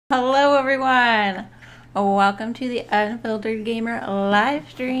Hello everyone! Welcome to the Unfiltered Gamer live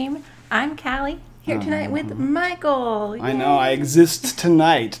stream. I'm Callie, here tonight with Michael. I know, I exist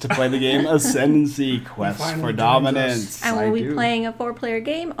tonight to play the game Ascendancy Quest for Dominance. And we'll be playing a 4-player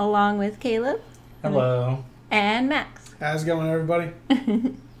game along with Caleb. Hello. And Max. How's it going, everybody?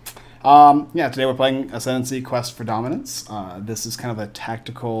 Today we're playing Ascendancy Quest for Dominance. This is kind of a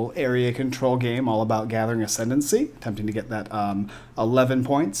tactical area control game all about gathering Ascendancy, attempting to get that 11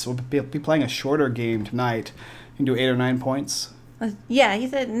 points. We'll be playing a shorter game tonight. You can do 8 or 9 points. Yeah, he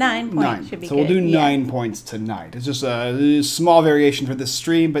said 9 points should be so good. We'll do 9 points tonight. It's just a small variation for this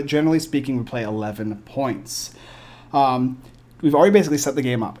stream, but generally speaking, we play 11 points. We've already basically set the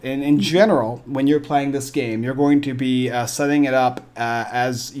game up. In general, when you're playing this game, you're going to be setting it up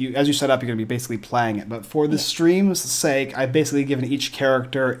as you set up. You're going to be basically playing it. But for the stream's sake, I've basically given each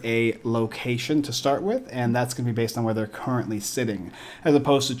character a location to start with, and that's going to be based on where they're currently sitting, as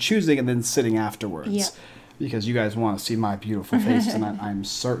opposed to choosing and then sitting afterwards. Yep. Because you guys want to see my beautiful face tonight, I'm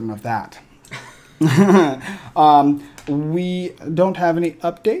certain of that. We don't have any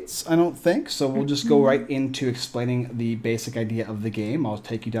updates, I don't think, so we'll just go right into explaining the basic idea of the game. I'll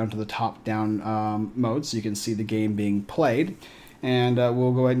take you down to the top-down mode so you can see the game being played, and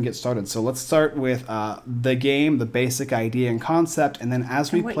we'll go ahead and get started. So let's start with the game, the basic idea and concept, and then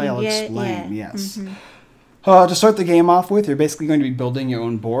as we play, I'll explain. Yeah. Yes. To start the game off with, you're basically going to be building your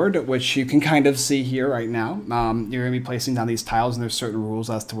own board, which you can kind of see here right now. You're going to be placing down these tiles, and there's certain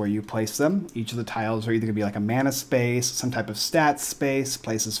rules as to where you place them. Each of the tiles are either going to be like a mana space, some type of stat space,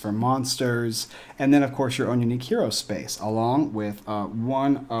 places for monsters, and then, of course, your own unique hero space, along with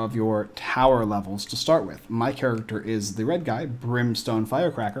one of your tower levels to start with. My character is the red guy, Brimstone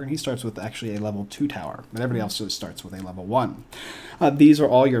Firecracker, and he starts with actually a level 2 tower, but everybody else just starts with a level 1. These are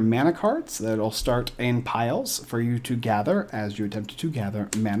all your mana cards that will start in piles for you to gather as you attempt to gather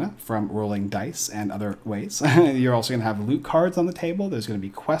mana from rolling dice and other ways. You're also going to have loot cards on the table. There's going to be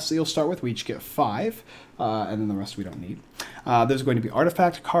quests that you'll start with. We each get 5, and then the rest we don't need. There's going to be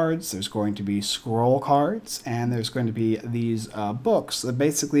artifact cards. There's going to be scroll cards, and there's going to be these books that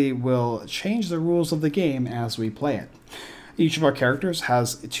basically will change the rules of the game as we play it. Each of our characters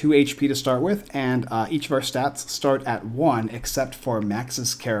has 2 HP to start with, and each of our stats start at 1, except for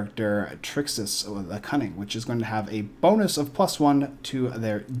Max's character, Trixis, the Cunning, which is going to have a bonus of +1 to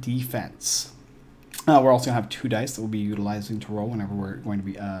their defense. We're also going to have 2 dice that we'll be utilizing to roll whenever we're going to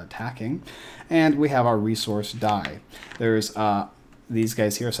be attacking. And we have our resource die. There's these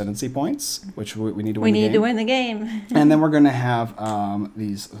guys here, Ascendancy points, which we need to win the game. We need to win the game. And then we're going to have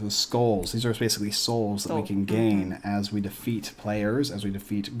these skulls. These are basically souls that we can gain as we defeat players, as we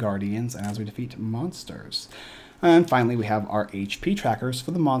defeat guardians, and as we defeat monsters. And finally, we have our HP trackers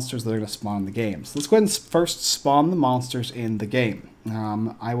for the monsters that are going to spawn in the game. So let's go ahead and first spawn the monsters in the game.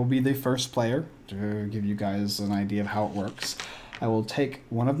 I will be the first player to give you guys an idea of how it works. I will take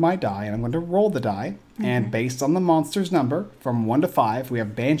one of my die, and I'm going to roll the die. And based on the monster's number, from 1 to 5, we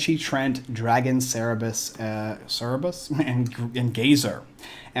have Banshee, Trent, Dragon, Cerebus, and Gazer.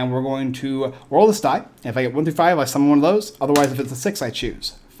 And we're going to roll this die. If I get 1 through 5, I summon one of those. Otherwise, if it's a 6, I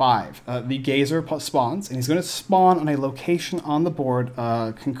choose 5. The Gazer spawns, and he's going to spawn on a location on the board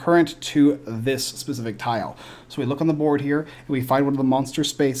concurrent to this specific tile. So we look on the board here, and we find one of the monster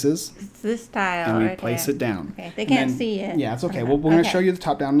spaces. It's this tile, and we right place here. it down. Okay, they can't see it. Yeah, it's okay. Well, we're going to show you the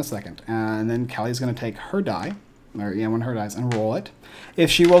top down in a second. And then Callie's going to take her die, or one of her dies, and roll it. If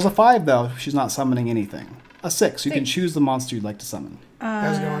she rolls a 5, though, she's not summoning anything. A 6. You can choose the monster you'd like to summon.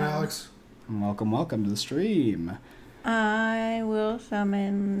 How's it going, Alex? Welcome to the stream. I will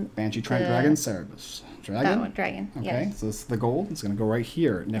summon Banshee, Trent, Dragon, Cerebus. Dragon? that one, Dragon. Okay, yes. so this is the gold. It's going to go right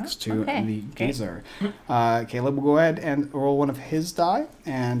here next to the Gazer. Caleb will go ahead and roll one of his die,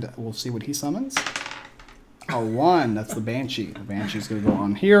 and we'll see what he summons. A 1, that's the Banshee. The Banshee's going to go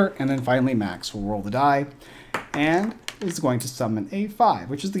on here, and then finally Max will roll the die, and is going to summon a 5,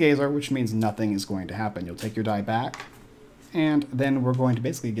 which is the Gazer, which means nothing is going to happen. You'll take your die back, and then we're going to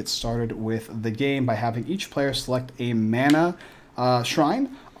basically get started with the game by having each player select a mana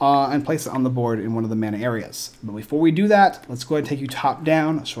shrine and place it on the board in one of the mana areas. But before we do that, let's go ahead and take you top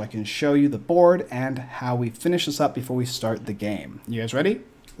down so I can show you the board and how we finish this up before we start the game. You guys ready?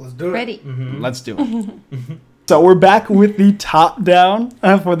 Let's do it. Ready. Let's do it. So we're back with the top down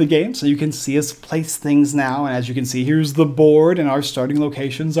for the game. So you can see us place things now. And as you can see, here's the board and our starting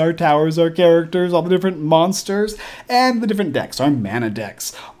locations, our towers, our characters, all the different monsters, and the different decks, our mana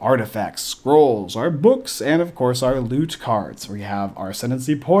decks, artifacts, scrolls, our books, and of course our loot cards. We have our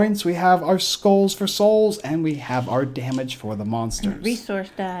Ascendancy points, we have our skulls for souls, and we have our damage for the monsters.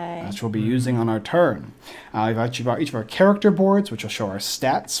 Resource die. Which we'll be using on our turn. We have each of our character boards, which will show our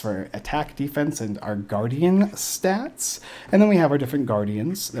stats for attack, defense, and our guardian stats. And then we have our different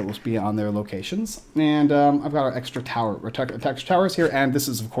guardians that will be on their locations. And I've got our extra towers here, and this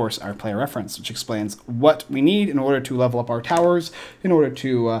is, of course, our player reference, which explains what we need in order to level up our towers, in order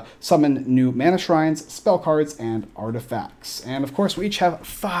to summon new mana shrines, spell cards, and artifacts. And, of course, we each have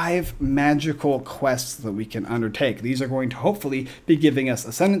 5 magical quests that we can undertake. These are going to hopefully be giving us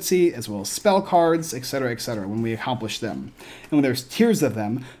Ascendancy, as well as spell cards, etc., etc., when we accomplish them. And when there's tiers of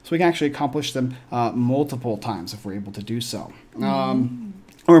them, so we can actually accomplish them multiple times if we're able to do so.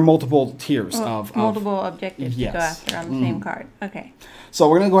 Or multiple tiers of multiple objectives yes. to go after on the same card. Okay. So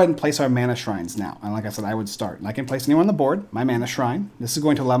we're going to go ahead and place our mana shrines now. And like I said, I would start. And I can place anywhere on the board, my mana shrine. This is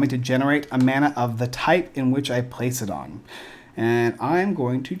going to allow me to generate a mana of the type in which I place it on. And I'm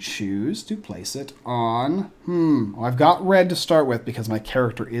going to choose to place it on, well, I've got red to start with because my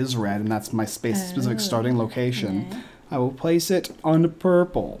character is red, and that's my specific starting location. Yeah. I will place it on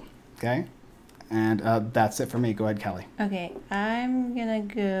purple, okay? And that's it for me. Go ahead, Callie. Okay, I'm gonna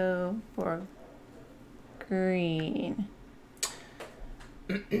go for green.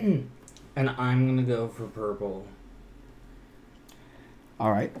 And I'm going to go for purple.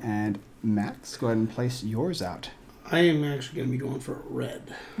 All right, and Max, go ahead and place yours out. I am actually going to be going for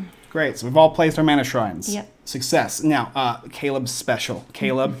red. Great, so we've all placed our mana shrines. Yep. Success. Now, Caleb's special.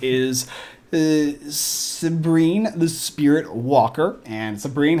 Caleb is Sabrine, the Spirit Walker, and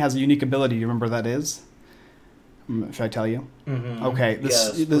Sabrine has a unique ability. Do you remember what that is? Should I tell you? Mm-hmm. Okay, the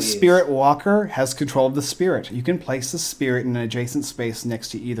Please. Spirit Walker has control of the spirit. You can place the spirit in an adjacent space next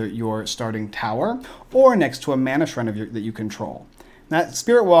to either your starting tower or next to a mana shrine that you control. That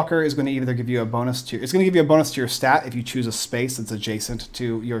Spirit Walker is going to either give you a bonus to... It's going to give you a bonus to your stat if you choose a space that's adjacent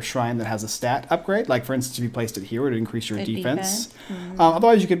to your shrine that has a stat upgrade. Like, for instance, if you placed it here, it would increase your defense.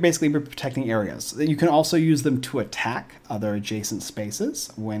 Otherwise, you could basically be protecting areas. You can also use them to attack other adjacent spaces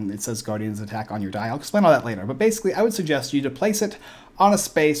when it says Guardian's attack on your die. I'll explain all that later. But basically, I would suggest you to place it on a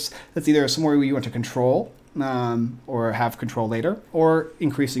space that's either somewhere where you want to control or have control later, or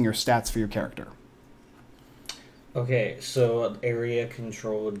increasing your stats for your character. Okay, so area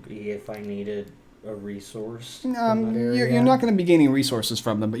control would be if I needed a resource from that area? You're not going to be gaining resources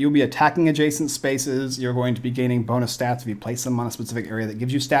from them, but you'll be attacking adjacent spaces. You're going to be gaining bonus stats if you place them on a specific area that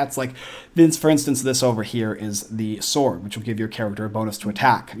gives you stats. Like, for instance, this over here is the sword, which will give your character a bonus to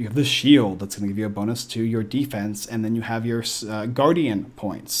attack. You have the shield that's going to give you a bonus to your defense, and then you have your guardian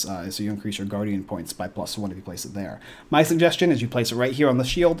points. So you increase your guardian points by +1 if you place it there. My suggestion is you place it right here on the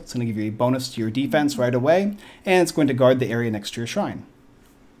shield. It's going to give you a bonus to your defense right away, and it's going to guard the area next to your shrine.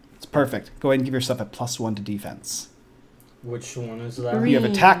 It's perfect. Go ahead and give yourself a +1 to defense. Which one is that? Green. You have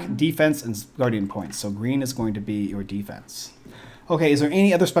attack, defense, and guardian points. So green is going to be your defense. Okay, is there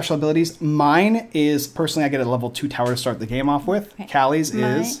any other special abilities? Mine is, personally, I get a level 2 tower to start the game off with. Okay. Callie's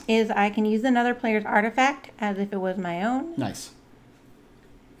Mine is... is I can use another player's artifact as if it was my own. Nice.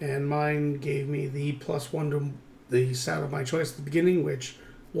 And mine gave me the +1 to the stat of my choice at the beginning, which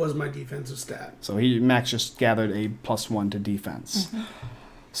was my defensive stat. So Max just gathered a +1 to defense.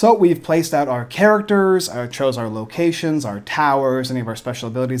 So we've placed out our characters, chose our locations, our towers, any of our special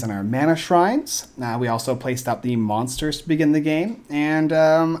abilities, and our mana shrines. We also placed out the monsters to begin the game, and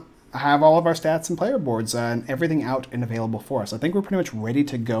have all of our stats and player boards and everything out and available for us. I think we're pretty much ready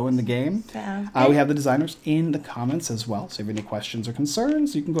to go in the game. We have the designers in the comments as well, so if you have any questions or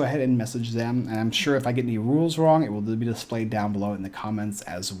concerns, you can go ahead and message them, and I'm sure if I get any rules wrong, it will be displayed down below in the comments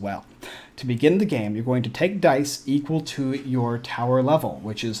as well. To begin the game, you're going to take dice equal to your tower level,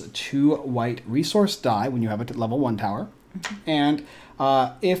 which is 2 white resource die when you have a level 1 tower. And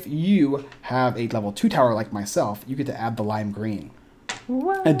if you have a level 2 tower like myself, you get to add the lime green.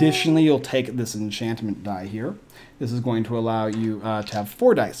 What? Additionally, you'll take this enchantment die here. This is going to allow you to have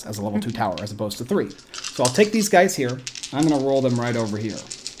 4 dice as a level 2 tower as opposed to 3. So I'll take these guys here. I'm going to roll them right over here.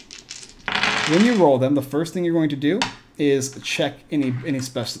 When you roll them, the first thing you're going to do is check any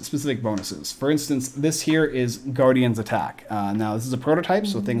specific bonuses. For instance, this here is Guardian's attack. Now, this is a prototype,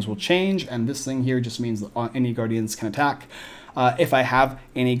 so things will change, and this thing here just means that any Guardians can attack. If I have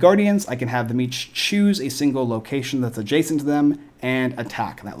any Guardians, I can have them each choose a single location that's adjacent to them and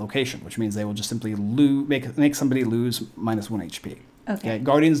attack that location, which means they will just simply make somebody lose -1 HP. Okay.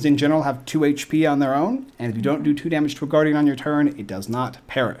 Guardians in general have 2 HP on their own, and if you don't do 2 damage to a Guardian on your turn, it does not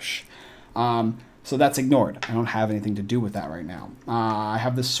perish. So that's ignored. I don't have anything to do with that right now. I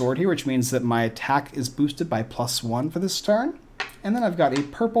have this sword here, which means that my attack is boosted by +1 for this turn. And then I've got a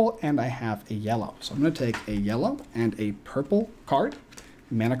purple and I have a yellow. So I'm going to take a yellow and a purple card,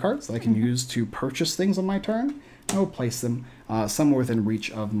 mana cards that I can use to purchase things on my turn. I will place them somewhere within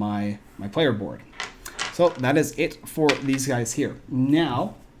reach of my player board. So that is it for these guys here.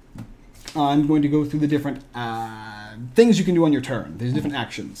 Now, I'm going to go through the different things you can do on your turn. There's different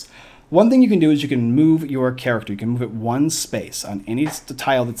actions. One thing you can do is you can move your character. You can move it 1 space on any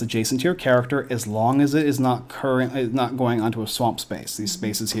tile that's adjacent to your character, as long as it is not going onto a swamp space. These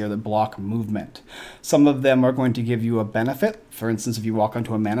spaces here that block movement. Some of them are going to give you a benefit. For instance, if you walk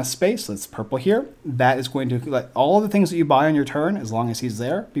onto a mana space, that's purple here, that is going to let all of the things that you buy on your turn, as long as he's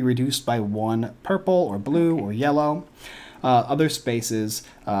there, be reduced by 1 purple or blue or yellow. Other spaces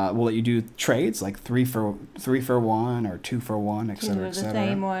will let you do trades, like 3 for 1 or 2 for 1, etc., etc. The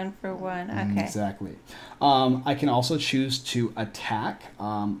same 1 for 1. Okay. Exactly. I can also choose to attack.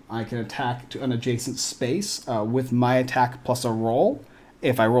 I can attack to an adjacent space with my attack plus a roll.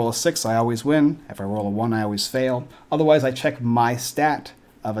 If I roll a 6, I always win. If I roll a 1, I always fail. Otherwise, I check my stat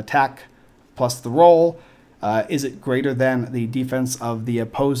of attack plus the roll. Is it greater than the defense of the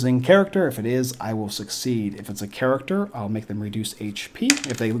opposing character? If it is, I will succeed. If it's a character, I'll make them reduce HP.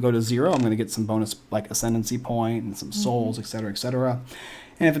 If they go to 0, I'm going to get some bonus like Ascendancy point and some souls, etc., etc.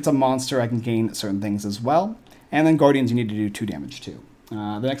 And if it's a monster, I can gain certain things as well. And then Guardians, you need to do 2 damage too.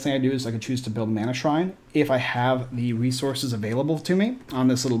 The next thing I do is I can choose to build a mana shrine. If I have the resources available to me on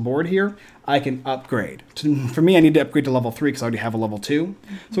this little board here, I can upgrade. For me, I need to upgrade to level 3 because I already have a level 2.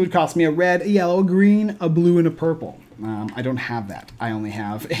 So it would cost me a red, a yellow, a green, a blue, and a purple. I don't have that. I only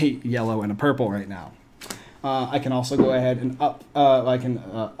have a yellow and a purple right now. I can also go ahead and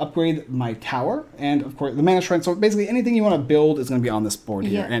upgrade my tower, and of course the mana shrine. So basically anything you want to build is going to be on this board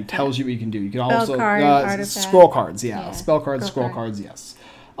here, and it tells you what you can do. You can also scroll cards, spell cards, scroll cards, yes.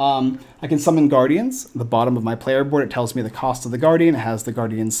 I can summon guardians. At the bottom of my player board, it tells me the cost of the guardian. It has the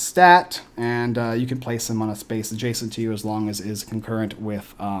guardian's stat, and you can place them on a space adjacent to you as long as it is concurrent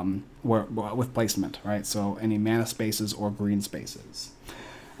with placement, right? So any mana spaces or green spaces.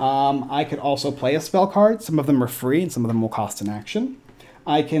 I could also play a spell card. Some of them are free and some of them will cost an action.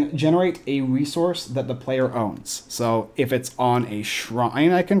 I can generate a resource that the player owns. So if it's on a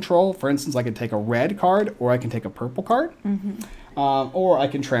shrine I control, for instance, I can take a red card or I can take a purple card. Or I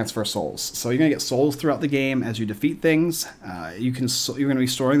can transfer souls. So you're going to get souls throughout the game as you defeat things. You're going to be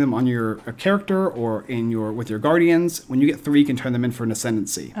storing them on your character or with your guardians. When you get 3, you can turn them in for an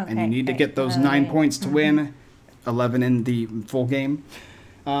Ascendancy. And you need to get those 9 points to win, 11 in the full game.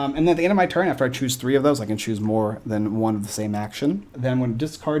 And then at the end of my turn, after I choose 3 of those, I can choose more than 1 of the same action. Then I'm going to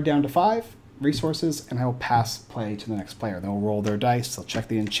discard down to 5 resources, and I will pass play to the next player. They'll roll their dice, they'll check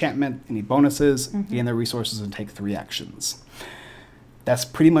the enchantment, any bonuses, gain their resources, and take 3 actions. That's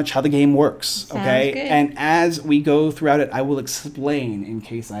pretty much how the game works, okay? Good. And as we go throughout it, I will explain in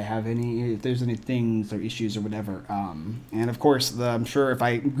case I have if there's any things or issues or whatever. And of course, I'm sure if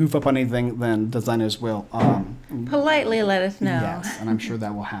I goof up on anything, then designers will politely let us know. Yes, and I'm sure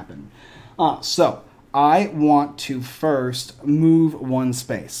that will happen. So I want to first move 1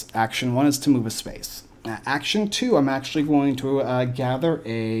 space. Action 1 is to move a space. Action 2, I'm actually going to gather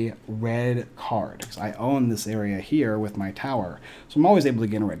a red card because I own this area here with my tower, so I'm always able to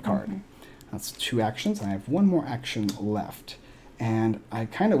get a red card. That's 2 actions, and I have 1 more action left. And I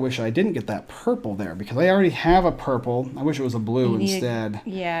kind of wish I didn't get that purple there because I already have a purple. I wish it was a blue instead.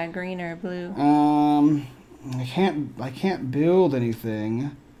 Green or blue. I can't build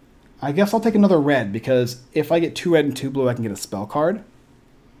anything. I guess I'll take another red because if I get 2 red and 2 blue, I can get a spell card.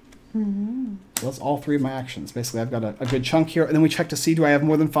 So that's all 3 of my actions. Basically, I've got a good chunk here. And then we check to see, do I have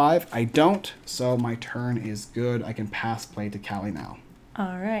more than 5? I don't. So my turn is good. I can pass play to Callie now.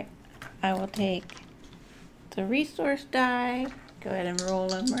 All right. I will take the resource die. Go ahead and roll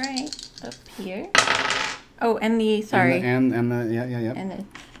them right up here. Oh, and the, sorry. And the, yeah. And the,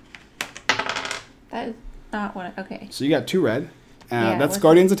 that is not what okay. So you got 2 red. That's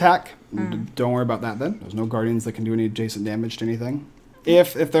Guardian's attack. Don't worry about that then. There's no Guardians that can do any adjacent damage to anything.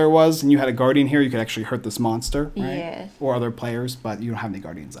 If there was, and you had a Guardian here, you could actually hurt this monster, right? Yes. Or other players, but you don't have any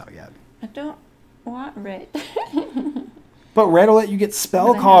Guardians out yet. I don't want red. But red will let you get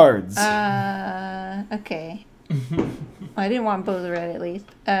spell cards. Okay. Well, I didn't want both red at least.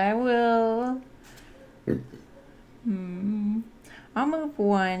 I will... I'll move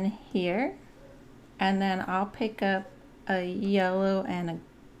 1 here. And then I'll pick up a yellow and a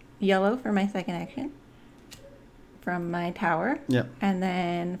yellow for my second action. from my tower. Yep. And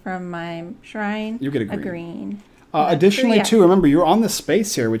then from my shrine, You get a a green. green. Additionally, Yeah. too, remember, you're on this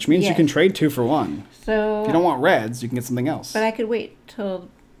space here, which means you Yes. can trade 2 for 1. So, If you don't want reds, you can get something else. but I could wait till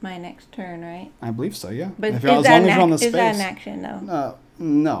my next turn, right? I believe so, yeah. But If is you're, as that, long an as you're on the is that an space. action, though?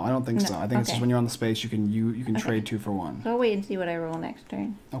 No, I don't think No, so. I think it's just okay. when you're on the space, you can Okay. trade 2 for 1. So I'll wait and see what I roll next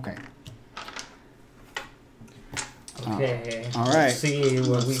turn. Okay. Okay. All right. Let's see what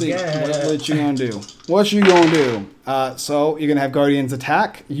Let's we see. get. What you gonna do? What you gonna do? So you're gonna have Guardians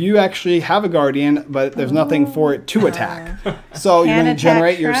attack. You actually have a Guardian, but there's nothing for it to attack. So you're Can't gonna attack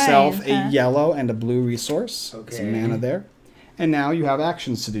generate yourself shrines, a huh? yellow and a blue resource. Okay. Some mana there. And now you have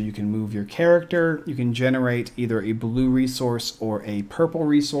actions to do. You can move your character. You can generate either a blue resource or a purple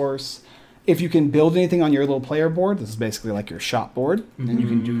resource. If you can build anything on your little player board, this is basically like your shop board, and you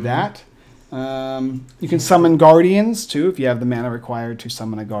can do that. You can summon guardians too if you have the mana required to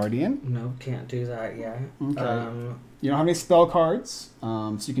summon a guardian. No, can't do that yet. Okay. You don't have any spell cards,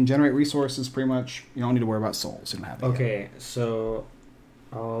 so you can generate resources pretty much. You don't need to worry about souls. You don't have it yet. Okay,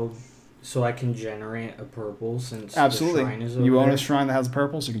 so I can generate a purple since Absolutely. the shrine is over You own there? a shrine that has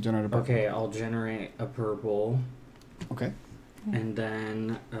purple, so you can generate a purple. Okay, I'll generate a purple, Okay. and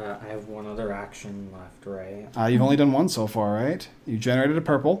then I have one other action left, right? You've only done one so far, right? You generated a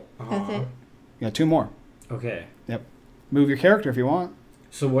purple. That's it. You got 2 more. Okay. Move your character if you want.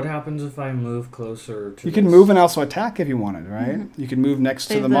 So what happens if I move closer to You can this? move and also attack if you wanted, right? You can move next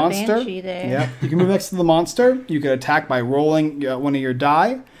to There's the the monster. banshee there. Yep. You can move next to the monster. You can attack by rolling one of your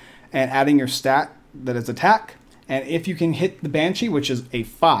die and adding your stat that is attack. And if you can hit the banshee, which is a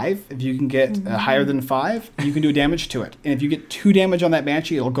 5, if you can get higher than 5, you can do damage to it. And if you get 2 damage on that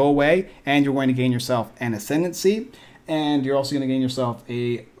banshee, it'll go away, and you're going to gain yourself an Ascendancy, and you're also going to gain yourself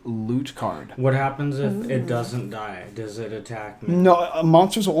a loot card. What happens if it doesn't die? Does it attack me? No,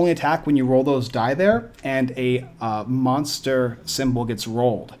 monsters will only attack when you roll those die there, and a monster symbol gets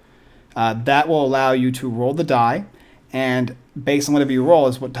rolled. That will allow you to roll the die, and based on whatever you roll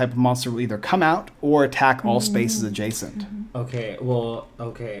is what type of monster will either come out or attack all spaces adjacent. Okay,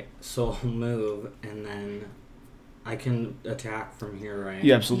 so I'll move, and then I can attack from here, right?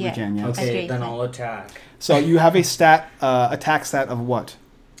 You absolutely Yeah. can, yes. Okay, Adjacent. then I'll attack. So you have a attack stat of what?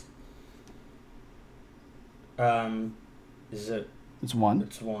 Is it? It's 1.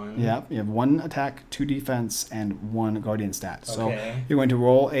 It's 1. Yeah, you have 1 attack, 2 defense, and 1 guardian stat. So Okay. you're going to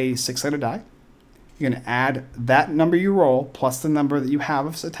roll a 6-sided die. You're going to add that number you roll plus the number that you have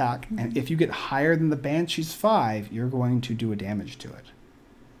of attack, and if you get higher than the Banshee's 5, you're going to do a damage to it.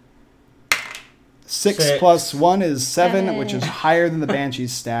 6 plus 1 is 7, which is higher than the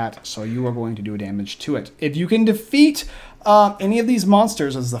Banshee's stat, so you are going to do a damage to it. If you can defeat any of these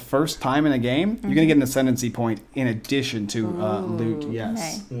monsters as the first time in a game, you're going to get an Ascendancy point in addition to loot,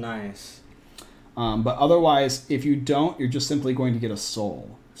 yes. Nice. But otherwise, if you don't, you're just simply going to get a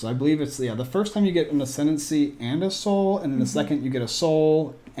soul. So I believe it's the first time you get an Ascendancy and a soul, and then the second you get a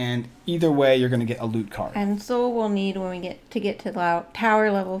soul, and either way you're going to get a loot card. And soul we'll need when we get to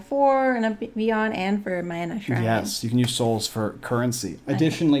tower level 4 and beyond, and for mana shrine. Yes, you can use souls for currency.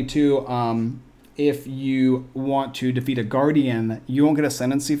 Additionally, too, if you want to defeat a guardian, you won't get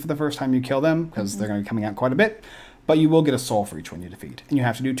Ascendancy for the first time you kill them because they're going to be coming out quite a bit. But you will get a soul for each one you defeat, and you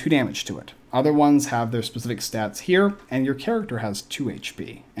have to do 2 damage to it. Other ones have their specific stats here, and your character has 2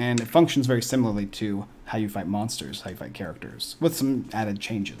 HP. And it functions very similarly to how you fight monsters, how you fight characters, with some added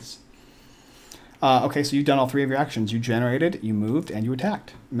changes. Okay, so you've done all 3 of your actions. You generated, you moved, and you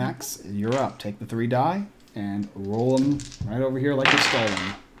attacked. Max, you're up. Take the 3 die and roll them right over here like you're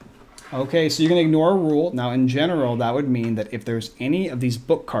stolen. Okay, so you're going to ignore a rule. Now, in general, that would mean that if there's any of these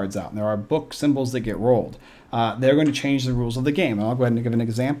book cards out, and there are book symbols that get rolled, they're going to change the rules of the game. And I'll go ahead and give an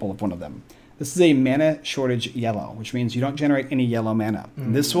example of one of them. This is a mana shortage yellow, which means you don't generate any yellow mana.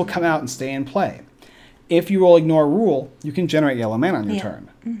 And this will come out and stay in play. If you roll ignore rule, you can generate yellow mana on your turn,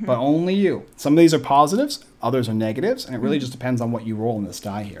 but only you. Some of these are positives, others are negatives, and it really just depends on what you roll in this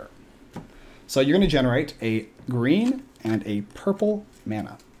die here. So you're going to generate a green and a purple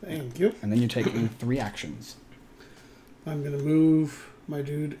mana. Thank you. And then you're taking 3 actions. I'm going to move my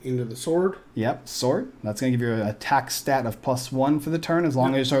dude into the sword. Yep, sword. That's going to give you an attack stat of +1 for the turn as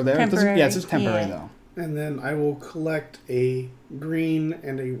long as you're there. Temporary. Yeah, it's just temporary though. And then I will collect a green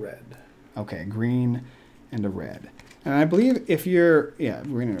and a red. Okay, green and a red. And I believe if you're,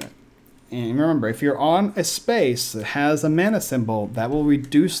 green and red. And remember, if you're on a space that has a mana symbol, that will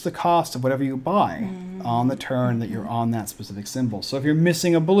reduce the cost of whatever you buy on the turn that you're on that specific symbol. So if you're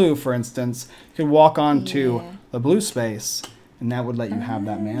missing a blue, for instance, you could walk onto the blue space, and that would let you have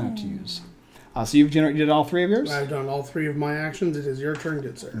that mana to use. So you did all 3 of yours? I've done all 3 of my actions. It is your turn,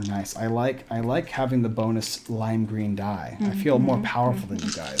 good sir. Nice. I like having the bonus lime green die. I feel more powerful than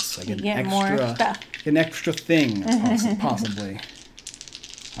you guys. I get an extra thing, possibly.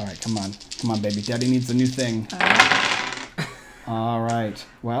 All right, come on, baby. Daddy needs a new thing. All right.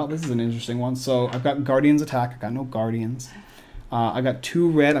 Well, this is an interesting one. So I've got Guardians attack. I got no Guardians. I got 2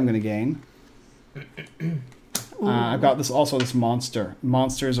 red. I'm going to gain. I've got this monster.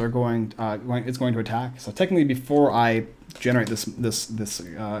 Monsters are it's going to attack. So technically, before I generate this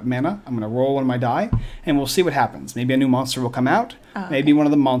mana, I'm going to roll one of my die, and we'll see what happens. Maybe a new monster will come out. Maybe one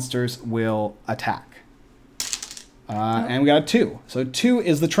of the monsters will attack. And we got a 2. So 2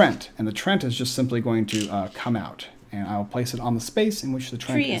 is the Trent, and the Trent is just simply going to come out. And I'll place it on the space in which the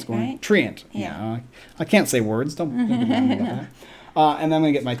Trent is going. Right? Treant. Yeah. I can't say words. Don't get mad about that. And then I'm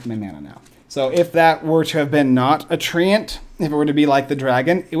going to get my mana now. So if that were to have been not a Treant, if it were to be like the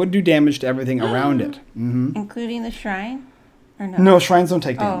dragon, it would do damage to everything around it. Including the shrine? Or no? No, shrines don't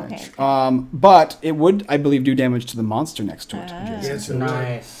take damage. Okay. But it would, I believe, do damage to the monster next to it. Yes, it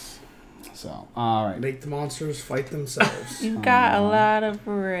Nice. So, all right. Make the monsters fight themselves. You've got a lot of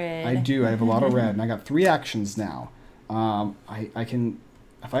red. I do. I have a lot of red, and I got 3 actions now. I can,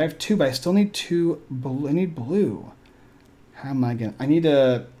 if I have 2, but I still need 2 blue. I need blue. How am I gonna?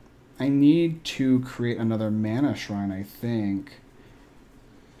 I need to create another mana shrine, I think.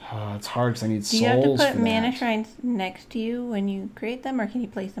 It's hard because I need souls. Do you have to put for mana that. shrines next to you when you create them, or can you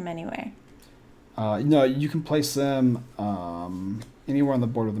place them anywhere? No, you can place them anywhere on the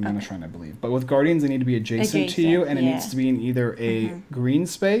board with the mana shrine, I believe. But with Guardians, they need to be adjacent to you, and it needs to be in either a green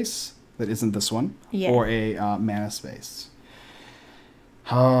space that isn't this one, or a mana space.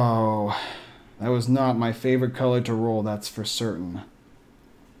 Oh, that was not my favorite color to roll, that's for certain.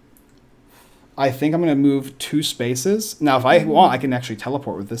 I think I'm going to move 2 spaces. Now, if I want, I can actually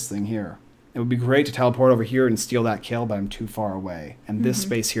teleport with this thing here. It would be great to teleport over here and steal that kill, but I'm too far away. And this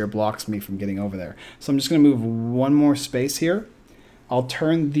space here blocks me from getting over there. So I'm just going to move 1 more space here. I'll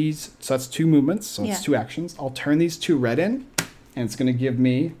turn these, so that's 2 movements, so it's 2 actions. I'll turn these 2 red in, and it's going to give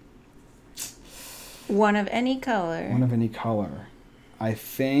me... One of any color. One of any color. I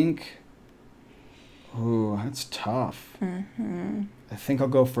think... Ooh, that's tough. I think I'll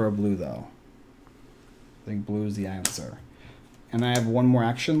go for a blue, though. I think blue is the answer. And I have 1 more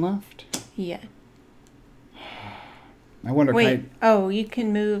action left? Yeah. I wonder, Wait, you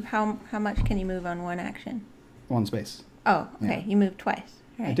can move, how much can you move on 1 action? 1 space. Oh, okay, Yeah. you moved twice.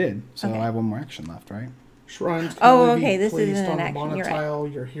 Right. I did, so Okay. I have 1 more action left, right? Shrines can only be this placed isn't on an the action. mana You're right. tile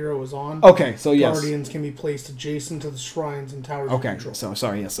your hero is on. Okay, so yes. Guardians can be placed adjacent to the shrines and towers of Okay, control. so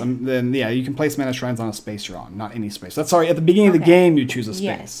sorry, yes. Then, yeah, you can place mana shrines on a space you're on, not any space. That's sorry, at the beginning of the game, you choose a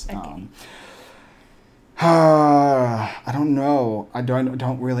space. Yes, okay. I don't know. I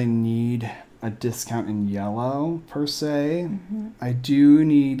don't really need a discount in yellow, per se. I do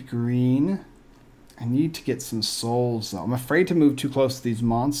need green. I need to get some souls, though. I'm afraid to move too close to these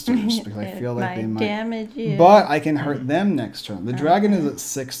monsters because I feel like they might damage you. But I can hurt them next turn. The dragon is at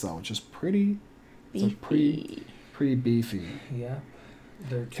 6, though, which is pretty beefy. Pretty beefy. Yeah.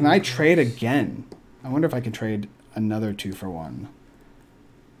 Can I trade again? I wonder if I can trade another 2 for 1.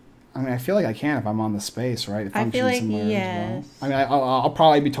 I mean, I feel like I can if I'm on the space, right? It I feel functions like similar yes. as well. I mean, I'll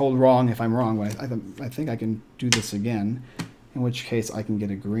probably be told wrong if I'm wrong, but I think I can do this again, in which case I can get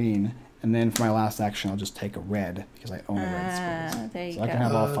a green. And then for my last action, I'll just take a red because I own a red space. There you So go. I can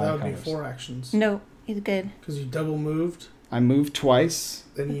have all 5 that would colors. be 4 actions. No, he's good. Because you double moved, I moved twice.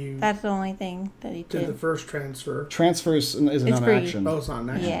 then you That's the only thing that he did the did. first transfer. Transfer is It's not an free. action. Oh, it's not an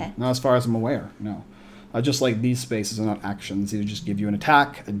action. Yeah. Not as far as I'm aware, no. Just like these spaces are not actions. Either just give you an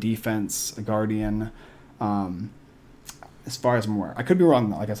attack, a defense, a guardian. As far as I'm aware. I could be wrong,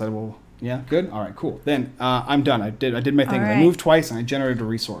 though. Like I said, well, yeah, good? All right, cool. Then I'm done. I did my thing. All I right. moved twice, and I generated a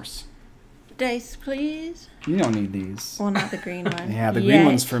resource. Dice, please. You don't need these. Well, not the green one. Yeah, the green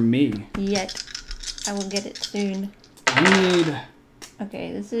one's for me. Yet. I will get it soon. I need...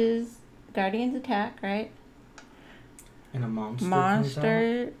 Okay, this is Guardian's attack, right? And a monster.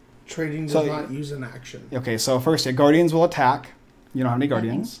 Monster. Trading does So- not use an action. Okay, so first, yeah, guardians will attack. You don't have any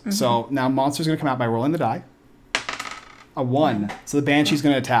guardians. So now monster's going to come out by rolling the die. A 1. So the banshee's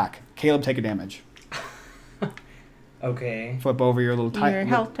going to attack. Caleb, take a damage. Okay. Flip over your little Your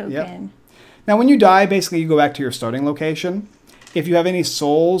health token. Yep. Now, when you die, basically you go back to your starting location. If you have any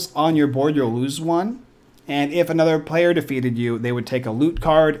souls on your board, you'll lose 1. And if another player defeated you, they would take a loot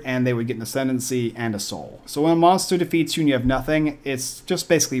card and they would get an Ascendancy and a soul. So when a monster defeats you and you have nothing, it's just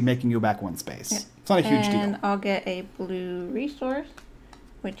basically making you back 1 space. Yeah. It's not a huge And deal. I'll get a blue resource.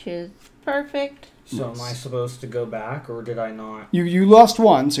 which is perfect. So am I supposed to go back, or did I not? You lost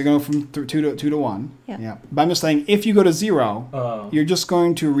 1, so you're going from 2 to 1. Yeah. But I'm just saying, if you go to 0, Oh. you're just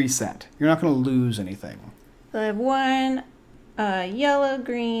going to reset. You're not going to lose anything. So I have 1 yellow,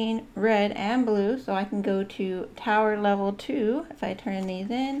 green, red, and blue, so I can go to tower level 2 if I turn these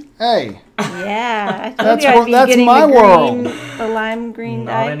in. Hey, Yeah, I told That's you I'd what- be that's getting my the world. green, the lime green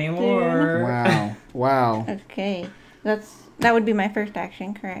Not dye anymore. wow, wow. soon. Okay, that would be my first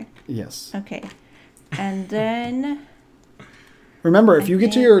action, correct? Yes. Okay, and then Remember, if you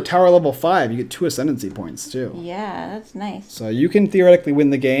get to Okay. your tower level 5, you get 2 ascendancy points too. yeah, that's nice. So you can theoretically win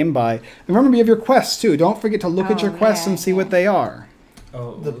the game by. And remember, you have your quests too. Don't forget to look at your Oh, quests yeah, and see yeah. what they are.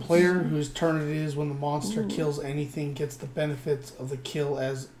 Oh. The player whose turn it is when the monster kills anything gets the benefits of the kill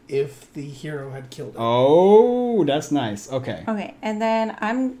as if the hero had killed it. Oh, that's nice. Okay. Okay, and then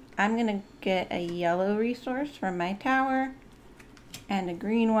I'm gonna get a yellow resource from my tower, and a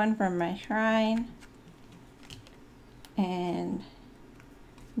green one from my shrine, and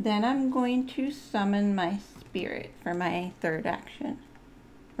then I'm going to summon my spirit for my third action.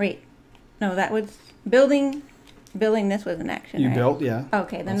 Wait, no, that was building. Building this was an action. You right? built, yeah.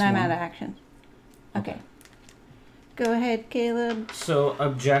 Okay, then That's I'm one. out of action. Okay. Go ahead, Caleb. So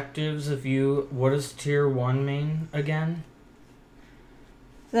objectives, what is tier 1 mean again?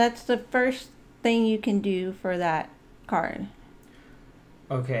 That's the first thing you can do for that card.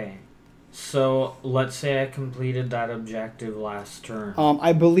 Okay. So let's say I completed that objective last turn.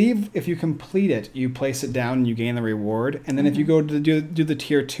 I believe if you complete it, you place it down and you gain the reward. And then if you go to do the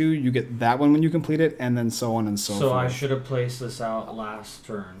tier 2, you get that one when you complete it, and then so on and so forth. So I should have placed this out last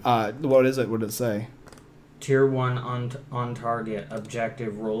turn. What is it? What did it say? Tier 1 on target.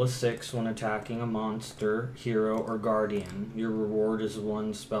 Objective, roll a 6 when attacking a monster, hero, or guardian. Your reward is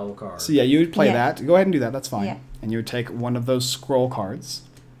 1 spell card. So yeah, you would play Yeah. that. Go ahead and do that. That's fine. Yeah. And you would take one of those scroll cards.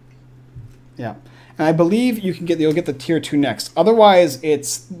 Yeah. And I believe you'll get the tier 2 next. Otherwise,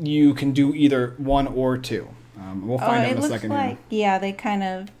 you can do either 1 or 2. We'll find out it in a looks second like here. they kind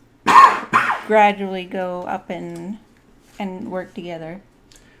of gradually go up and work together.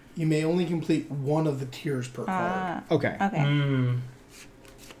 You may only complete one of the tiers per card. Okay. Okay.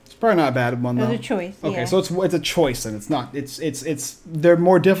 It's probably not a bad one It though. was a choice. Okay, yeah. so it's a choice, and it's not. It's they're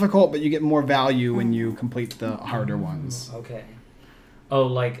more difficult, but you get more value when you complete the harder ones. Okay. Oh,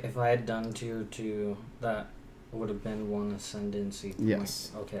 like if I had done tier 2, that would have been 1 ascendancy point.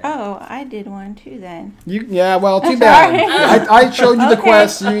 Yes. Okay. Oh, I did one too then. Well, too Sorry. bad. I showed you the Okay.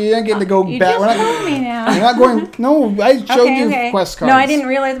 quest. You didn't get to go You back. just told me now. You're not going. No, I showed you quest cards. No, I didn't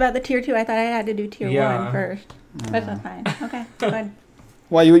realize about the tier 2. I thought I had to do tier Yeah. 1 first. But that's fine. Okay, good.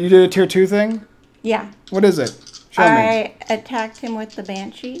 Why you did a tier 2 thing? Yeah. What is it? Show me. I attacked him with the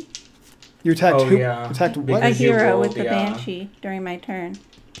banshee. You attacked Oh, who? yeah. Attacked what? A Because you hero rolled, with the yeah. banshee during my turn.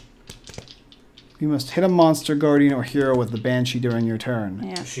 You must hit a monster, guardian, or hero with the banshee during your turn.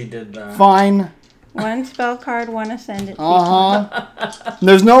 Yeah. She did that. Fine. 1 spell card, 1 ascendancy.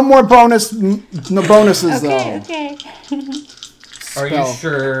 There's no more no bonuses though. Okay. Are you Spell.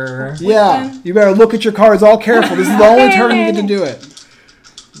 sure? Yeah, one? you better look at your cards all careful. This is the only turn you get to do it.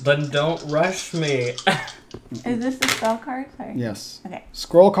 Then don't rush me. Is this the spell card? Sorry. Yes. Okay.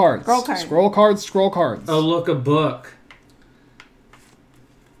 Scroll cards. Scroll cards. Scroll cards. Scroll cards. Oh, look, a book.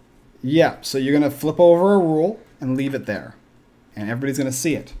 Yeah, so you're going to flip over a rule and leave it there. And everybody's going to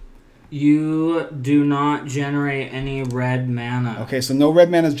see it. You do not generate any red mana. Okay, so no red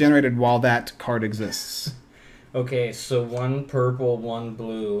mana is generated while that card exists. Okay, so 1 purple, 1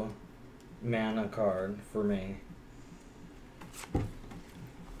 blue mana card for me.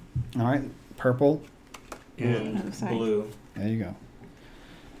 All right, purple. And Oh, sorry. blue. There you go.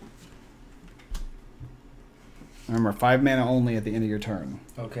 Remember, 5 mana only at the end of your turn.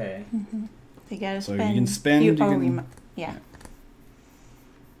 Okay. So you gotta So spend. you can spend, you can- Yeah.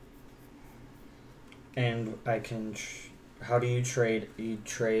 And I can... how do you trade? You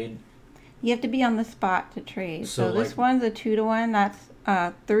trade... You have to be on the spot to trade. So, So this like- one's a 2-to-1.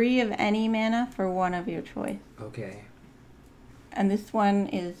 That's 3 of any mana for 1 of your choice. Okay. And this one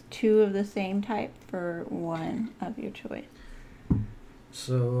is 2 of the same type for 1 of your choice.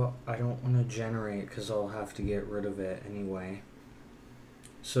 So I don't want to generate because I'll have to get rid of it anyway.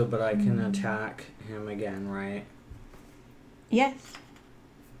 So, but I can attack him again, right? Yes.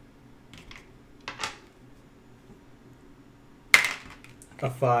 A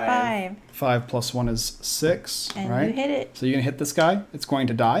 5. 5. 5 + 1 is 6, And right? you hit it. So you're going to hit this guy. It's going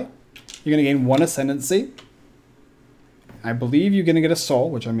to die. You're going to gain 1 ascendancy. I believe you're going to get a soul,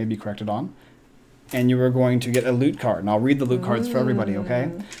 which I may be corrected on. And you are going to get a loot card. And I'll read the loot cards for everybody,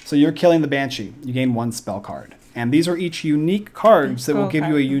 okay? So you're killing the Banshee. You gain 1 spell card. And these are each unique cards that will give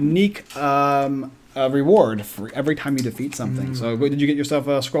you a unique reward for every time you defeat something. So did you get yourself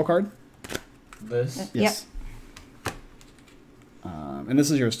a scroll card? This? Yes. And this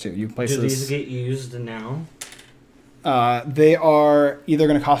is yours too. You place Do this. these get used now? They are either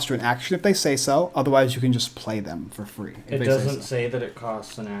going to cost you an action if they say so. Otherwise, you can just play them for free. It doesn't say that it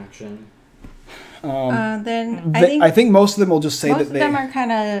costs an action. Then I think most of them will just say that most of them are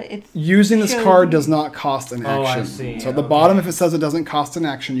kind of using this card does not cost an action. I see. So at the bottom, if it says it doesn't cost an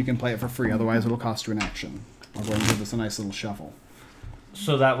action, you can play it for free. Otherwise, it'll cost you an action. I'll go and give this a nice little shuffle.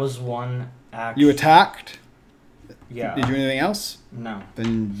 So that was one action. You attacked. Yeah. Did you do anything else? No.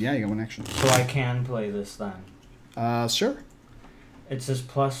 Then yeah, you got one action. So I can play this then. Sure. It says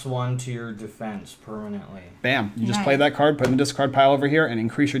 +1 to your defense permanently. Bam! You just play that card, put it in the discard pile over here, and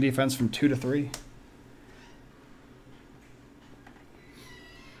increase your defense from 2 to 3.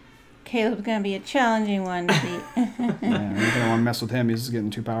 Caleb's gonna be a challenging one to beat. Yeah, you're gonna want to mess with him. He's getting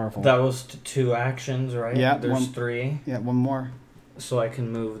too powerful. That was 2 actions, right? Yeah. There's 3. Yeah, one more. So I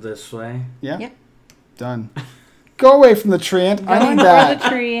can move this way. Yeah. Yep. Done. Go away from the treant. I Going need for that. the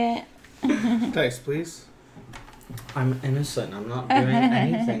tree. Dice, please. I'm innocent. I'm not doing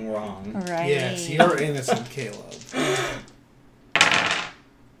anything wrong. Right. Yes, you're innocent, Caleb.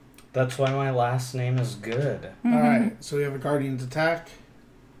 That's why my last name is good. All right, so we have a Guardian's attack.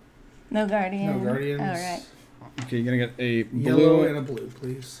 No guardian. No Guardians. All right. Okay, you're gonna get a blue. Yellow and a blue,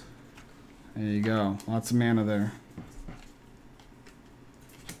 please. There you go. Lots of mana there.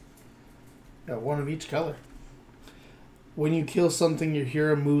 Got one of each color. When you kill something, your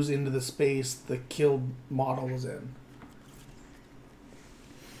hero moves into the space the killed model was in.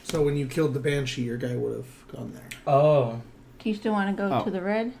 So when you killed the Banshee, your guy would have gone there. Oh. Do you still want to go to the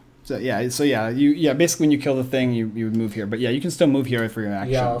red? So yeah, basically when you kill the thing, you would move here. But yeah, you can still move here for your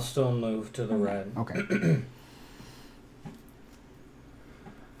action. Yeah, I'll still move to the red. Okay.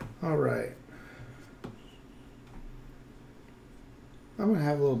 All right. I'm going to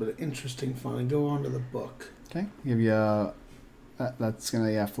have a little bit of interesting fun and go on to the book. Okay. Give you a... that's going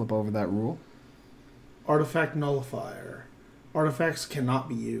to flip over that rule. Artifact Nullifier. Artifacts cannot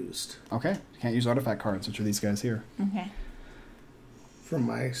be used. Okay. You can't use artifact cards, which are these guys here. Okay. For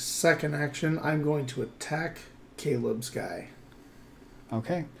my second action, I'm going to attack Caleb's guy.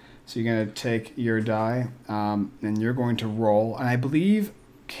 Okay. So you're going to take your die, and you're going to roll. And I believe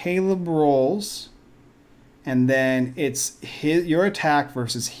Caleb rolls, and then it's your attack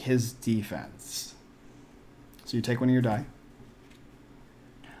versus his defense. So you take one of your die.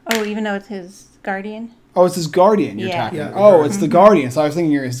 Oh, even though it's his guardian? Oh, it's his guardian you're attacking. Yeah, Oh, it's the guardian. So I was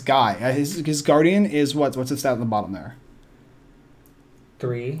thinking you're his guy. His guardian is what? What's the stat at the bottom there?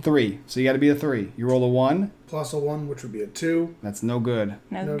 3. 3. So you got to be a 3. You roll a 1. Plus a 1, which would be a 2. That's no good.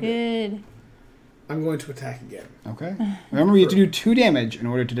 No good. I'm going to attack again. Okay. Remember, you have to do 2 damage in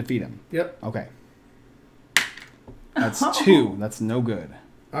order to defeat him. Yep. Okay. That's 2. That's no good.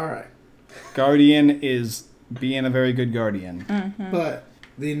 All right. Guardian is being a very good guardian. Mm-hmm. But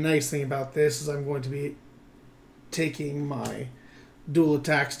the nice thing about this is I'm going to be taking my dual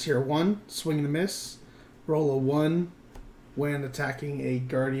attacks tier 1, swing and a miss, roll a 1 when attacking a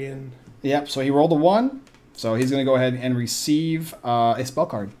guardian. Yep. So he rolled a 1. So he's going to go ahead and receive a spell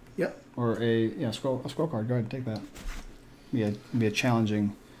card. Yep. Or a scroll card. Go ahead and take that. Be a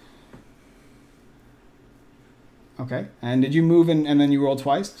challenging. Okay. And did you move and then you rolled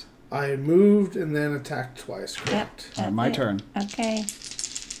twice? I moved and then attacked twice, correct? Yep. My turn. Okay.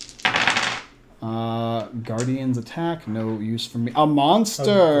 Guardian's attack. No use for me. A monster.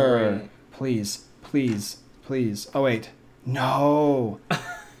 Oh, great. Please, please, please. Oh wait. No.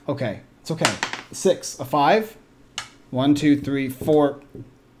 Okay. It's okay. 6. A 5. 1, 2, 3, 4.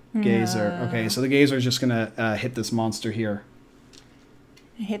 Gazer. Okay, so the gazer is just gonna hit this monster here.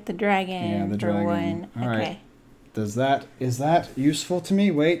 Hit the dragon Yeah, the for dragon. 1. All right. Okay. Is that useful to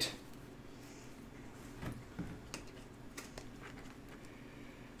me? Wait.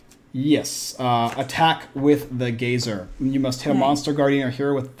 Yes. Attack with the gazer. You must hit a monster, guardian, or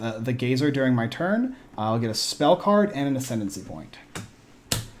hero with the gazer during my turn. I'll get a spell card and an ascendancy point.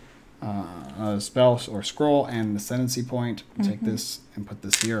 A spell or scroll and an ascendancy point. Take this and put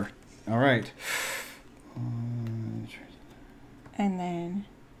this here. All right. And then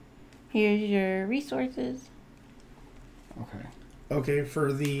here's your resources. Okay. Okay,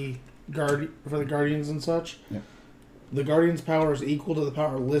 for the guardians and such. Yep. The guardian's power is equal to the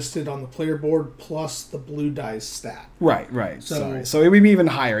power listed on the player board plus the blue dice stat. Right. So- Sorry. So it would be even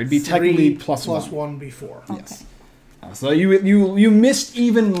higher. It'd be technically plus 1. plus 1 before. Yes. So you missed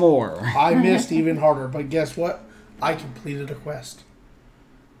even more. I missed even harder, but guess what? I completed a quest.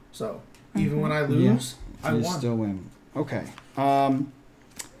 So even when I lose, I You won. still win. Okay.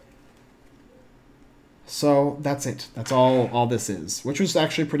 So that's it. That's all this is, which was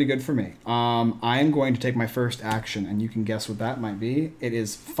actually pretty good for me. I am going to take my first action, and you can guess what that might be. It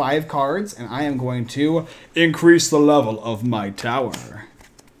is 5 cards, and I am going to increase the level of my tower.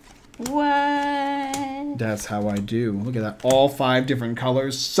 What? That's how I do. Look at that. All 5 different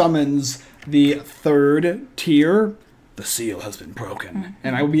colors summons the 3rd tier. The seal has been broken.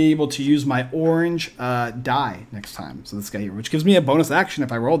 And I will be able to use my orange die next time. So this guy here, which gives me a bonus action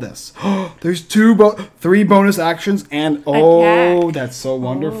if I roll this. There's 3 bonus actions, and Attack. that's so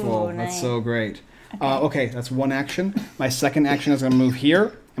wonderful. Ooh, That's nice. so great. Okay, that's 1 action. My second action is going to move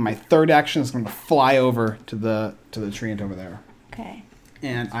here, and my third action is going to fly over to the treant over there. Okay.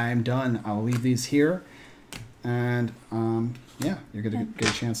 And I am done. I'll leave these here, and yeah, you're gonna get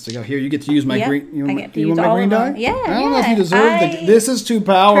a chance to go. Here, you get to use my Yep, green. You I want, get to you use want my all green of die? them. Yeah, I don't know if you yeah. deserve I this is too Turned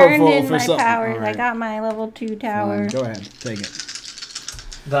powerful in for my something. powers. All I right, got my level 2 tower. fine, go ahead, take it.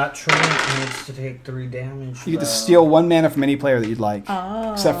 That treant needs to take 3 damage. You get to though. steal 1 mana from any player that you'd like,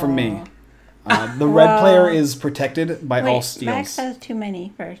 Oh. except for me. The red Well, player is protected by all Wait, steals. Max has too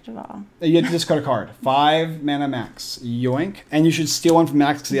many, first of all. You have to discard a card. 5 mana max. Yoink. And you should steal 1 from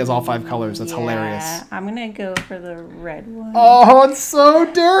Max because he has all 5 colors. That's hilarious. I'm going to go for the red one. Oh, it's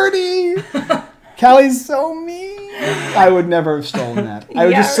so dirty. Callie's so mean. I would never have stolen that. I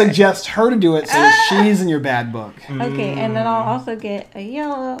would Yeah, just right. suggest her to do it so that she's in your bad book. Okay, and then I'll also get a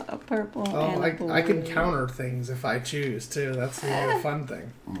yellow, a purple, and a blue. I can counter things if I choose too. That's the other fun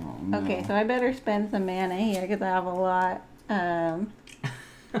thing. Oh, no. Okay, so I better spend some mana here because I have a lot.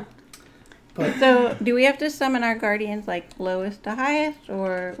 But So, do we have to summon our guardians like lowest to highest,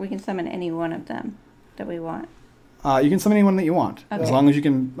 or we can summon any one of them that we want? You can summon anyone that you want, as Okay. long as you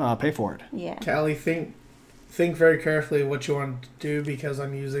can pay for it. Yeah. Callie, think very carefully what you want to do, because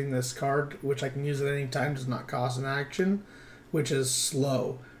I'm using this card, which I can use at any time, does not cost an action, which is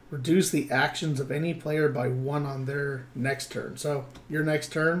slow. Reduce the actions of any player by 1 on their next turn. So your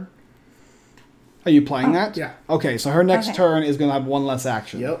next turn, Are you playing that? yeah. Okay, so her next Okay. turn is going to have 1 less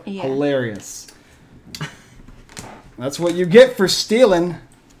action. Yep. Yeah. Hilarious. That's what you get for stealing.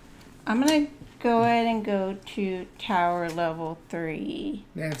 I'm gonna go ahead and go to tower level 3.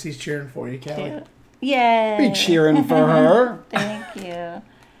 Nancy's cheering for you, Callie. Yay! Be cheering for her. Thank you.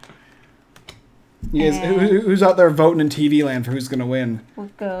 You guys, who's out there voting in TV land for who's going to win? We'll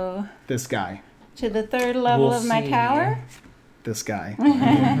go This guy. to the 3rd level We'll of my see. tower. This guy.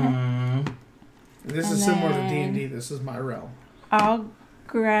 This And is similar to then- D&D. This is my realm. I'll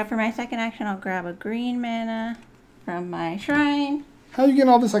grab, for my second action, I'll grab a green mana from my shrine. How are you getting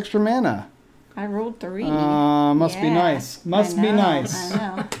all this extra mana? I rolled 3. Must be Yeah, nice. Must I be know, nice. I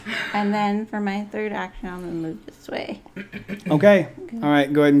know. And then for my third action, I'm going to move this way. Okay. All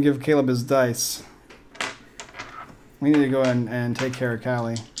right, go ahead and give Caleb his dice. We need to go ahead and take care of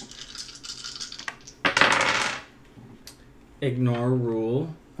Callie. Ignore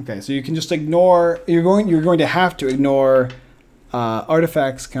rule. Okay, so you can just ignore. You're going to have to ignore.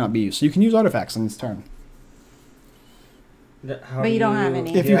 Artifacts cannot be used. So you can use artifacts on this turn. How But you don't have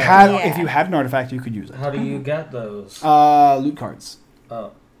any. If you Yeah. had an artifact, you could use it. How do you get those? Loot cards.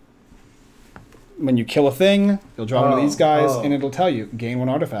 Oh. When you kill a thing, you'll draw one of these guys, Oh. and it'll tell you gain one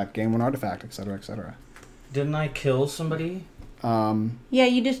artifact, etc., etc. Didn't I kill somebody? Yeah,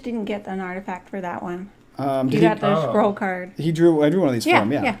 you just didn't get an artifact for that one. Did You he, got the Oh. scroll card. he drew every one of these Yeah, for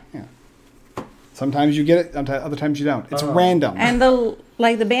him. Yeah. yeah. Sometimes you get it, other times you don't. It's Oh. random. And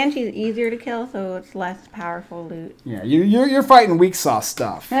the banshee is easier to kill, so it's less powerful loot. Yeah, you're fighting weak sauce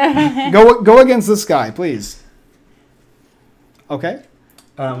stuff. Go against this guy, please. Okay.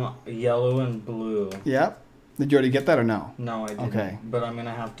 Yellow and blue. Yep. Did you already get that or no? No, I didn't. Okay. But I'm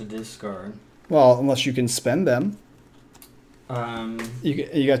gonna have to discard. Well, unless you can spend them. You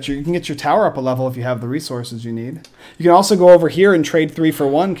can get your tower up a level if you have the resources you need. You can also go over here and trade 3 for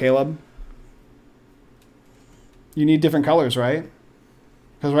 1, Caleb. You need different colors, right?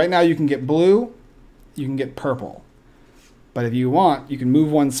 Because right now you can get blue, you can get purple. But if you want, you can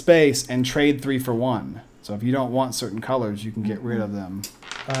move 1 space and trade 3 for 1. So if you don't want certain colors, you can get rid of them.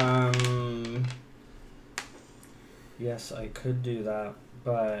 Yes, I could do that,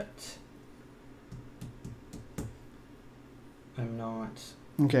 but I'm not.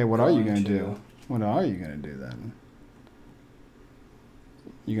 Okay, what are you going going to do? What are you going to do then?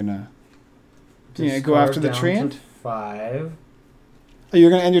 You're going to go after the Discard down treant? to 5. Oh, you're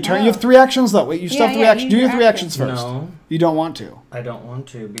going to end your turn? You have 3 actions, though. Wait, you still have 3 actions. Do your 3 actions first. No, You don't want to. I don't want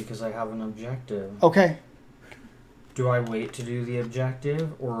to because I have an objective. Okay. Do I wait to do the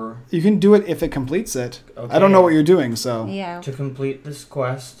objective, or... You can do it if it completes it. Okay. I don't know what you're doing, so... Yeah. To complete this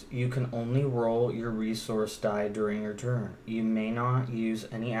quest, you can only roll your resource die during your turn. You may not use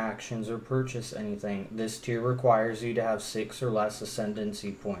any actions or purchase anything. This tier requires you to have 6 or less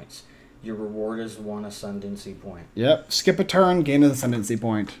Ascendancy points. Your reward is 1 Ascendancy point. Yep. Skip a turn, gain an Ascendancy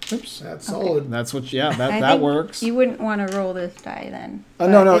point. Oops. That's solid. That's what... Yeah, I that think works. You wouldn't want to roll this die then.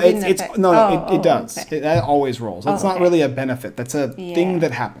 No, But it didn't it affect- does. Okay. It always rolls. It's not okay. really a benefit. That's a thing Yeah.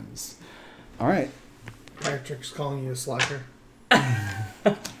 that happens. All right. Patrick's calling you a slacker.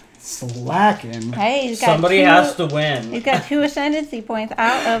 Slacking. Hey, he's got Somebody two, has to win. He's got 2 Ascendancy points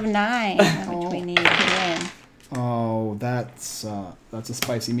out of 9, which we need to win. Oh, that's a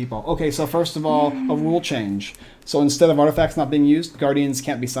spicy meatball. Okay, so first of all, a rule change. So instead of artifacts not being used, guardians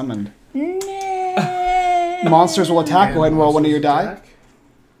can't be summoned. No. Monsters will attack. Go ahead and roll one of your Monsters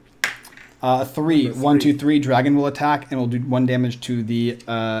die. attack. 3. Number 1, 2, three. 3. Dragon will attack and will do 1 damage to the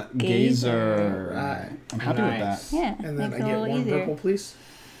gazer. Gazer. Right. I'm happy with that. Nice. Yeah, And then makes I it a get little 1 easier. purple, please.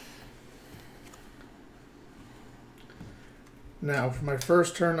 Now, for my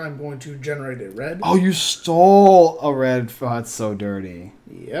first turn, I'm going to generate a red. Oh, you stole a red. Oh, that's so dirty.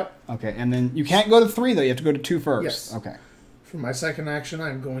 Yep. Okay, and then you can't go to 3 though. You have to go to 2 first. Yes. Okay. For my second action,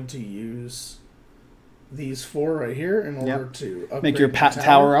 I'm going to use these 4 right here in order to upgrade Make your my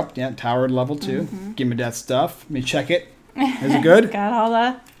tower up. Yeah, tower level 2. Mm-hmm. Give me that stuff. Let me check it. Is it good? Got all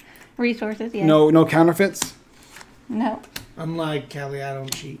the resources, yeah. No counterfeits. No. Unlike Callie, I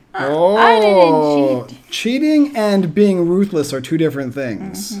don't cheat. Oh, I didn't cheat. Cheating and being ruthless are 2 different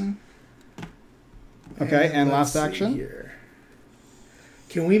things. Mm-hmm. Okay, and let's last see action? here.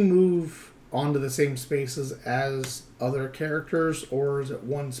 Can we move onto the same spaces as other characters, or is it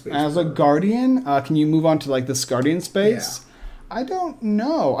one space? As a per- guardian, can you move on to like this guardian space? I don't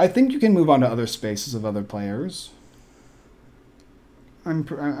know. I think you can move on to other spaces of other players. I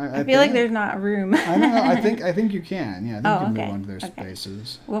feel like there's not room. I don't know. I think you can. Yeah, I think Oh, you can okay. move on to their Okay.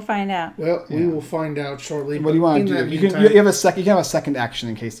 spaces. We'll find out. Well, we Yeah. will find out shortly. What do you want to do? You can. You have a second. You can have a second action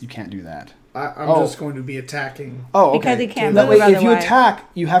in case you can't do that. I'm Oh. just going to be attacking. Oh, okay. Because he can't That move way, if you otherwise. attack,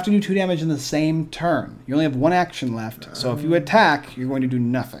 you have to do 2 damage in the same turn. You only have 1 action left. So if you attack, you're going to do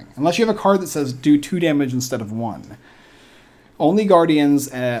nothing. Unless you have a card that says do 2 damage instead of 1. Only guardians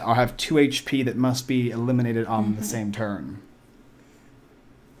have 2 HP that must be eliminated on the same turn.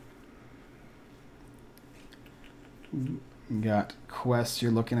 You got quests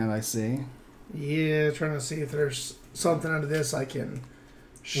you're looking at, I see. Yeah, trying to see if there's something under this I can.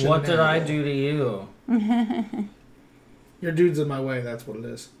 What did I shenanigan. do to you? Your dude's in my way. That's what it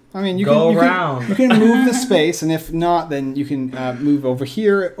is. I mean, you Go can, around. You can move the space, and if not, then you can move over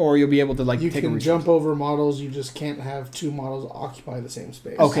here, or you'll be able to like You take a can resource. jump over models. You just can't have 2 models occupy the same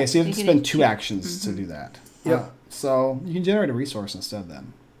space. Okay, so you have You to can spend do 2 two. actions to do that. Yep. So you can generate a resource instead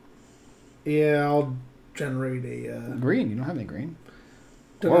then. Yeah, I'll generate a Green. You don't have any green.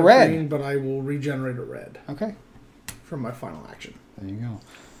 don't Or have red. green, but I will regenerate a red Okay. from my final action. There you go.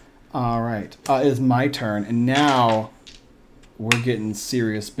 All right. It is my turn, and now we're getting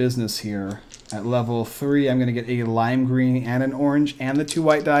serious business here. At level 3, I'm going to get a lime green and an orange and the 2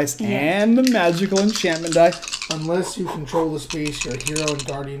 white dice Yeah. and the magical enchantment die. Unless you control the space, your hero and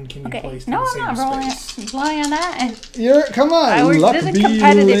guardian can be Okay. placed No, in I'm the not same rolling space. relying on that. Come on, This luck is a be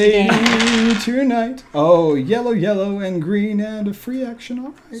competitive lady game. tonight. Oh, yellow, and green, and a free action.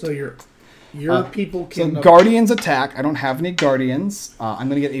 All right. So your people So can guardians attack. I don't have any guardians. I'm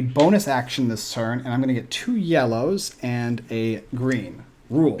going to get a bonus action this turn, and I'm going to get 2 yellows and a green.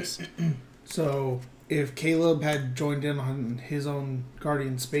 Rules. So if Caleb had joined in on his own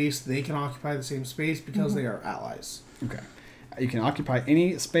guardian space, they can occupy the same space because they are allies. Okay. You can occupy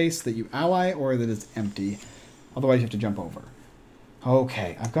any space that you ally or that is empty. Otherwise, you have to jump over.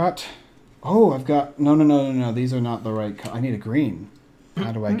 Okay, I've got... No. These are not the right... I need a green.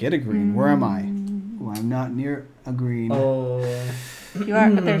 How do I get a green? Where am I? Oh, I'm not near a green. Oh. You are,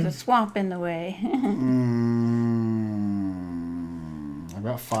 but there's a swamp in the way. I've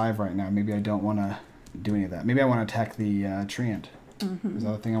got 5 right now. Maybe I don't want to do any of that. Maybe I want to attack the treant. Is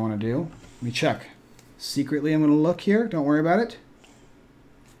that a thing I want to do? Let me check. Secretly, I'm going to look here. Don't worry about it.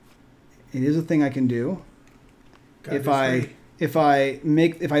 It is a thing I can do. Gotta If be I free.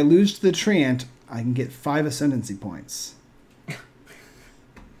 if I lose to the treant, I can get 5 ascendancy points.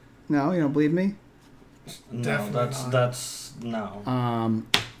 No, you don't believe me? No, Definitely that's no.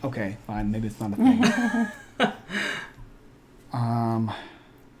 Okay, fine. Maybe it's not a thing.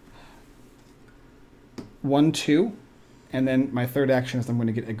 1, 2, and then my third action is I'm going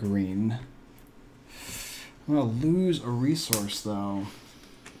to get a green. I'm going to lose a resource though.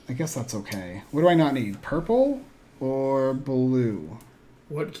 I guess that's okay. What do I not need? Purple? or blue?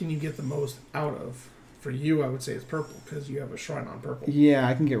 What can you get the most out of? For you, I would say it's purple because you have a shrine on purple. Yeah,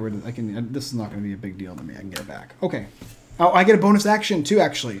 I can get rid of. This is not going to be a big deal to me. I can get it back. Okay. Oh, I get a bonus action too.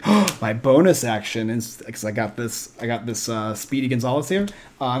 Actually, my bonus action is because I got this. Speedy Gonzalez here.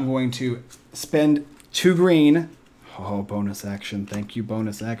 I'm going to spend 2 green. Oh, bonus action. Thank you,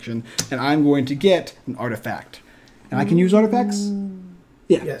 bonus action. And I'm going to get an artifact. And I can use artifacts.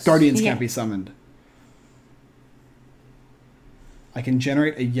 Yeah. Yes. Guardians can't be summoned. I can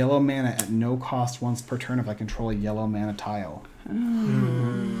generate a yellow mana at no cost once per turn if I control a yellow mana tile.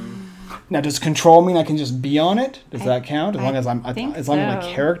 Now, does control mean I can just be on it? Does that count? As long as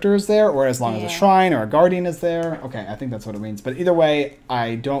my character is there, or as long as a shrine or a guardian is there? Okay, I think that's what it means. But either way,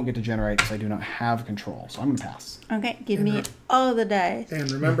 I don't get to generate because I do not have control. So I'm going to pass. Okay, give me all the dice. And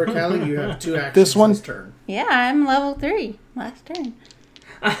remember, Callie, you have 2 actions this turn. Yeah, I'm level 3. Last turn.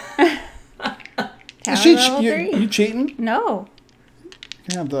 You cheating? No.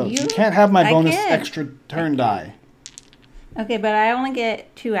 You can't have my bonus extra turn die. Okay, but I only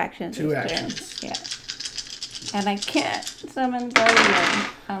get 2 actions. 2 actions. Yeah. And I can't summon Guardian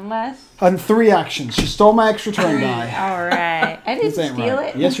unless... On 3 actions. She stole my extra turn die. All right. I didn't steal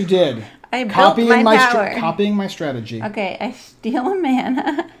it. Yes, you did. I built my tower. Copying my strategy. Okay, I steal a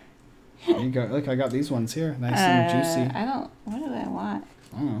mana. There you go. Look, I got these ones here. Nice and juicy. What do I want?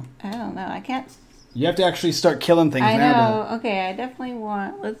 I don't know. I can't... You have to actually start killing things now. I know. Okay, I definitely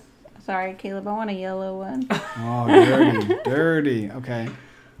want... Sorry, Caleb. I want a yellow one. Oh, dirty. Dirty. Okay.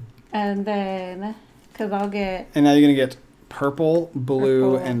 And then... Because I'll get... And now you're going to get purple,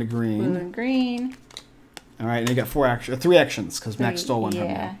 blue, and green. Blue and green. All right, and you got 3 actions because Max stole one from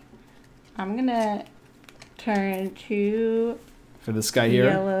you. I'm going to turn 2... For this guy here?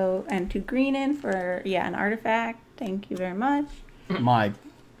 Yellow and 2 green in for, an artifact. Thank you very much. My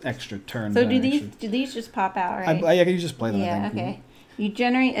extra turn. So do these just pop out, right? I can just play them. Yeah, okay. You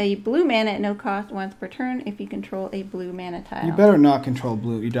generate a blue mana at no cost once per turn if you control a blue mana tile. You better not control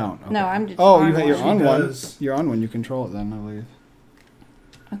blue. You don't. Okay. No, I'm just you're on one. You're on one. You control it then, I believe.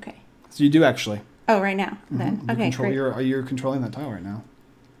 Okay. So you do actually. Oh, right now. Then. Okay, great. You're controlling that tile right now.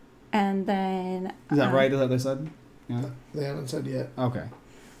 And then... Is that right? Is that what they said? Yeah. They haven't said yet. Okay.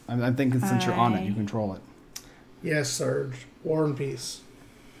 I'm thinking since you're on it, you control it. Yes, Serge. War and Peace.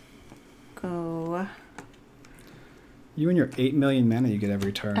 Go. You and your 8 million mana you get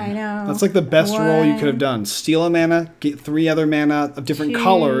every turn. I know. That's like the best roll you could have done. Steal a mana, get 3 other mana of different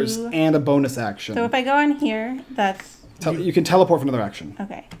colors, and a bonus action. So if I go on here, that's... You can teleport for another action.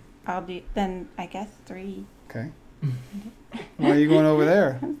 Okay. I'll do... Then, I guess 3. Okay. Why are you going over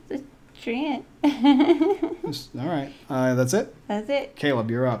there? Trent. All right. That's it? That's it.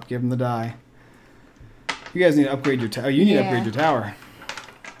 Caleb, you're up. Give him the die. You guys need to upgrade your tower. You need to upgrade your tower.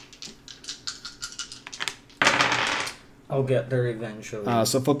 I'll get there eventually.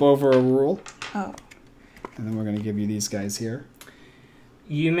 So flip over a rule. Oh. And then we're going to give you these guys here.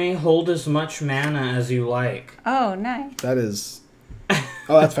 You may hold as much mana as you like. Oh, nice. That is...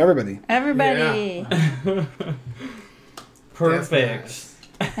 Oh, that's for everybody. Everybody. Yeah. Perfect.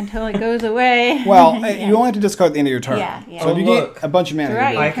 Until it goes away. Well, you only have to discard at the end of your turn. Yeah. So if you get a bunch of mana,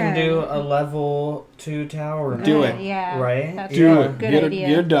 I can do a level 2 tower. Do it. Yeah. Right? That's do it. Good idea.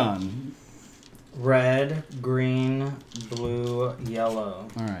 You're done. Red, green, blue, yellow.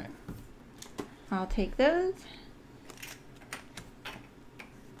 All right. I'll take those.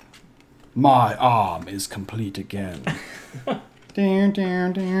 My arm is complete again.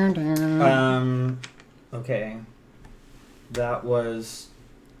 Okay. That was...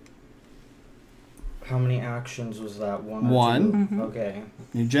 How many actions was that? One. Mm-hmm. Okay.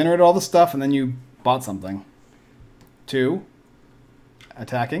 You generated all the stuff and then you bought something. 2.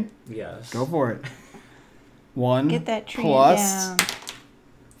 Attacking. Yes. Go for it. 1 Get that tree plus down.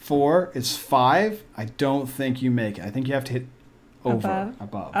 4 is 5. I don't think you make it. I think you have to hit over.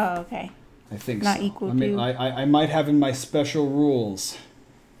 Above. Oh, okay. I think Not so. equal to. I might have in my special rules.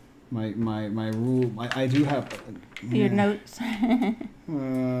 My rule. I do have. Your notes.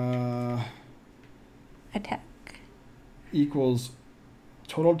 Attack. Equals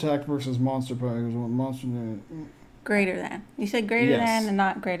total attack versus monster power. Monster. Greater than. You said greater than and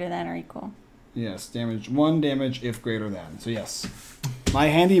not greater than or equal. Yes, damage 1 damage if greater than. So yes, my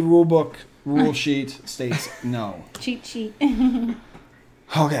handy rule sheet states no. Cheat sheet.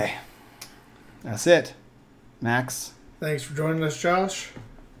 Okay, that's it. Max. Thanks for joining us, Josh.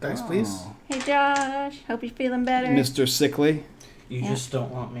 Dice, please. Hey, Josh. Hope you're feeling better. Mr. Sickly. You just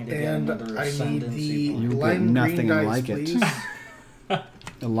don't want me to get And another I need Ascendancy. the You get lime nothing green dice, like please. it.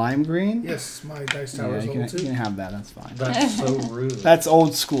 The lime green? Yes, my dice tower Yeah, is you level can 2. have that. That's fine. That's so rude. That's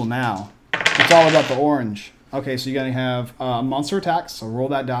old school now. It's all about the orange. Okay, so you're going to have monster attacks. So roll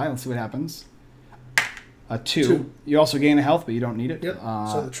that die. Let's see what happens. A 2. You also gain a health, but you don't need it. Yep.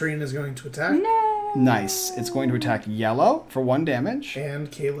 So the train is going to attack. No. Nice. It's going to attack yellow for 1 damage.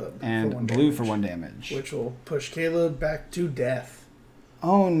 And Caleb. And for 1 blue damage, for 1 damage. which will push Caleb back to death.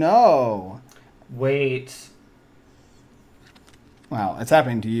 Oh, no. Wait. Wow, it's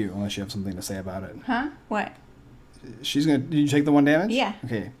happening to you, unless you have something to say about it. Huh? What? She's going to... Did you take the 1 damage? Yeah.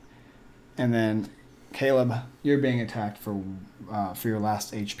 Okay. And then, Caleb, you're being attacked for your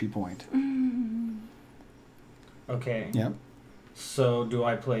last HP point. Okay. Yep. So do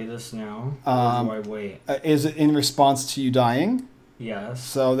I play this now? Or do I wait? Is it in response to you dying? Yes.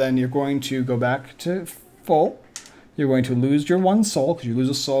 So then you're going to go back to full. You're going to lose your 1 soul, because you lose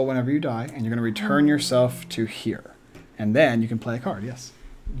a soul whenever you die, and you're going to return yourself to here. And then you can play a card, yes.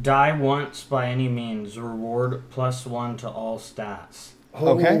 Die once by any means. Reward +1 to all stats.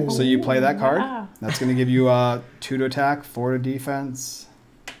 Okay, so you play that card. Wow. That's going to give you 2 to attack, 4 to defense,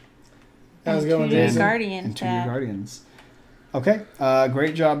 How's it And going, 2 to Jason? Guardian. and 2 to your guardians. Okay,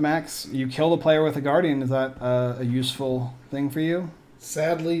 great job, Max. You kill the player with a guardian. Is that a useful thing for you?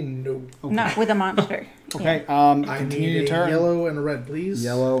 Sadly, no. Okay. Not with a monster. Okay, I continue need your a turn. yellow and a red, please.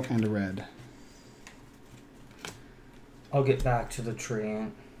 Yellow and a red. I'll get back to the tree.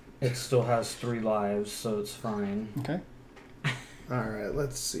 It still has 3 lives, so it's fine. Okay. Alright,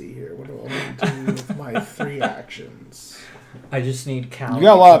 let's see here. What do I want to do with my 3 actions? I just need Cal. You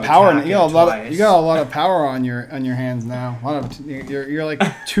got a lot of power. You You got a lot of power on your hands now. A lot of you're like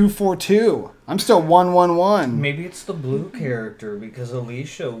 2-4-2. I'm still 1-1-1. Maybe it's the blue character because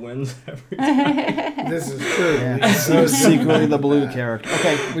Alicia wins every time. This is true. Yeah, secretly the blue character.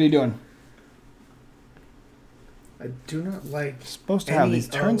 Okay, what are you doing? I do not like. You're supposed to have any these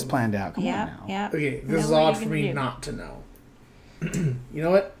turns of- planned out. Come on Yeah, now. yeah. Okay, Know this is what odd you're for gonna me do. not to know. You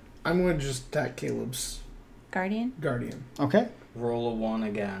know what? I'm going to just attack Caleb's Guardian? guardian. Okay. Roll a 1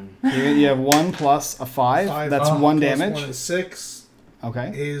 again. You have 1 plus a 5. That's 1 plus damage. 1 is 6.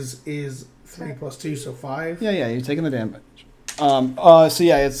 Okay. Is 3 plus 2, so 5. Yeah, you're taking the damage. So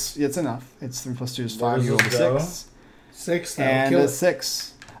yeah, it's enough. It's 3 plus 2 is Where 5. does You roll a this go? 6. 6. That'll And kill a it.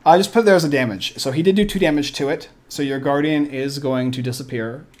 6. I just put it there as a damage. So he did do 2 damage to it. So your guardian is going to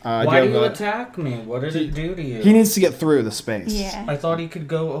disappear. Why do you have attack me? What did it do to you? He needs to get through the space. Yeah. I thought he could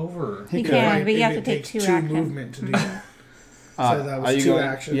go over. He could. can, Right, but you if have to it take takes 2 action. movement to do that. Uh, So that are was you 2 going-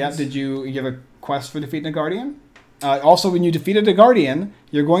 actions. Yeah. Did you have a quest for defeating a guardian? Also, when you defeated a guardian,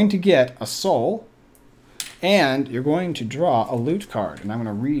 you're going to get a soul, and you're going to draw a loot card. And I'm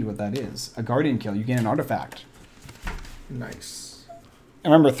going to read what that is. A guardian kill. You gain an artifact. Nice.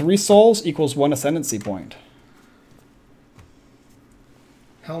 And remember, 3 souls equals 1 ascendancy point.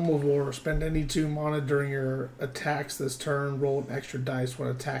 Helm of War. Spend any 2 mana during your attacks this turn. Roll an extra dice when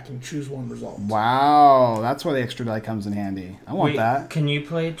attacking. Choose 1 result. Wow, that's where the extra die comes in handy. I want Wait, that. Can you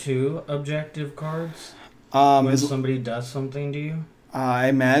play 2 objective cards when Is, somebody does something to you? I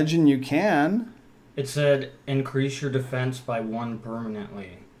imagine you can. It said increase your defense by 1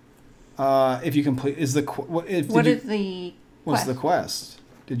 permanently. If you complete, is the What is the what's quest? the quest?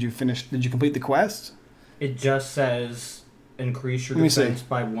 Did you finish? Did you complete the quest? It just says increase your Let me see. defense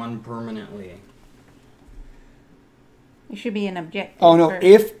by 1 permanently. It should be an objective. Oh no! for-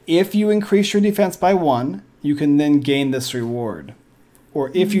 If you increase your defense by 1, you can then gain this reward.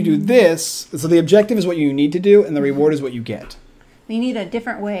 Or if you do this, so the objective is what you need to do, and the reward is what you get. You need a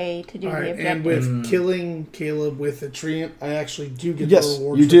different way to do All the right, objective. and with killing Caleb with a treant, I actually do get the Yes,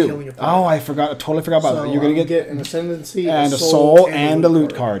 reward you for do. killing a player. Oh, I totally forgot about So that. You're gonna I'll get an ascendancy, and a soul and a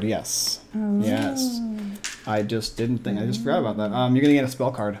loot card. Yes, yes. I just didn't think. I just forgot about that. You're gonna get a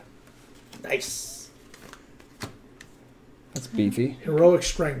spell card. Nice. That's beefy. Heroic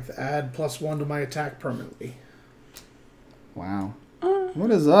strength. Add +1 to my attack permanently. Wow. What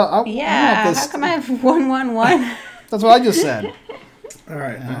is up? I want Yeah, this- how come I have 1-1-1? That's what I just said. All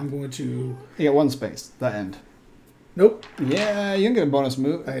right, I'm going to. You get 1 space. That end. Nope. Yeah, you can get a bonus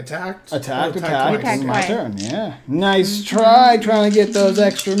move. I attacked. Attack. twice. This is my Attack turn. Yeah. Nice try trying to get those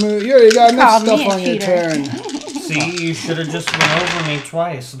extra moves. You already got enough Called me stuff a on your cheater. turn. See, you should have just went over me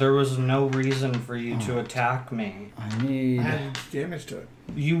twice. There was no reason for you to attack me. I I need had damage to it.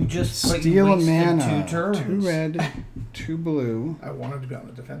 You just like, steal a wasted mana. 2 turns. 2 red, 2 blue. I wanted to be on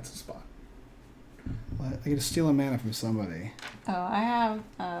the defensive spot. I get to steal a mana from somebody. Oh, I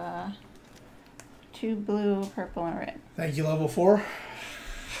have 2 blue, purple, and red. Thank you, level 4.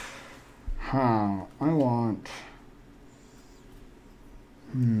 Huh. I want.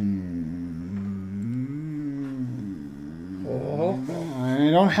 Oh. I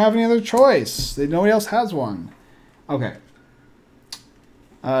don't have any other choice. Nobody else has one. Okay.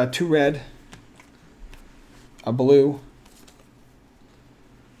 2 red. a blue.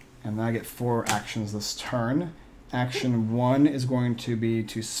 And then I get 4 actions this turn. Action 1 is going to be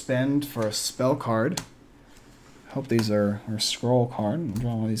to spend for a spell card. I hope these are a scroll card. I'm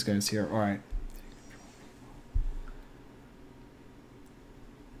drawing one of these guys here. All right.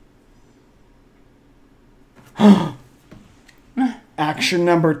 Action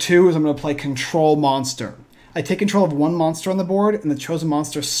number 2 is I'm going to play Control Monster. I take control of one monster on the board, and the chosen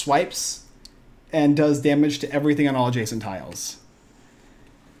monster swipes and does damage to everything on all adjacent tiles.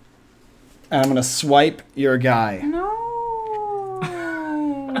 And I'm going to swipe your guy. No.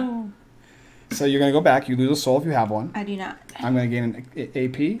 So you're going to go back. You lose a soul if you have one. I do not. I'm going to gain an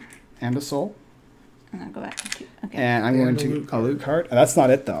AP and a soul. And I'll go back to 2. Okay. And I'm going to a loot card. That's not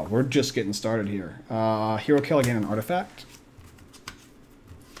it, though. We're just getting started here. Hero kill, again, an artifact.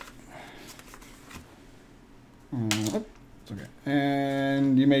 It's okay.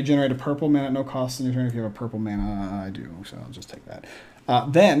 And you may generate a purple mana at no cost in your turn if you have a purple mana. I do, so I'll just take that.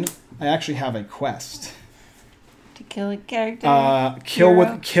 Then I actually have a quest. To kill a character. Kill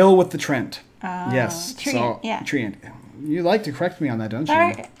with the Trent. Yes. Treant, so yeah. Treant. You like to correct me on that, don't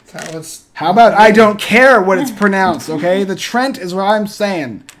you? Sorry. How about I don't care what it's pronounced, okay? The Trent is what I'm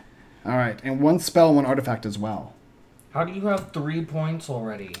saying. All right, and 1 spell and 1 artifact as well. How do you have 3 points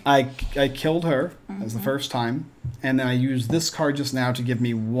already? I killed her as the first time, and then I used this card just now to give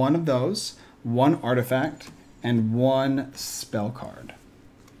me 1 of those, 1 artifact, and 1 spell card.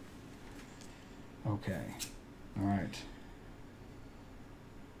 Okay. All right.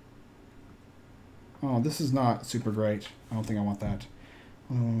 Oh, this is not super great. I don't think I want that.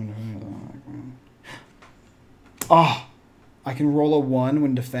 Oh, I can roll a 1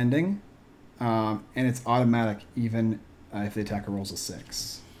 when defending, and it's automatic even if the attacker rolls a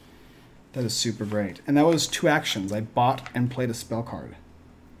 6. That is super great. And that was 2 actions. I bought and played a spell card.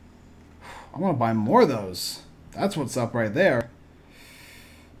 I want to buy more of those. That's what's up right there.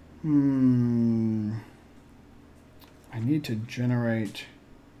 I need to generate...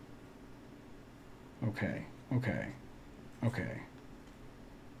 Okay.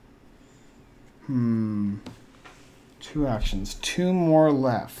 2 actions. 2 more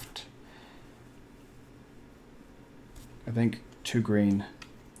left. I think 2 green.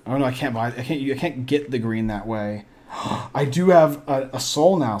 Oh no, I can't buy. I can't get the green that way. I do have a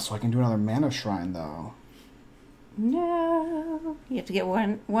soul now, so I can do another mana shrine though. No. You have to get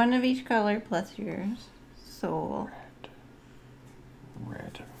one of each color plus your soul.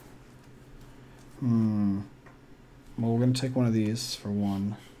 Red. Well, we're gonna take one of these for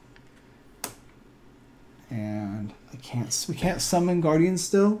 1. And we can't summon guardians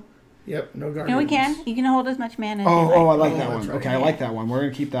still? Yep, no guardians. No, we can. You can hold as much mana as you like. Oh, I like that one. Right. Okay, I like that one. We're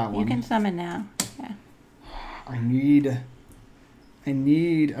gonna keep that one. You can summon now. Yeah. I need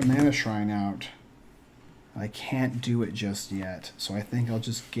a mana shrine out. I can't do it just yet, so I think I'll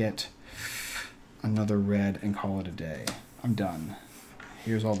just get another red and call it a day. I'm done.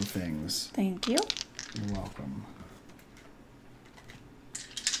 Here's all the things. Thank you. You're welcome.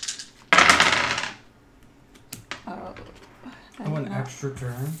 Oh, an extra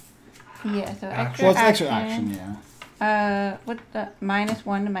turn? Yeah, so Action. extra Well, it's extra action. action, yeah. What's the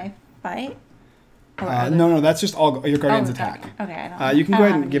 -1 to my fight? No, that's just all your guardian's attack. Okay, I don't. You can I go don't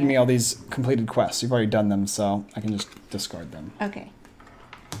ahead have and give any me yet. all these completed quests. You've already done them, so I can just discard them. Okay.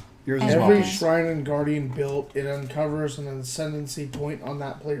 Yours as well. Every please. shrine and guardian built, it uncovers an ascendancy point on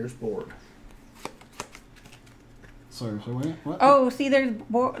that player's board. Sorry, wait, what? Oh, see,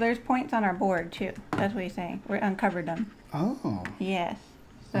 there's points on our board too. That's what he's saying. We uncovered them. Oh. Yes.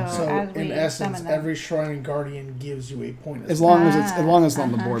 So, So as we in essence, summon them. every shrine and guardian gives you a point. As long as it's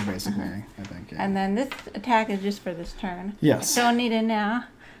on the board, basically, I think. Yeah. And then this attack is just for this turn. Yes. Don't need it now.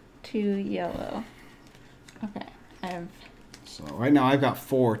 2 yellow. Okay. I have. So right now I've got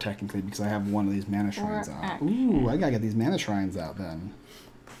 4 technically because I have one of these mana shrines out. action. Ooh, I gotta get these mana shrines out then.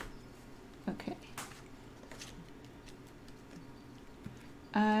 Okay.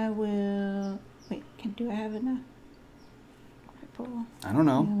 I will. Wait. Do I have enough? Purple. I don't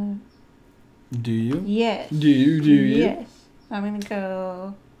know. Yellow. Do you? Yes. Do you? Yes. So I'm gonna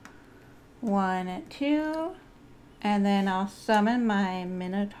go 1 at 2, and then I'll summon my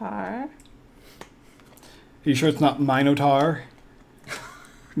Minotaur. Are you sure it's not Minotaur?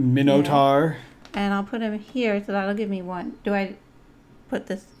 Minotaur. And I'll put him here, so that'll give me 1. Do I put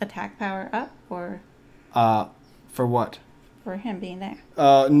this attack power up, or For what? for him being there?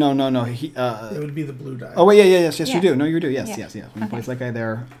 No. He. It would be the blue die. Oh wait, yes, Yeah. you do. No, you do. Yes. Yeah. When you Okay. place that guy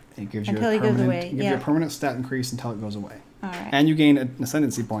there, it gives you Until a he goes permanent, away, gives you yeah. a permanent stat increase until it goes away. All right. And you gain an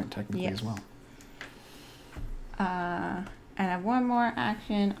ascendancy point technically Yes. as well. And I have one more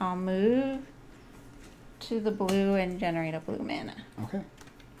action. I'll move to the blue and generate a blue mana. Okay.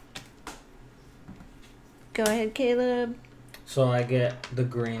 Go ahead, Caleb. So I get the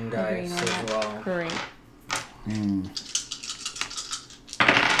green The dice green one, as well. Great. Hmm.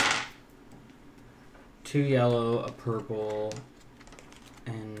 2 yellow, a purple,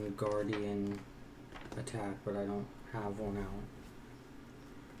 and guardian attack, but I don't have one out.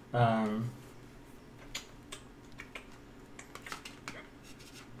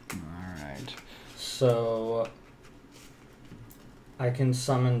 Alright. So I can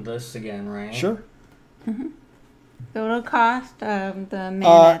summon this again, right? Sure. So it'll cost the mana.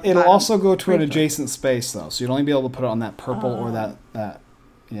 at the It'll bottom. also go to an Resource. adjacent space, though, so you'll only be able to put it on that purple or that.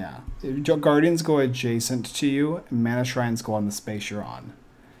 Yeah. Guardians go adjacent to you, and Mana Shrines go on the space you're on.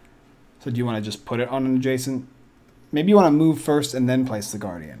 So do you want to just put it on an adjacent? Maybe you want to move first and then place the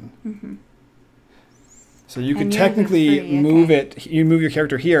Guardian. Mm-hmm. So you could And yours is technically free, move okay. it. You move your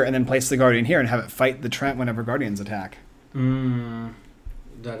character here and then place the Guardian here and have it fight the Trent whenever Guardians attack. That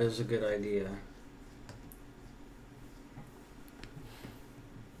is a good idea.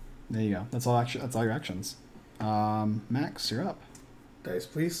 There you go. That's all. That's all your actions. Max, you're up. Dice,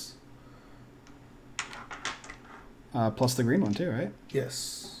 please. Plus the green one too, right?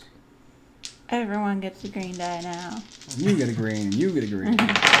 Yes. Everyone gets a green die now. You get a green. You get a green.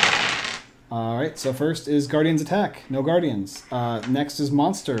 All right. So first is Guardians attack. No Guardians. Next is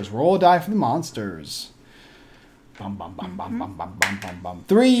monsters. Roll a die for the monsters. Bum bum bum bum bum bum bum bum bum.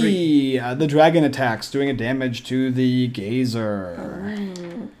 3. The dragon attacks, doing a damage to the gazer.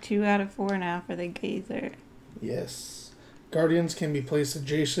 Ooh, 2 out of 4 now for the gazer. Yes. Guardians can be placed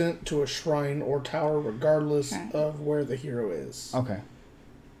adjacent to a shrine or tower regardless Right. of where the hero is. Okay.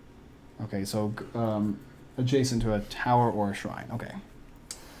 Okay. So adjacent to a tower or a shrine. Okay.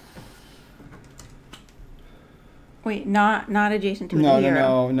 Wait, not adjacent to No, the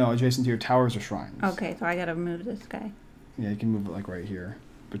hero. no. Adjacent to your towers or shrines. Okay, so I gotta move this guy. Yeah, you can move it like right here.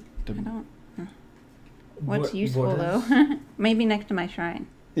 But I don't. What's What- useful what though? is- Maybe next to my shrine.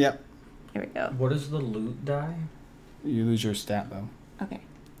 Yep. Here we go. What is the loot die? You lose your stat though. Okay.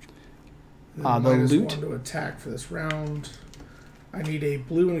 Then The minus loot? 1 to attack for this round. I need a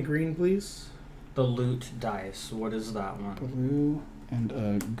blue and a green, please. The loot dice. What is that one? Blue and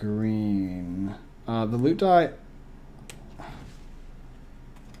a green. The loot die.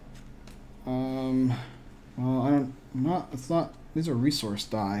 Well, I don't. I'm not. It's not. These are resource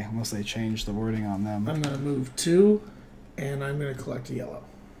die, unless they change the wording on them. I'm going to move 2, and I'm going to collect a yellow.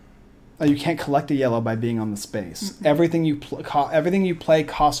 You can't collect a yellow by being on the space. Everything you everything you play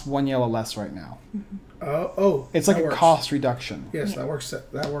costs 1 yellow less right now. That It's like a works. cost reduction. Yes, that works.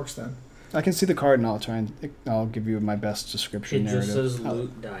 That works then. I can see the card and I'll try and I'll give you my best description It narrative. just says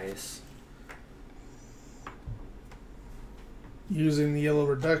loot dice. Using the yellow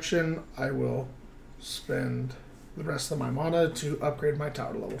reduction, I will spend the rest of my mana to upgrade my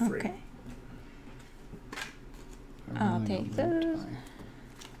tower to level 3. Okay. I I'll really take don't loot those. die.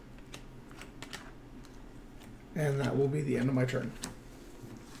 And that will be the end of my turn.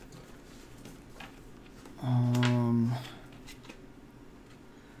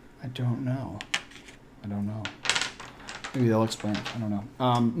 I don't know. Maybe they'll explain it. I don't know.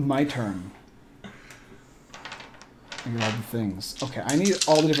 My turn. I get all the things. Okay, I need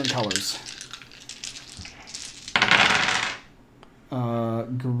all the different colors.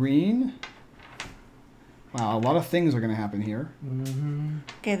 Green. Wow, a lot of things are going to happen here.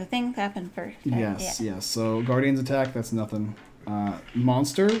 Okay, the things happen first. Right? Yes, Yeah. yes. So Guardians attack, that's nothing.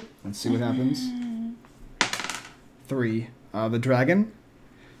 Monster, let's see what happens. 3. The dragon.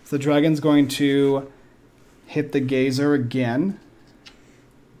 So the dragon's going to hit the gazer again.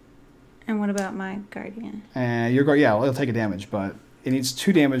 And what about my guardian? And it'll take a damage, but it needs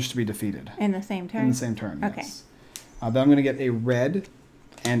 2 damage to be defeated. In the same turn? In the same turn, Okay. yes. Then I'm going to get a red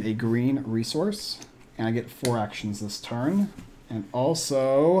and a green resource. And I get 4 actions this turn. And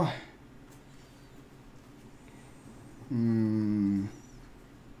also... No.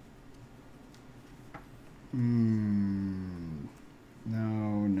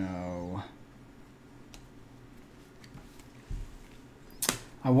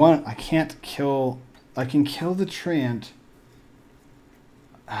 I can't kill... I can kill the Treant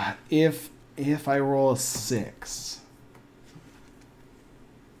if I roll a 6.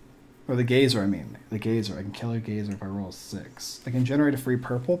 Or the gazer, I mean. The gazer. I can kill a gazer if I roll a 6. I can generate a free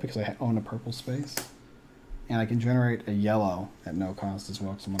purple because I own a purple space. And I can generate a yellow at no cost as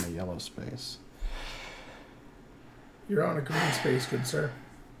well because I'm on a yellow space. You're on a green space, good sir.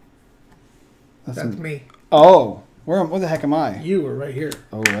 That's me. Oh! Where the heck am I? You are right here.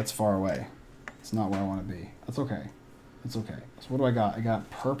 Oh, that's far away. It's not where I want to be. That's okay. It's okay. So what do I got? I got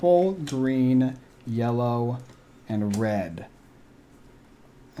purple, green, yellow, and red.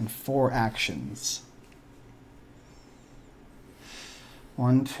 And 4 actions.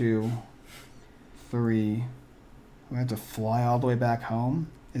 1, 2, 3. We have to fly all the way back home.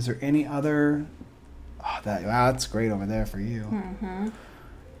 Is there any other? Oh, that's great over there for you.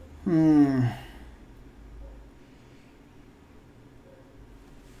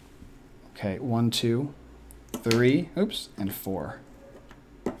 Okay, 1, 2, 3. Oops, and 4.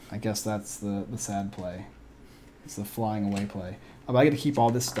 I guess that's the sad play. It's the flying away play. Oh, but I get to keep all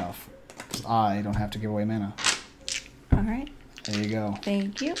this stuff because I don't have to give away mana. All right. There you go.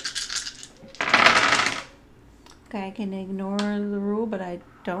 Thank you. Okay, I can ignore the rule, but I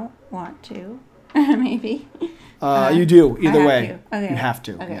don't want to. Maybe. You do either way. Okay. You have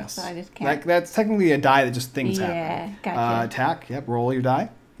to. Okay, Yes. so I just can't. That's technically a die that just things happen. Yeah, gotcha. Attack. Yep. Roll your die.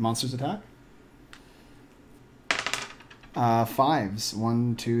 Monsters attack. 5s.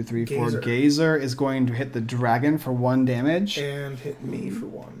 1, 2, 3, 4. Gazer. Gazer is going to hit the dragon for 1 damage. And hit me for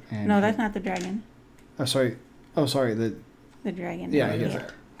 1. And No, that's not the dragon. Oh, sorry. Oh, sorry. The dragon. Yeah, right he is here.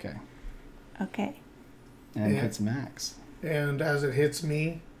 there. Okay. Okay. And Yeah. hits Max. And as it hits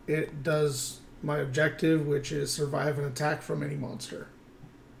me, it does my objective, which is survive an attack from any monster.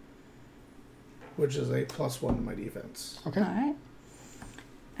 Which is a +1 to my defense. Okay. All right.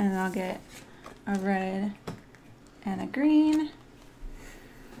 And I'll get a red and a green.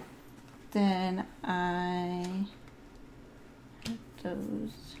 Then I hit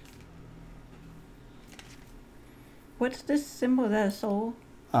those. What's this symbol? Is that a soul?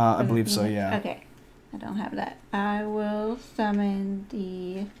 I believe so, yeah. Okay. I don't have that. I will summon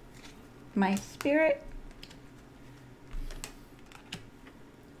my spirit.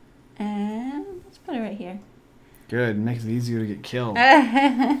 And let's put it right here. Good. Makes it easier to get killed.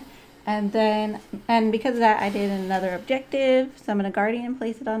 And because of that, I did another objective. Summon a guardian,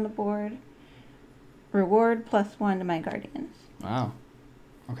 place it on the board. Reward +1 to my guardians. Wow.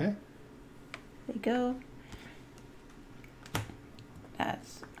 Okay. There you go.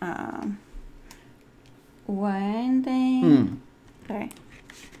 That's one thing. Sorry.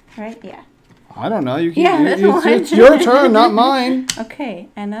 Right? Yeah. I don't know. You can. Yeah, that's one. It's your turn, not mine. Okay,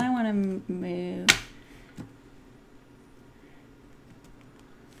 and then I want to move.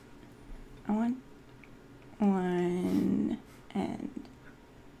 I want 1 and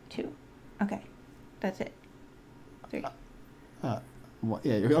 2. Okay, that's it. 3. What?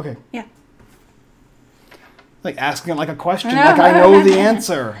 Yeah. Okay. Yeah. Like asking it like a question, like I know the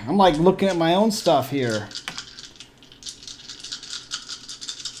answer. I'm like looking at my own stuff here.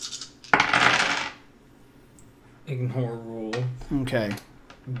 Ignore rule. Okay.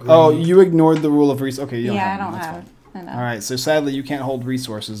 Green. Oh, you ignored the rule of resources. Okay, you don't Yeah, I have them. don't That's have fine. enough. All right, so sadly you can't hold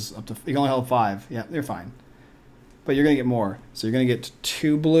resources up to. You can only hold 5. Yeah, you're fine. But you're gonna get more. So you're gonna get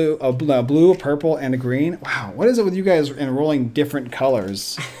 2 blue, a blue, a purple, and a green. Wow, what is it with you guys enrolling different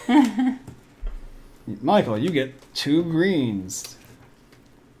colors? Michael, you get 2 greens.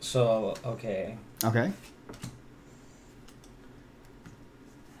 So, okay. Okay.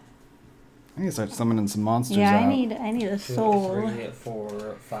 I need to start summoning some monsters Yeah, out. I need a 2, soul. 3,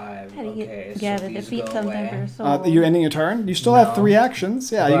 4, 5. How do you Okay, get so to these defeat go something away. for a soul? You're ending your turn? You still have No. 3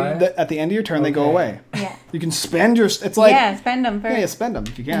 actions. Yeah, But- at the end of your turn, they go Okay. away. Yeah. You can spend your... It's like... Yeah, spend them first. Yeah, spend them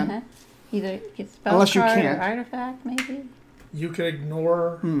if you can. Uh-huh. Either get spell Unless you card can't. or artifact, maybe. You can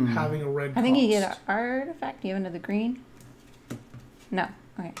ignore having a red I think you cost. get an artifact. Do you have another green? No.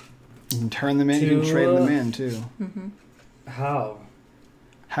 Okay. You can turn them in. You can trade them in, too. How?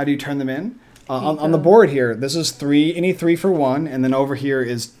 How do you turn them in? On the board here, this is 3, any 3 for 1, and then over here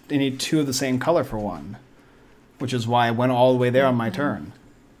is any 2 of the same color for 1. Which is why I went all the way there on my turn.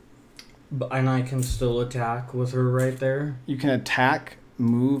 And I can still attack with her right there? You can attack,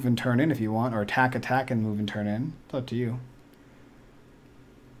 move, and turn in if you want, or attack, and move and turn in. It's up to you.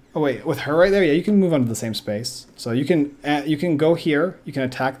 Oh wait, with her right there, yeah, you can move onto the same space. So you can go here, you can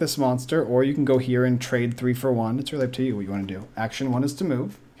attack this monster, or you can go here and trade 3 for 1. It's really up to you what you want to do. Action 1 is to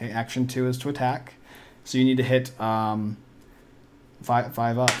move. Okay, action 2 is to attack. So you need to hit 5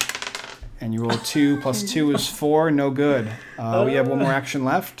 up. And you roll 2 plus 2 is 4. No good. We have 1 more action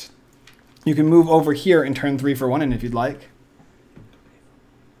left. You can move over here and turn 3 for 1 in if you'd like.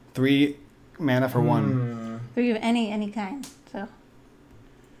 3 mana for 1. 3 of any kind. So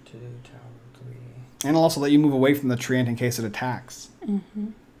 2, tower 3. And I'll also let you move away from the treant in case it attacks.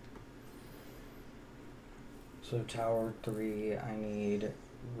 So tower 3, I need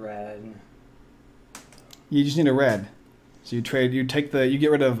red. You just need a red. So you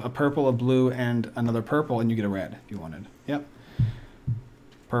get rid of a purple, a blue, and another purple, and you get a red if you wanted. Yep.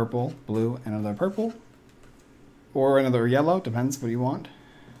 Purple, blue, and another purple. Or another yellow, depends what you want.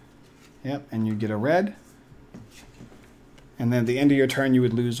 Yep, and you get a red. And then at the end of your turn, you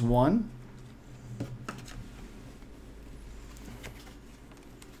would lose 1.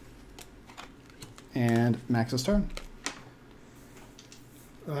 And Max's turn.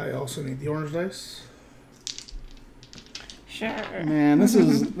 I also need the orange dice. Sure. Man, this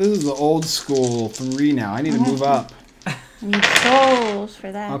is the old school 3 now. I need to move up. I need souls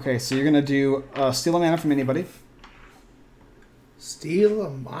for that. Okay, so you're gonna do steal a mana from anybody. Steal a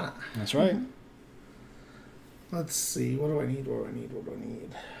mana. That's right. Let's see. What do I need? What do I need? What do I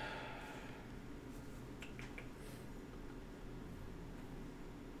need?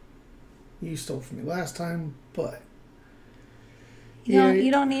 You stole from me last time, but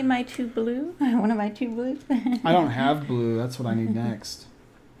You don't need my 2 blue? One of my 2 blues? I don't have blue. That's what I need next.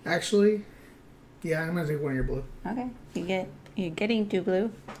 actually, yeah, I'm gonna take one of your blue. Okay. You're getting 2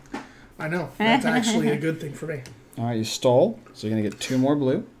 blue. I know. That's actually a good thing for me. All right, you stole, so you're gonna get 2 more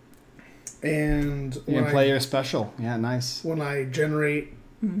blue. And You can play your special. Yeah, nice. when I generate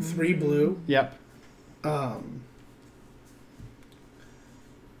 3 blue, Yep.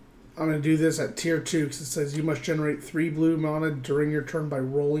 I'm going to do this at tier 2 because it says you must generate 3 blue mana during your turn by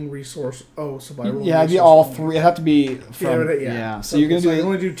rolling resource. Oh, so by rolling Yeah, it'd be resource all only. 3. It'd have to be from. Yeah. So you're gonna so do. I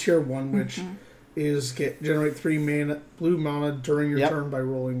only do tier 1, which is generate 3 blue mana during your turn by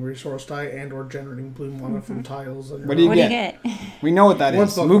rolling resource die and or generating blue mana from tiles. On your What do you What get? do you get? We know what that One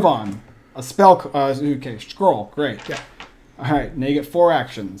is. spell Move card. on. A spell. Okay, scroll. Great. Yeah. All right, now you get 4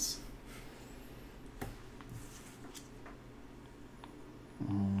 actions.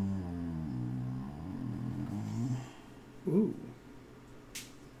 Ooh.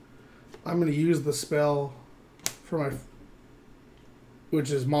 I'm going to use the spell for my, which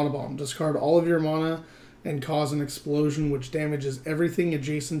is Mana Bomb. Discard all of your mana and cause an explosion which damages everything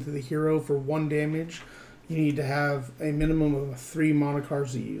adjacent to the hero for 1 damage. You need to have a minimum of 3 mana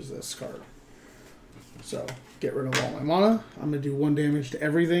cards to use this card. So, get rid of all my mana. I'm going to do 1 damage to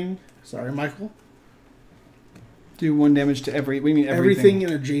everything. Sorry, Michael. Do 1 damage to every. We mean Everything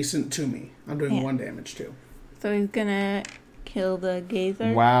adjacent to me. I'm doing Yeah. 1 damage to. So he's gonna kill the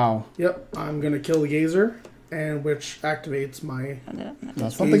gazer? Wow. Yep, I'm going to kill the gazer, and which activates my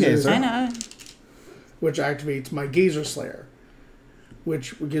That's not the gazer. I know. which activates my Gazer Slayer,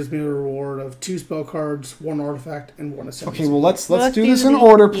 which gives me a reward of 2 spell cards, 1 artifact, and 1 ascendancy. Okay, well let's let's do do this in the-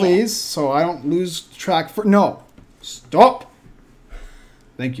 order, yeah. please, so I don't lose track. No, stop.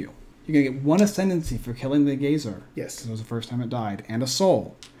 Thank you. You're gonna get 1 ascendancy for killing the gazer. Yes. It was the first time it died, and a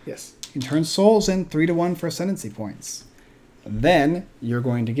soul. Yes. You can turn souls in 3 to 1 for ascendancy points. Then you're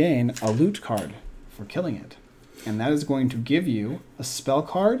going to gain a loot card for killing it, and that is going to give you a spell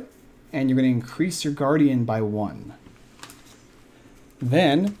card, and you're going to increase your guardian by 1.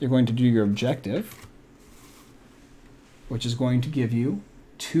 Then you're going to do your objective, which is going to give you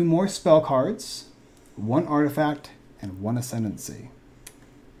 2 more spell cards, 1 artifact, and 1 ascendancy.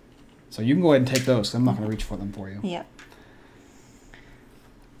 So you can go ahead and take those, 'cause I'm not going to reach for them for you. Yep.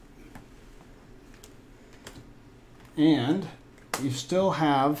 And you still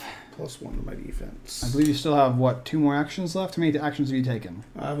have, +1 to my defense. I believe you still have, what, 2 more actions left? How many actions have you taken?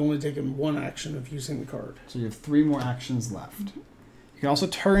 I've only taken 1 action of using the card. So you have 3 more actions left. You can also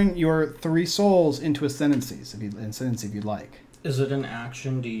turn your 3 souls into ascendancies, if you'd like. Is it an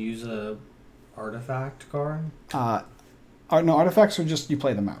action to use a artifact card? No, artifacts are just, you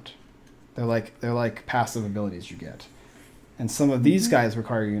play them out. They're like passive abilities you get. And some of these guys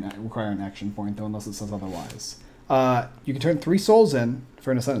require an action point, though, unless it says otherwise. You can turn 3 souls in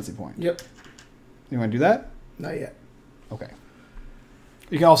for an ascendancy point. Yep. You want to do that? Not yet. Okay.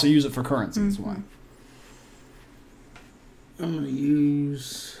 You can also use it for currency as well. I'm going to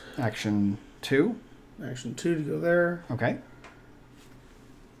use Action 2. action 2 to go there. Okay.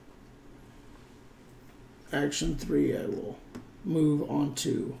 Action 3, I will move on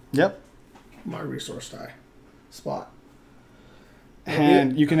to Yep. my resource die spot.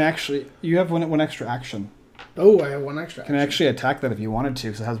 And you can actually, you have one extra action. Oh, I have 1 extra You can action. actually attack that if you wanted to,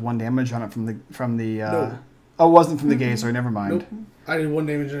 because it has 1 damage on it from the. No. Oh, it wasn't from the gazer. Never mind. Nope. I did 1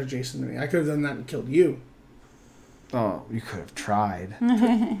 damage and adjacent to me. I could have done that and killed you. Oh, you could have tried.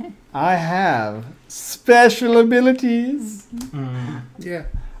 I have special abilities. Yeah,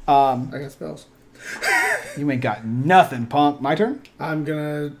 I got spells. You ain't got nothing, punk. My turn. I'm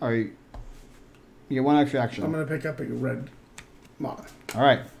gonna You get 1 extra action. I'm gonna pick up a red mana. All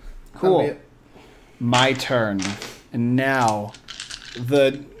right. That'll Cool. be it. My turn. And now,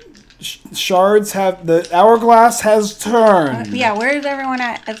 the shards have, the hourglass has turned. Yeah, where's everyone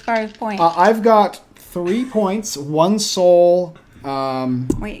at as far as points? I've got 3 points, 1 soul,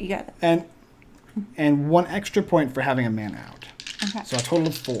 Wait, you got and 1 extra point for having a mana out. Okay. So a total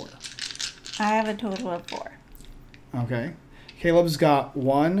of 4. I have a total of 4. Okay. Caleb's got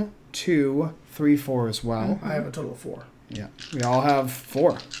 1, 2, 3, 4 as well. I have a total of 4. Yeah. We all have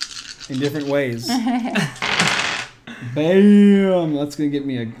 4 in different ways. Bam! That's going to get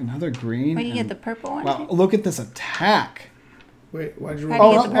me another green. Oh, you get the purple one? Wow, look at this attack. Wait, why'd you How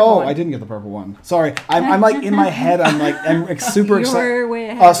roll? do you get the purple one? I didn't get the purple one. Sorry. I'm like in my head. I'm like super excited. You're way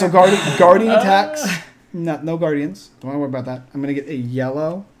ahead. So guardian attacks. No guardians. Don't worry about that. I'm gonna get a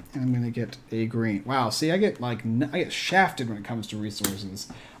yellow and I'm gonna get a green. Wow. See, I get shafted when it comes to resources.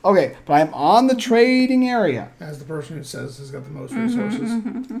 Okay, but I'm on the trading area. As the person who says has got the most resources.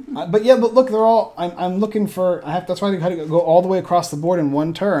 But look, they're all. I'm looking for. That's why I had to go all the way across the board in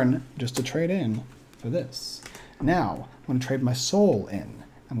one turn just to trade in for this. Now I'm going to trade my soul in.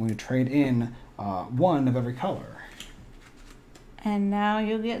 I'm going to trade in 1 of every color. And now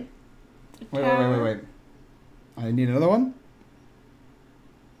you'll get the Wait. I need another one?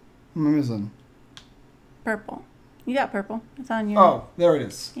 What am I missing? Purple. You got purple. It's on your... Oh, there it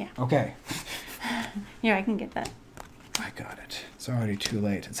is. Yeah. Okay. Here, I can get that. I got it. It's already too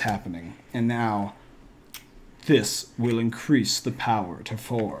late. It's happening. And now, this will increase the power to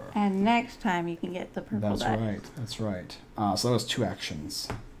 4. And next time you can get the purple die. That's right. So that was 2 actions.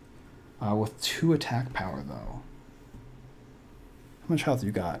 With 2 attack power, though. How much health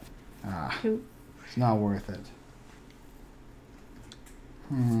you got? 2. It's not worth it.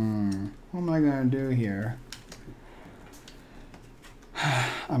 What am I going to do here?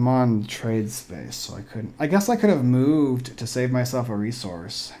 I'm on trade space, so I couldn't... I guess I could have moved to save myself a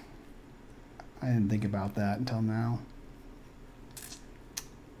resource. I didn't think about that until now.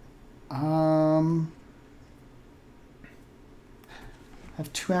 I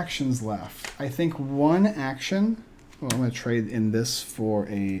have 2 actions left. I think 1 action... Well, I'm going to trade in this for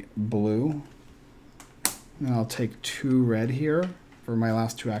a blue. And I'll take 2 red here for my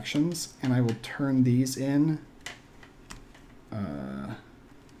last 2 actions. And I will turn these in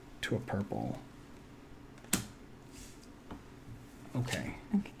to a purple. Okay.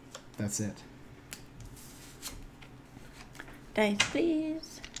 That's it. Dice,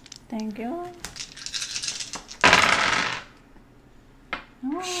 please. Thank you. Oh,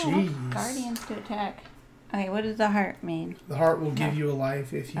 Jeez. Guardians to attack. Okay, what does the heart mean? The heart will give you a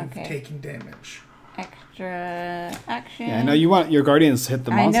life if you've Okay. taken damage. Extra action. Yeah, I know you want your guardians to hit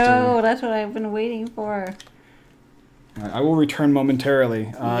the monster. I know, that's what I've been waiting for. I will return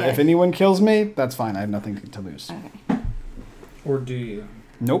momentarily. Yes. If anyone kills me, that's fine. I have nothing to lose. Okay. Or do you?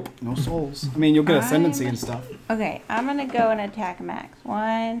 Nope, no souls. I mean, you'll get ascendancy and stuff. Okay, I'm gonna go and attack Max.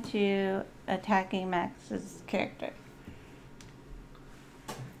 1, 2, attacking Max's character.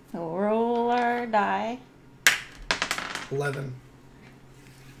 So roll our die. 11.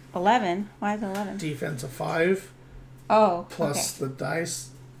 11? Why is it 11? Defense of 5. Oh, Plus the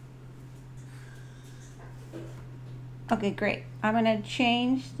dice. Okay, great. I'm gonna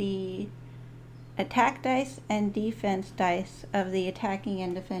change the attack dice and defense dice of the attacking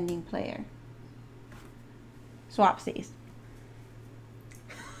and defending player. Swapsies.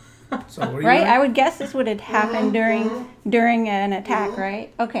 So what are you Right? doing? I would guess this would have happened during an attack,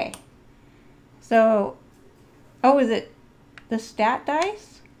 right? Okay. So, is it the stat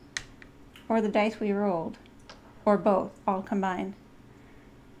dice or the dice we rolled, or both, all combined?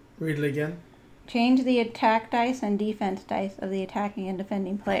 Read it again. Change the attack dice and defense dice of the attacking and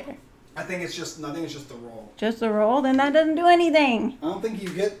defending player. I think it's just the roll. Just the roll? Then that doesn't do anything. I don't think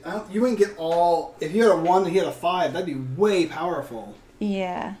you wouldn't get all. If you had a 1 and he had a 5, that'd be way powerful.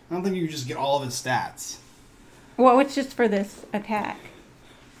 Yeah. I don't think you could just get all of his stats. Well, it's just for this attack.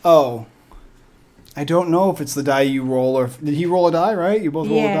 Oh. I don't know if it's the die you roll or... Did he roll a die, right? You both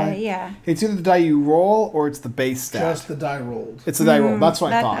roll a die? Yeah. It's either the die you roll or it's the base stat. Just the die rolled. It's the die roll. That's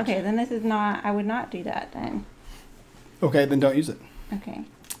what I thought. Okay, then this is not... I would not do that then. Okay, then don't use it. Okay.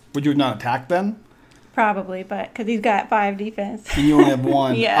 Would you not attack then? Probably, but... Because he's got 5 defense. And you only have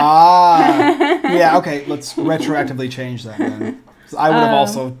 1. Yeah. Yeah, okay. Let's retroactively change that then. So I would have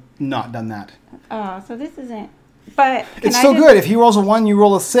also not done that. Oh, so this isn't... But... It's still good. If he rolls a 1, you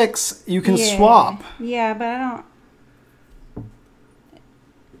roll a 6, you can swap. Yeah, but I don't...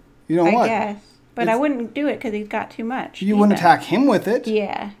 You know I what? guess. But I wouldn't do it because he's got too much. You wouldn't attack him with it.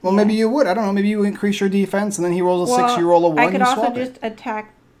 Yeah. Well, maybe you would. I don't know. Maybe you increase your defense, and then he rolls a 6, you roll a 1, I could you also swap just it.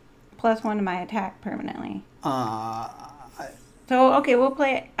 attack +1 to my attack permanently. So, okay, we'll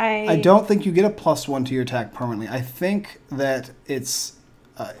play... I don't think you get a +1 to your attack permanently. I think that it's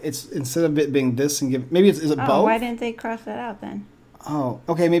instead of it being this and give... Maybe is it both? Why didn't they cross that out then? Oh,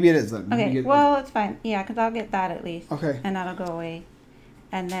 okay, maybe it is then. Okay, well, it's fine. Yeah, because I'll get that at least. Okay. And that'll go away.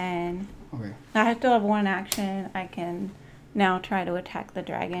 And then... Okay. I still have 1 action. I can now try to attack the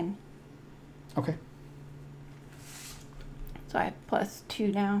dragon. Okay. So I have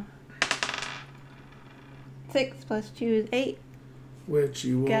 +2 now. 6 + 2 is 8. Which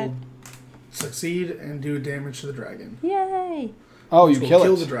you will Good. succeed and do damage to the dragon. Yay! Oh, Which you will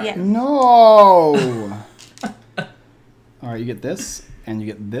kill it. the dragon. Yeah. No. All right, you get this, and you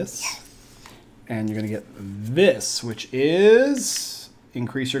get this, and you're gonna get this, which is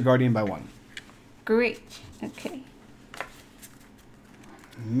increase your guardian by 1. Great. Okay.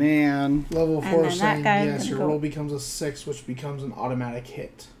 Man. Level And 4 then that saying guy's yes, gonna your go- roll becomes a 6, which becomes an automatic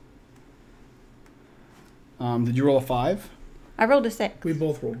hit. Did you roll a 5? I rolled a 6. We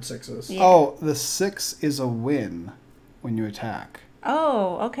both rolled 6s. Yeah. Oh, the 6 is a win when you attack.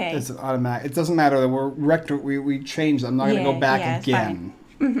 Oh, okay. It's an automatic. It doesn't matter that we changed. I'm not going to Yeah, go back yeah, it's again.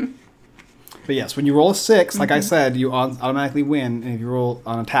 But yes, when you roll a 6, like I said, you automatically win, and if you roll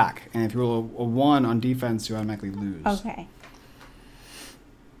on attack, and if you roll a 1 on defense, you automatically lose. Okay.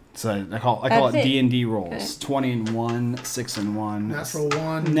 So I call That's it it. D&D rolls. Good. 20 and 1, 6 and 1. Natural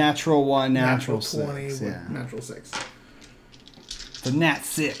 1. Natural 1, natural 20 6. with Yeah. natural 6. The nat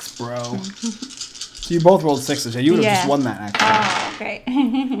 6, bro. So you both rolled 6s. Yeah, you would have just won that, actually. Oh,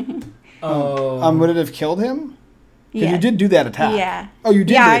 okay. Oh. Would it have killed him? Because Yeah. you did do that attack. Yeah. Oh, you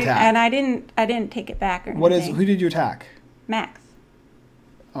did Yeah, the attack. and I didn't take it back or What is? anything. Who did you attack? Max.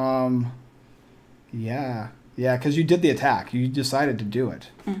 Yeah, because you did the attack. You decided to do it.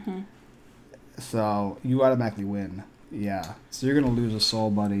 Mm-hmm. So you automatically win. Yeah. So you're gonna lose a soul,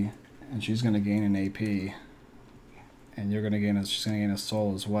 buddy, and she's gonna gain an AP, and you're gonna gain she's gonna gain a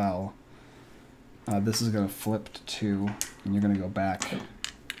soul as well. This is gonna flip to 2, and you're gonna go back.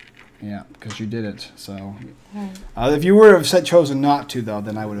 Yeah, because you did it. So if you would have chosen not to, though,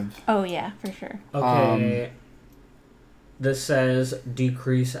 then I would have. Oh yeah, for sure. Okay. This says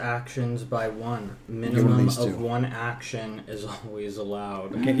decrease actions by 1. Give Minimum these two. of 1 action is always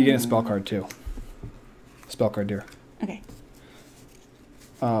allowed. You get a spell card too. Spell card, dear. Okay.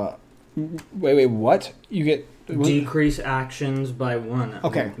 Wait, what? You get what? Decrease actions by 1.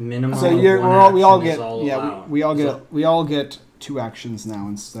 Okay. Minimum So of you're, 1 we all action get is all yeah allowed. we all get 2 actions now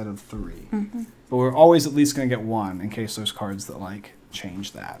instead of 3. Mm-hmm. But we're always at least gonna get 1 in case there's cards that like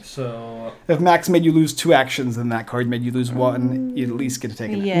change that. So If Max made you lose 2 actions and that card made you lose 1, you'd at least get to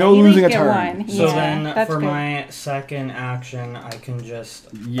take it. Yeah, No you losing a at least get turn. one. So Yeah, then that's for good. my second action, I can just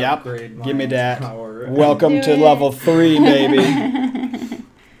Yep. upgrade my Give me that. power. Welcome Do to it. level 3, baby.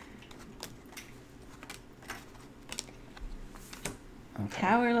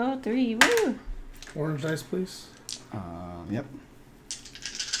 Tower level 3. Woo! Orange dice, please. Yep.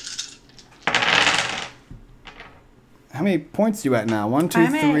 How many points are you at now? 1, 2,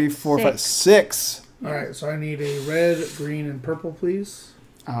 I'm at 3, 4, 5, 6. 6. Alright, so I need a red, green, and purple, please.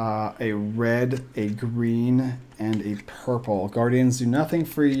 A red, a green, and a purple. Guardians do nothing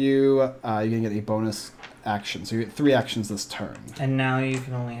for you. You're going to get a bonus action. So you get 3 actions this turn. And now you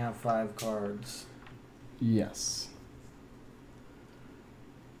can only have 5 cards. Yes.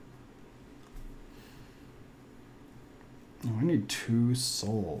 Oh, I need 2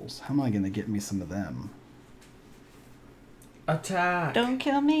 souls. How am I going to get me some of them? Attack! Don't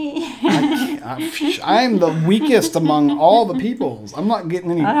kill me. I am the weakest among all the peoples. I'm not getting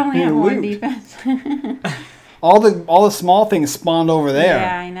any, I only any have 1 loot. defense. All the small things spawned over there.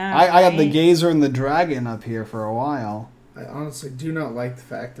 Yeah, I know, I had the right? gazer and the dragon up here for a while. I honestly do not like the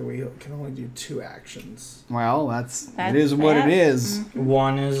fact that we can only do 2 actions. Well, it That's is what it bad. is.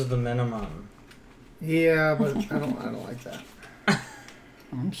 1 is the minimum. Yeah, but I don't like that.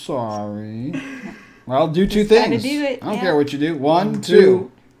 I'm sorry. Well, do 2 Just gotta things. do it, I don't yeah. care what you do. 1, 1,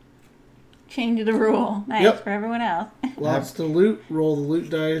 2. Change the rule. Nice Yep. for everyone else. Lots to loot. Roll the loot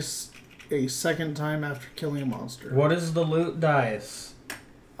dice a second time after killing a monster. What is the loot dice?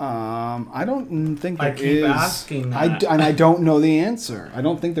 I don't think I there keep is. asking that. And I don't know the answer. I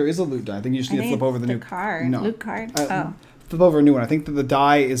don't think there is a loot die. I think you just I need to think flip over the it's new card. No. Loot card. Flip over a new one. I think that the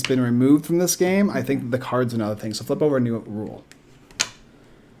die has been removed from this game. I think that the card's another thing. So flip over a new rule.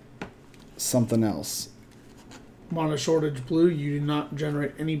 Something else. Mana shortage blue. You do not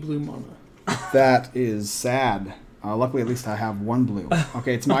generate any blue mana. That is sad. Luckily, at least I have 1 blue.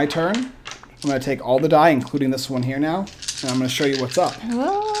 Okay, it's my turn. I'm going to take all the die, including this one here now, and I'm going to show you what's up.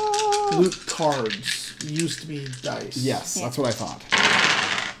 Whoa. Loot cards used to be dice. Yes, Yeah. that's what I thought.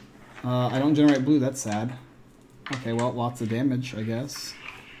 I don't generate blue. That's sad. Okay, well, lots of damage, I guess.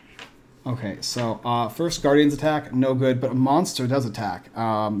 Okay, so first Guardian's attack, no good, but a monster does attack.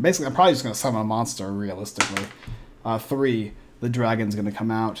 Basically, I'm probably just going to summon a monster, realistically. 3, the dragon's going to come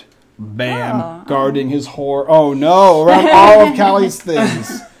out. Bam, Oh, guarding his whore. Oh no, around all of Callie's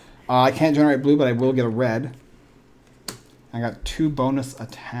things. I can't generate blue, but I will get a red. I got 2 bonus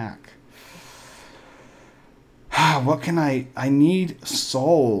attack. What can I need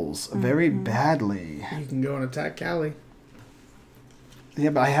souls very badly. You can go and attack Callie.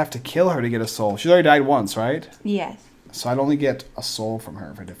 Yeah, but I have to kill her to get a soul. She's already died once, right? Yes. So I'd only get a soul from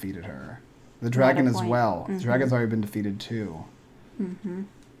her if I defeated her. The dragon as point. well. The dragon's already been defeated too. Mm-hmm.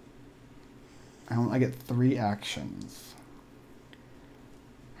 I get 3 actions.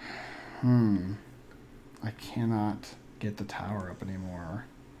 I cannot get the tower up anymore.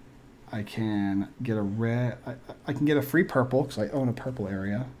 I can get a red. I can get a free purple because I own a purple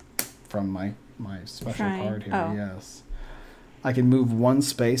area from my special Shrine. card here. Oh. Yes. I can move 1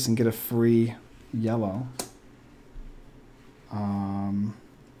 space and get a free yellow. I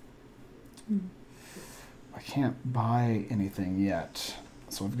can't buy anything yet.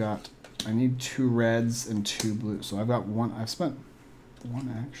 So I need 2 reds and 2 blues. So I've spent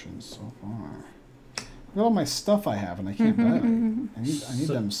 1 action so far. Look at all my stuff I have and I can't buy it. I need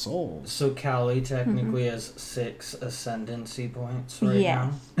them souls. So Callie technically has 6 ascendancy points right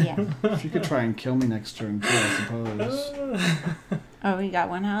Yes. now. Yeah. She could try and kill me next turn too, I suppose. Oh, we got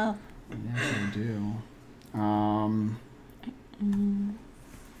 1 health. Yes, I do.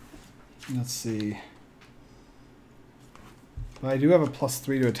 Let's see. But I do have a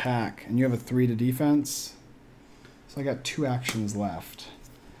 +3 to attack, and you have a 3 to defense. So I got 2 actions left.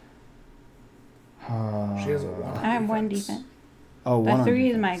 She has a 1. I have 1 defense. Oh, 1 A on 3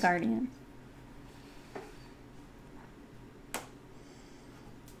 is defense. my guardian.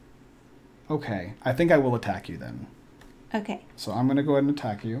 Okay, I think I will attack you then. Okay. So I'm going to go ahead and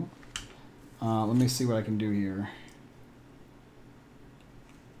attack you. Let me see what I can do here.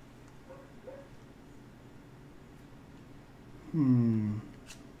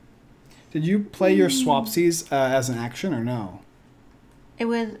 Did you play your swapsies as an action or no? It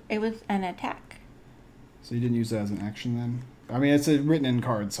was an attack. So you didn't use that as an action then? I mean, it's a written in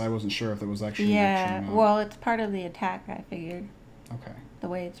card, so I wasn't sure if it was actually an action or not. Well, it's part of the attack, I figured. Okay. The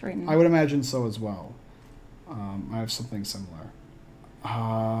way it's written. I would imagine so as well. I have something similar.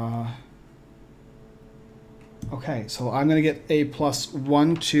 Okay, so I'm going to get a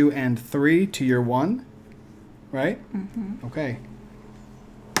 +1, 2, and 3 to your 1. Right? Mm-hmm. Okay.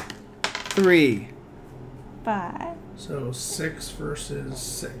 3. 5. So 6 versus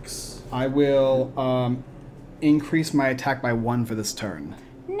 6. I will increase my attack by 1 for this turn.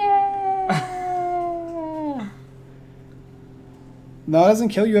 No. No, it doesn't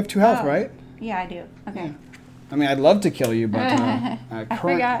kill you. You have 2 health, Oh. right? Yeah, I do. Okay. Yeah. I mean, I'd love to kill you, but I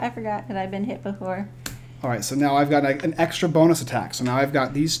current... forgot that I've been hit before. All right, so now I've got an extra bonus attack. So now I've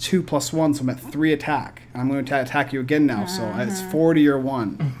got these 2 +1, so I'm at 3 attack. And I'm going to attack you again now, so it's 4 to your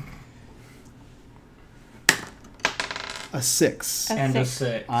 1. A 6. And a 6.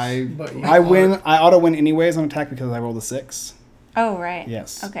 6. I win. I auto win anyways on attack because I rolled a 6. Oh, right.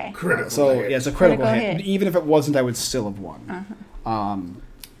 Yes. Okay. Critical. So hit. yeah, it's a critical Critical hit. hit. Even if it wasn't, I would still have won.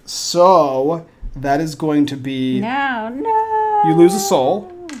 So that is going to be No. you lose a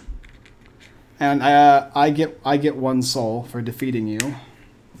soul, and I get 1 soul for defeating you.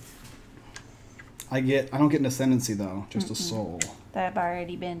 I don't get an ascendancy though, just a soul. That have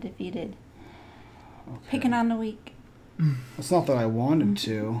already been defeated. Okay. Picking on the weak. It's not that I wanted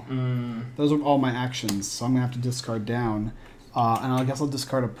to. Those are all my actions, so I'm gonna have to discard down. And I guess I'll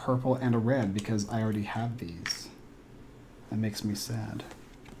discard a purple and a red because I already have these. That makes me sad.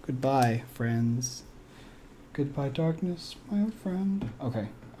 Goodbye, friends. Goodbye, darkness, my old friend. Okay,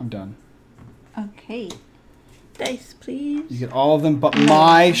 I'm done. Okay. Dice, please. You get all of them but No.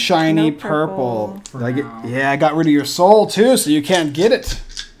 my shiny No purple. purple. Did I get? Yeah, I got rid of your soul too, so you can't get it.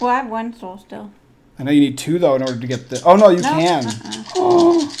 Well, I have 1 soul still. I know you need 2 though in order to get the. Oh no, you No. can.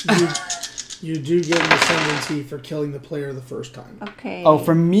 You do get an ascendancy for killing the player the first time. Okay. Oh,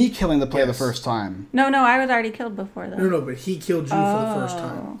 for me killing the player the Yes. first time. No, I was already killed before though. No, but he killed you for the first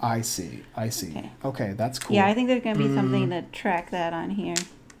time. I see. Okay. Okay, that's cool. Yeah, I think there's gonna be something to track that on here.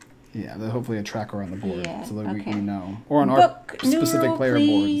 Yeah, there's hopefully a tracker on the board Yeah, so that okay. we know. Or on Book our specific numeral, player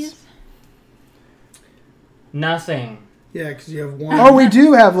please. boards. Nothing. Yeah, because you have 1. Oh, we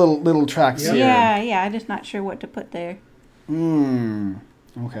do have little tracks Yep. here. Yeah, I'm just not sure what to put there.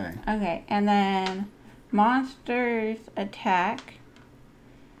 Okay. Okay, and then monsters attack.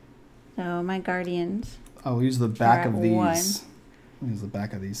 So my guardians. I'll use the back Are of at these. 1. I'll use the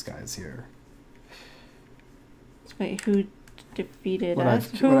back of these guys here. Wait, who defeated What us?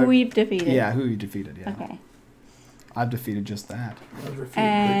 I've- Who what I've- we've defeated. Yeah, who you defeated, yeah. Okay. I've defeated just that.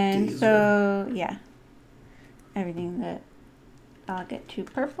 And so, yeah. Everything that I'll get 2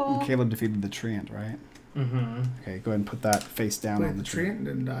 purple. And Caleb defeated the treant, right? Mm-hmm. Okay, go ahead and put that face down Wait, on the the treant. treant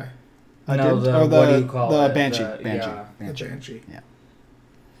didn't die. I No, did? the- Oh, what do you call the it? banshee. The- Banshee. yeah. The banshee. Yeah.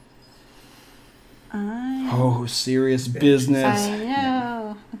 I Oh, serious business. I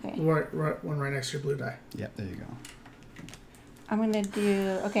know. Okay. One right next to your blue die. Yep, there you go. I'm going to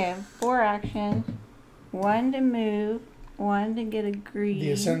do, okay, I have 4 actions. 1 to move, 1 to get a green.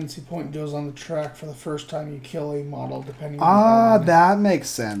 The ascendancy point goes on the track for the first time you kill a model, depending Ah, on that makes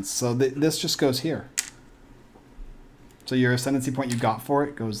sense. So this just goes here. So your ascendancy point you got for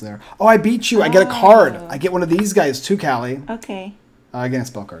it goes there. Oh, I beat you. I get a card. I get one of these guys too, Callie. Okay. I get a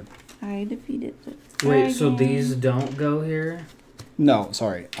spell card. I defeated the Wait, so dragon. these don't go here? No,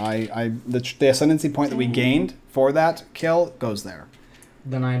 sorry. The ascendancy point that we gained for that kill goes there.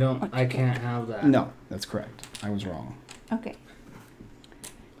 Then I can't have that. No, that's correct. I was wrong. Okay.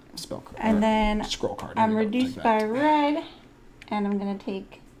 Spell card. And then Scroll card. I'm There you go, reduced like by that. red, and I'm going to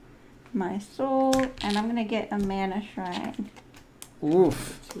take my soul, and I'm going to get a mana shrine.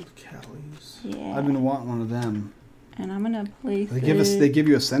 Oof. Callie's. Yeah. I've been wanting one of them. And I'm going to place They give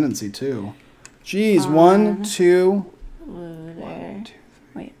you ascendancy too. Jeez, On 1, 2. blue there. 1, 2.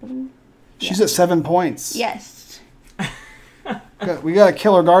 Wait, blue? She's at 7 points. Yes. We gotta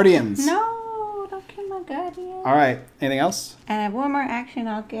kill our guardians. No, don't kill my guardian. All right. Anything else? And I have one more action.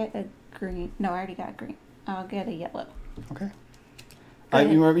 I'll get a green. No, I already got green. I'll get a yellow. Okay. Go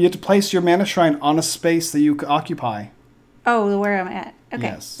ahead. You have to place your mana shrine on a space that you occupy. Oh, where I'm at. Okay,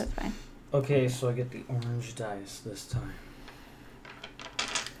 Yes. that's fine. Okay, so I get the orange dice this time.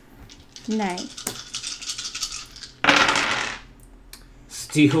 Nice.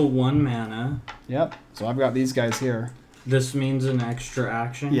 Steal 1 mana. Yep. So I've got these guys here. This means an extra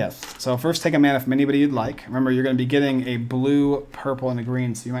action? Yes. So first take a mana from anybody you'd like. Remember, you're going to be getting a blue, purple, and a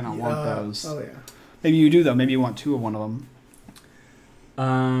green, so you might not want those. Oh, yeah. Maybe you do, though. Maybe you want 2 of one of them.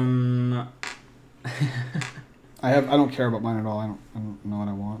 I don't care about mine at all. I don't know what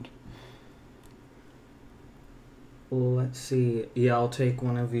I want. Let's see. Yeah, I'll take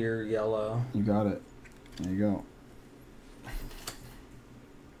one of your yellow. You got it. There you go.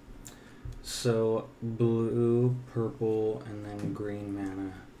 So, blue, purple, and then green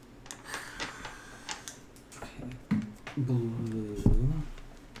mana. Okay. Blue.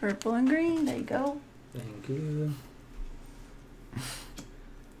 Purple and green. There you go. Thank you.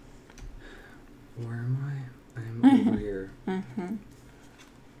 Where am I? I'm over here. Mm-hmm.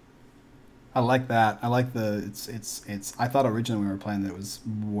 I like that. I like the it's. I thought originally we were playing that it was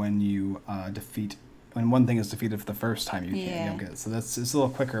when you when one thing is defeated for the first time you don't get it. So it's a little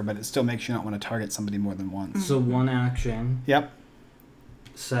quicker, but it still makes you not want to target somebody more than once. So 1 action. Yep.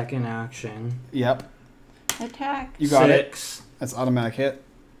 Second action. Yep. Attack. You got 6. it. That's automatic hit.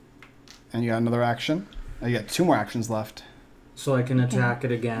 And you got another action. Oh, you got 2 more actions left. So I can attack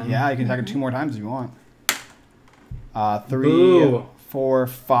it again. Yeah, you can attack it 2 more times if you want. 3, Boo. 4,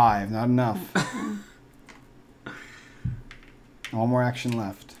 5. Not enough. 1 more action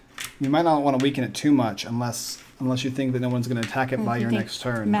left. You might not want to weaken it too much unless you think that no one's going to attack it by your next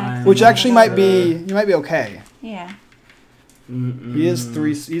turn. Max Which actually might be sure. you might be okay. Yeah. He's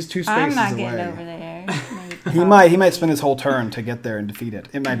 2 spaces I'm not away. getting over there. He might spend his whole turn to get there and defeat it.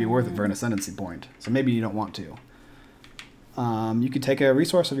 It might be worth it for an ascendancy point. So maybe you don't want to. You could take a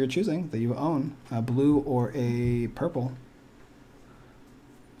resource of your choosing that you own, a blue or a purple.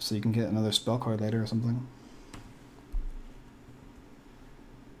 So you can get another spell card later or something.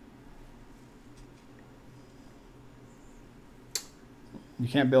 You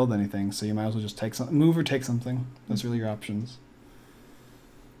can't build anything, so you might as well just take some, move or take something. That's really your options.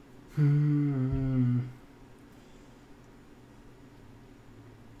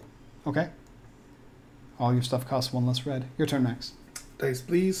 Okay. All your stuff costs 1 less red. Your turn, Max. Dice,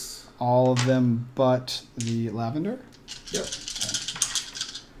 please. All of them but the lavender? Yep.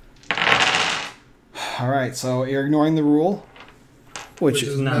 All right, so you're ignoring the rule, which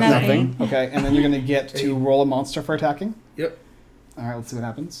is nothing. Okay, and then you're going to get to roll a monster for attacking. Yep. All right, let's see what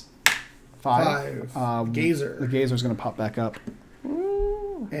happens. 5. Gazer. The gazer's going to pop back up.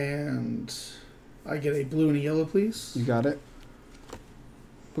 Ooh. And I get a blue and a yellow, please. You got it.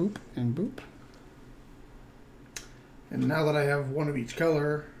 Boop and boop. And now that I have 1 of each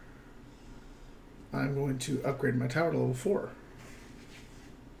color, I'm going to upgrade my tower to level 4.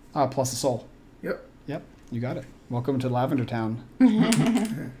 Plus a soul. Yep. Yep, you got it. Welcome to Lavender Town.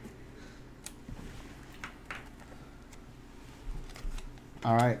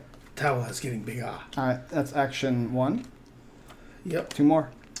 All right. Tower is getting bigger. All right, that's action 1. Yep. 2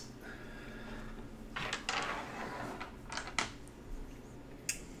 more.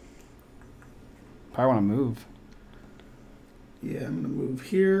 Probably want to move. Yeah, I'm going to move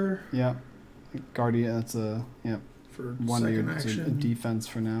here Yep. Guardian, that's a, yep. for One second to a action. defense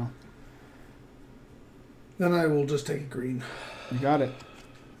for now. Then I will just take a green. You got it.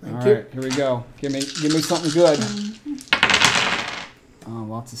 Thank you. All right, here we go. Give me something good. Oh,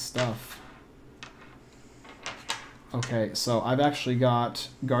 lots of stuff. Okay, so I've actually got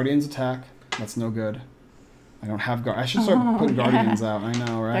Guardians attack. That's no good. I don't have I should start putting Guardians out. I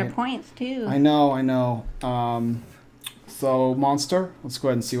know, right? They're points too. I know. So monster. Let's go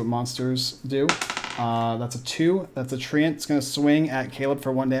ahead and see what monsters do. That's a 2. That's a treant. It's going to swing at Caleb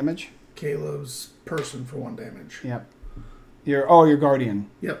for 1 damage. Caleb's person for 1 damage. Yep. Your guardian.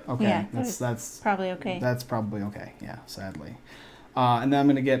 Yep. Okay. Yeah, that's probably okay. That's probably okay. Yeah, sadly. And then I'm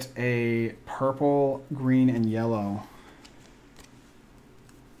going to get a purple, green, and yellow.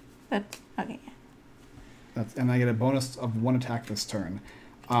 That's okay. And I get a bonus of 1 attack this turn.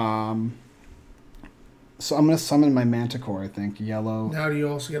 So I'm going to summon my Manticore, I think. Yellow. Now do you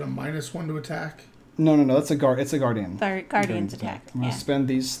also get a -1 to attack? No. It's a guardian. Guardian's attack. I'm going to spend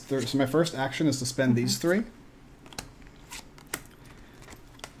these. So my first action is to spend these 3.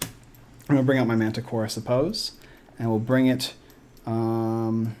 I'm going to bring out my Manticore, I suppose. And we'll bring it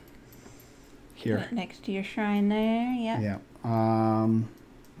here. Right next to your shrine there. Yep. Yeah.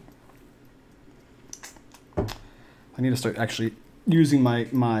 I need to start actually using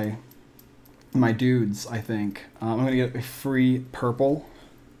my dudes, I think. I'm going to get a free purple.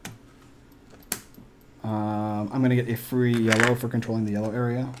 I'm going to get a free yellow for controlling the yellow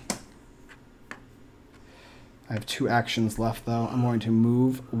area. I have 2 actions left, though. I'm going to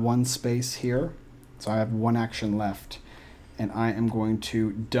move 1 space here. So I have 1 action left. And I am going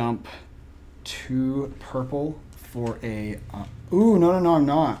to dump 2 purple for a... ooh, no, I'm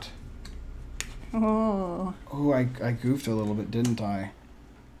not. Oh. Oh, I goofed a little bit, didn't I?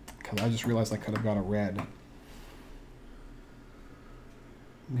 Because I just realized I could have got a red.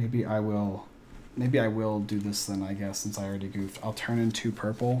 Maybe I will do this then, I guess, since I already goofed. I'll turn in 2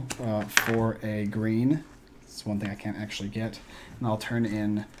 purple for a green. It's one thing I can't actually get. And I'll turn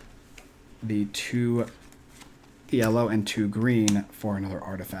in the 2 yellow and 2 green for another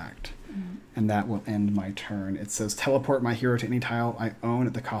artifact. And that will end my turn. It says teleport my hero to any tile I own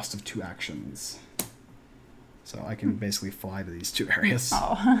at the cost of 2 actions. So I can basically fly to these 2 areas.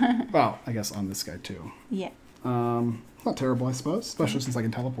 Oh. Well, I guess on this guy too. Yeah. Not terrible, I suppose, especially since I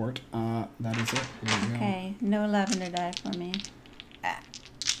can teleport. That is it. Here we go. Okay, no lavender die for me.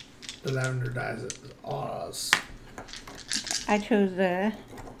 The lavender dies at Oz. I chose the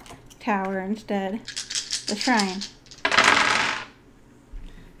tower instead. The shrine.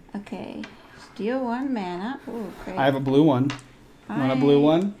 Okay. Steal 1 mana. Ooh, great. I have a blue one. You want a blue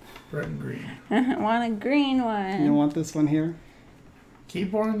one? Red and green. Want a green one. You want this one here?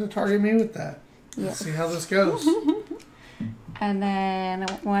 Keep wanting to target me with that. Let's see how this goes. And then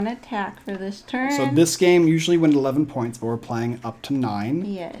 1 attack for this turn. So this game usually wins 11 points, but we're playing up to 9.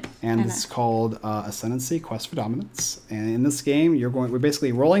 Yes. And it's called Ascendancy, Quest for Dominance. And in this game, we're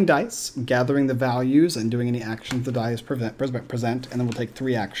basically rolling dice, gathering the values, and doing any actions the dice present. And then we'll take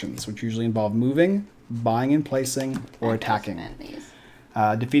 3 actions, which usually involve moving, buying and placing, or attacking.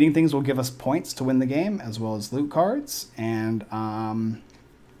 Defeating things will give us points to win the game, as well as loot cards. And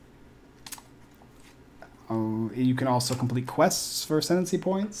you can also complete quests for Ascendancy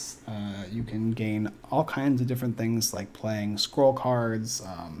points. You can gain all kinds of different things like playing scroll cards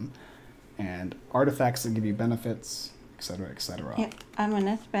and artifacts that give you benefits, etc., etc. Yep. I'm going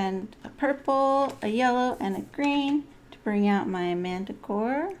to spend a purple, a yellow, and a green to bring out my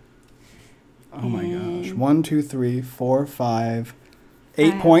Manticore. Oh my gosh. 1, 2, 3, 4, 5,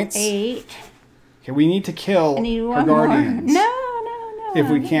 8 points. 8. Okay, we need to kill her guardians. No. If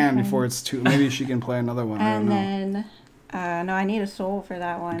we can, before it's too... Maybe she can play another one. I don't know. And then... no, I need a soul for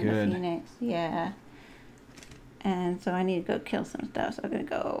that one. Good. The Phoenix. Yeah. And so I need to go kill some stuff. So I'm going to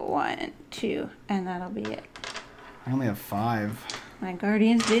go 1, 2, and that'll be it. I only have 5. My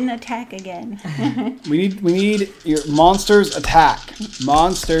guardians didn't attack again. We need your monsters attack.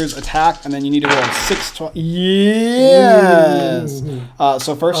 Monsters attack, and then you need to roll 6, 12. Yes!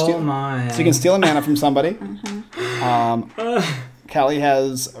 So first... Oh my. So you can steal a mana from somebody. Callie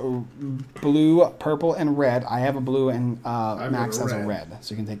has blue, purple, and red. I have a blue, and Max has a red.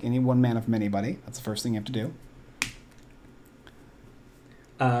 So you can take any 1 mana from anybody. That's the first thing you have to do.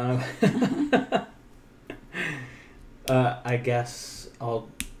 I guess I'll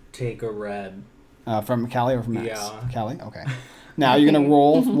take a red. From Callie or from Max? Yeah. Callie? Okay. Now you're going to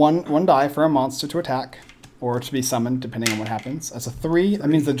roll one die for a monster to attack, or to be summoned, depending on what happens. That's a 3. That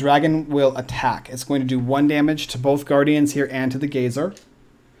means the dragon will attack. It's going to do 1 damage to both guardians here and to the gazer.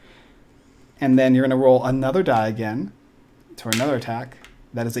 And then you're going to roll another die again to another attack.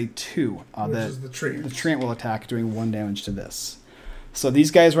 That is a 2. Which is the treant. The treant will attack, doing 1 damage to this. So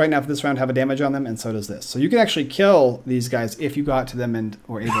these guys right now for this round have a damage on them, and so does this. So you can actually kill these guys if you go out to them and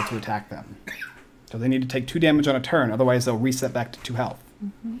were able to attack them. So they need to take 2 damage on a turn, otherwise they'll reset back to 2 health.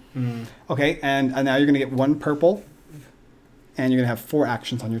 Okay, and now you're going to get 1 purple, and you're going to have 4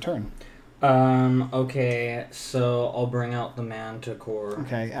 actions on your turn. Okay, so I'll bring out the Manticore.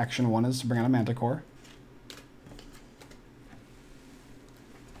 Okay, action 1 is to bring out a Manticore.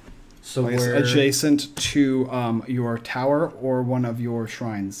 So Place we're adjacent to your tower or one of your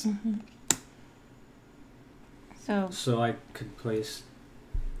shrines. So I could place.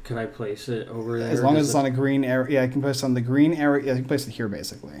 Could I place it over there? As long as it's on a green area. Yeah, I can place it on the green area. Yeah, you can place it here,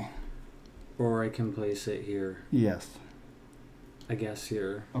 basically. Or I can place it here. Yes. I guess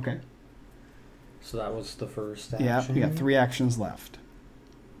here. Okay. So that was the first action. Yeah, you got 3 actions left.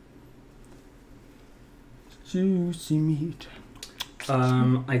 Juicy meat.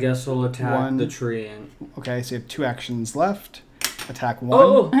 I guess I'll attack 1. the tree. Okay, so you have 2 actions left. Attack 1.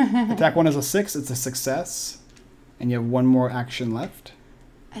 Oh! Attack 1 is a 6. It's a success. And you have 1 more action left.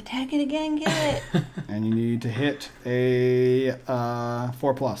 attack it again, get it. And you need to hit a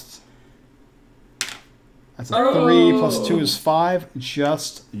 4 plus. That's a 3 plus 2 is 5.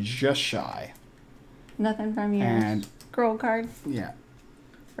 Just shy. Nothing from your And scroll card yeah.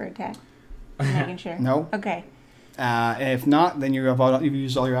 for attack. I'm making sure. No. Okay. And if not, then you've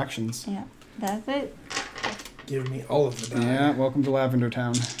used all your actions. Yeah. That's it. Give me all of the die. Yeah, welcome to Lavender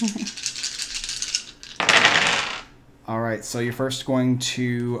Town. All right, so you're first going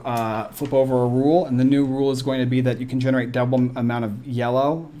to flip over a rule, and the new rule is going to be that you can generate double amount of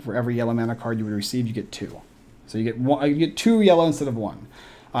yellow. For every yellow mana card you would receive, you get 2. So you get 2 yellow instead of 1.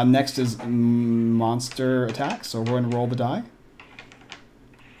 Next is monster attack, so we're going to roll the die.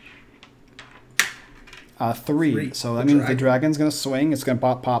 3. So that means the dragon's going to swing. It's going to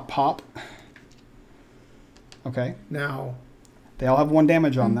pop, pop, pop. Okay. Now. They all have 1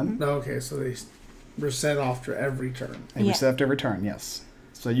 damage on them. No, okay, so they reset after every turn. They reset after every turn, yes.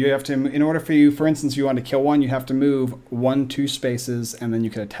 So you have to, in order for you, for instance, you want to kill one, you have to move 1, 2 spaces, and then you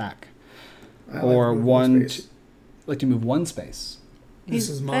can attack. Or like to move 1 space. This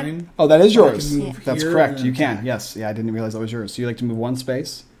is mine. Oh, that is yours. That's here correct. and You can. attack. Yes. Yeah, I didn't realize that was yours. So you like to move 1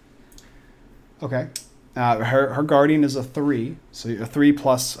 space. Okay. Her guardian is a 3. So a 3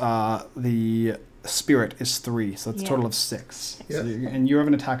 plus the spirit is 3. So that's a total of 6. Yep. So and you have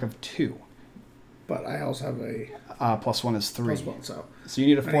an attack of 2. But I also have a plus 1 is 3. plus 1, so you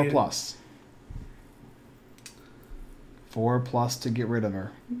need a 4 plus. 4 plus to get rid of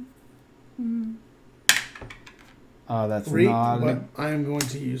her. That's 3. not. But I am going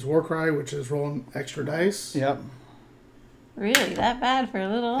to use Warcry, which is rolling extra dice. Yep. Really? That bad for a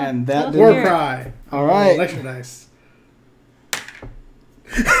little? And that little Warcry. All right. Extra dice.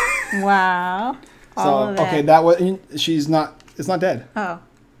 Wow. All of that. Okay, that was. She's not. It's not dead. Oh.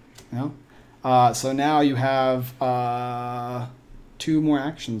 No. So now you have 2 more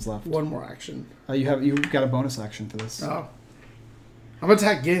actions left. 1 more action. You've got a bonus action for this. Oh. I'm going to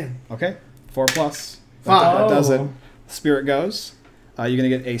attack again. Okay. 4 plus. 5. That does it. Spirit goes. You're gonna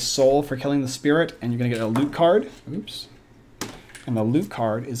get a soul for killing the spirit, and you're gonna get a loot card. Oops. And the loot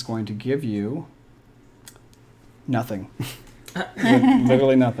card is going to give you nothing.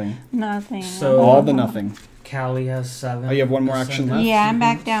 Literally nothing. Nothing. So All the nothing. Callie has 7. Oh, you have 1 more action left? Yeah, I'm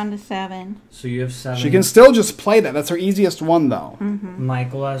back down to 7. So you have 7. She can still just play that. That's her easiest one, though.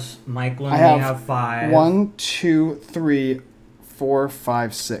 Michael and I me have 5. 1, 2, 3, 4,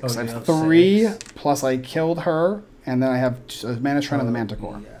 5, 6. Oh, I you have have 3, 6. plus I killed her, and then I have a mana shrine and the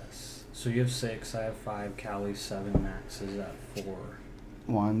manticore. Yes. So you have 6. I have 5. Callie 7. Max is at 4.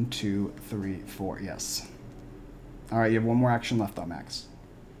 1, 2, 3, 4. Yes. All right, you have 1 more action left, though, Max.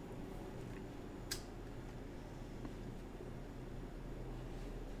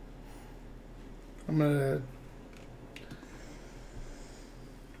 I'm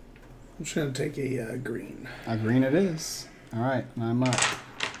just gonna take a green. A green it is. All right, and I'm up.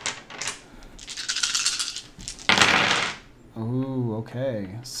 Ooh,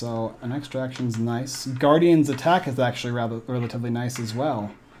 okay. So an extra action's nice. Guardian's attack is actually relatively nice as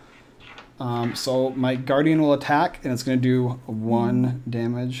well. So my Guardian will attack, and it's going to do 1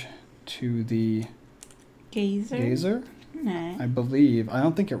 damage to the Gazer. No. I believe. I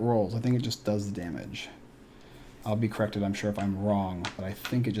don't think it rolls. I think it just does the damage. I'll be corrected, I'm sure, if I'm wrong, but I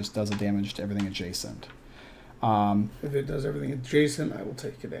think it just does the damage to everything adjacent. If it does everything adjacent, I will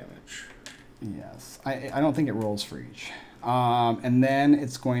take a damage. Yes. I don't think it rolls for each. And then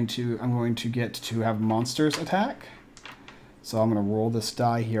I'm going to get to have monsters attack. So I'm going to roll this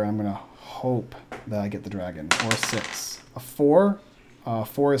die here. I'm going to hope that I get the dragon. Or a 6. A 4.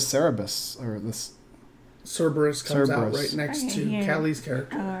 4 is Cerebus. Or this. Cerberus comes out Cerberus. right next Okay, to here. Callie's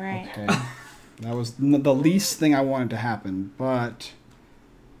character. All right. Okay. That was the least thing I wanted to happen, but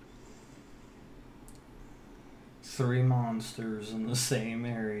 3 monsters in the same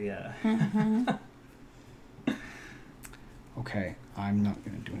area. okay, I'm not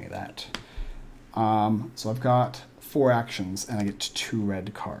going to do any of that. So I've got 4 actions, and I get 2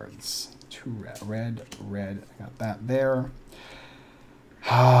 red cards. 2 red. I got that there.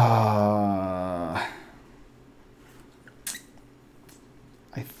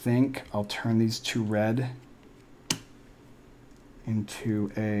 I think I'll turn these 2 red into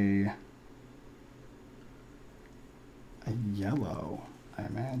a yellow, I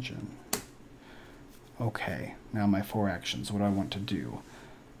imagine. Okay, now my 4 actions. What do I want to do?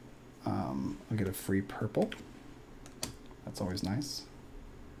 I'll get a free purple. That's always nice.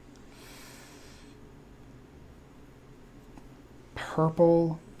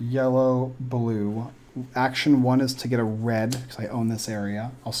 Purple, yellow, blue. Action 1 is to get a red, because I own this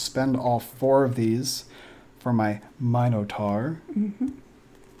area. I'll spend all 4 of these for my Minotaur.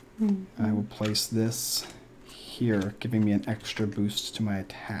 I will place this here, giving me an extra boost to my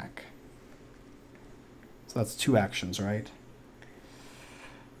attack. So that's 2 actions, right?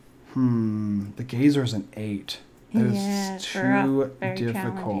 The Gazer's an 8. That Yeah, is for us, too very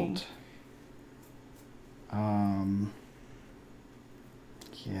difficult.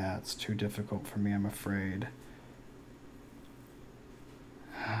 Yeah, it's too difficult for me, I'm afraid.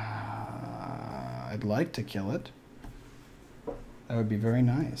 I'd like to kill it. That would be very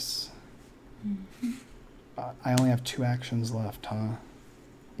nice. I only have 2 actions left, huh?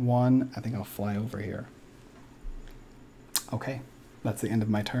 1, I think I'll fly over here. Okay, that's the end of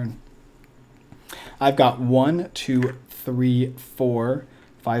my turn. I've got 1, 2, 3, 4,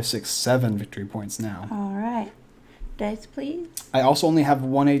 5, 6, 7 victory points now. All right. Dice, please. I also only have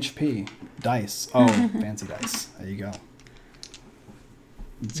 1 HP. Dice. Oh, fancy dice. There you go.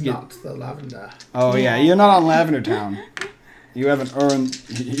 Not the lavender. Oh, yeah, you're not on Lavender Town. You haven't earned...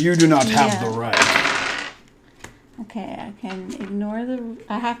 You do not have the right. Okay, I can ignore the...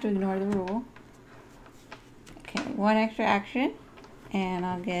 I have to ignore the rule. Okay, 1 extra action, and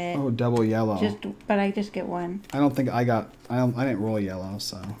I'll get... Oh, double yellow. But I just get 1. I don't think I got... I didn't roll yellow,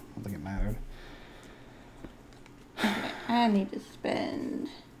 so I don't think it mattered. I need to spend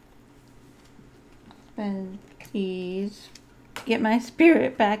these. Get my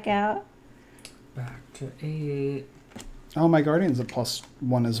spirit back out. Back to 8. Oh, my Guardian's a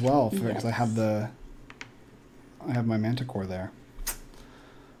 +1 as well, because Yes. I have my Manticore there.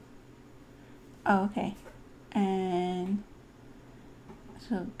 Oh, okay. And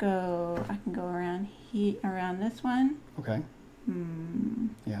so I can go around around this one. Okay.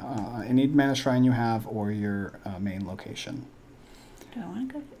 Yeah, I need Mana Shrine you have or your main location. Do I want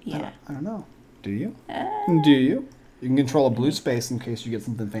to go? Yeah. I don't know. Do you? Do you? You can control a blue space in case you get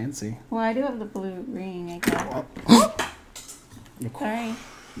something fancy. Well, I do have the blue ring, I guess. Sorry.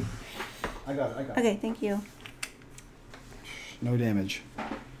 I got it. Okay, thank you. No damage.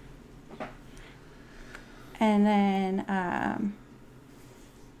 And then,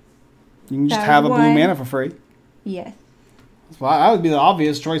 You can just That have a blue one. mana for free. yes. Well, that would be the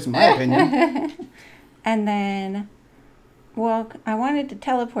obvious choice in my opinion. And then, well, I wanted to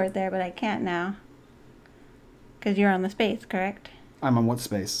teleport there, but I can't now. Because you're on the space, correct? I'm on what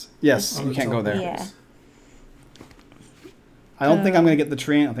space? Yes, On you the can't go top. there. Yeah. I don't think I'm going to get the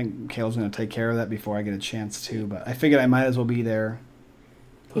tree. I think Kale's going to take care of that before I get a chance to, but I figured I might as well be there.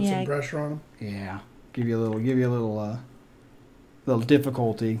 Put Yeah. some pressure on him. Yeah. Give you a little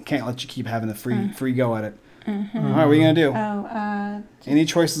difficulty. Can't let you keep having the free go at it. All right, what are you going to do? Oh, Any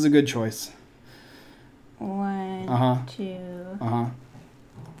choice is a good choice. 1, Uh-huh. 2,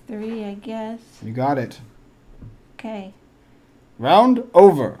 3, I guess. You got it. Okay. Round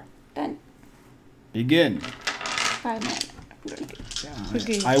over. Done. Begin. 5 minutes.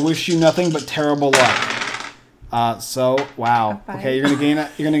 Okay. I wish you nothing but terrible luck. So wow. A 5. Okay, you're gonna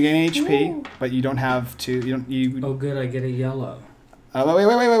gain HP, Ooh. but you don't have to. Oh, good, I get a yellow. Wait. What? No,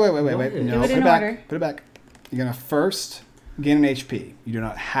 Do it put in it back. order. Put it back. You're gonna first gain an HP. You do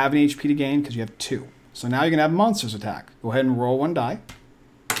not have an HP to gain because you have 2. So now you're gonna have monsters attack. Go ahead and roll 1 die.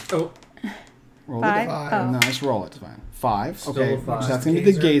 Oh, Roll 5. five. Oh. No, just roll it. It's fine. 5. Still Okay. a 5. So that's gonna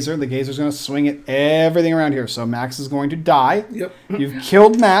be the Gazer. The Gazer's gonna swing at everything around here. So Max is going to die. Yep. You've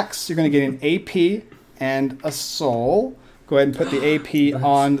killed Max. You're going to get an AP and a soul. Go ahead and put the AP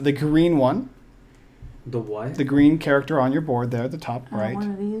on the green one. the what? The green character on your board there at the top right.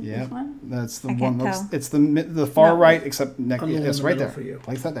 One of these, Yeah, this one? that's the I one. can't That's, tell. it's the far No. right, except next. I'm in It's the right middle there. for you.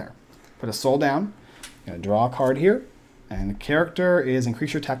 Place that there. Put a soul down. You're gonna draw a card here, and the character is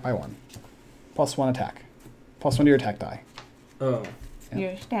increase your attack by 1, +1 attack. +1 to your attack die. Oh. Yep.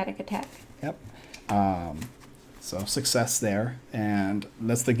 Your static attack. Yep. So success there, and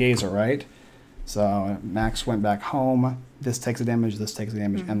that's the gazer, right? So Max went back home. This takes a damage, this takes a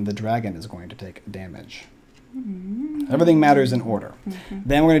damage, and the dragon is going to take damage. Everything matters in order.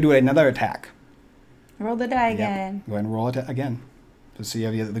 Then we're going to do another attack. Roll the die Yep. again. Go ahead and roll it again. So you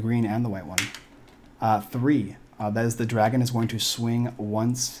have the green and the white one. 3. That is the dragon is going to swing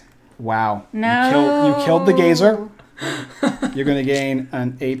once. Wow. No. You killed the gazer. You're going to gain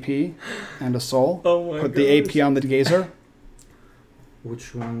an AP and a soul. Oh my Put the AP on the gazer.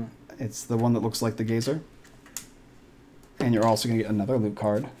 Which one? It's the one that looks like the gazer. And you're also going to get another loot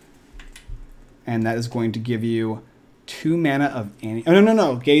card. And that is going to give you 2 mana of any... Oh,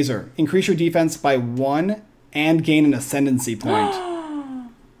 no. Gazer. Increase your defense by 1 and gain an ascendancy point.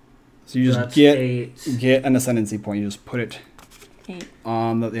 So you just get an ascendancy point. You just put it 8.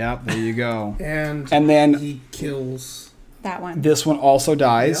 on the... Yeah, there you go. And then he kills. That one. This one also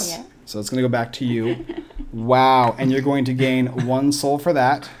dies. Yeah. So it's going to go back to you. Wow. And you're going to gain 1 soul for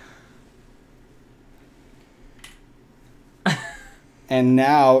that. And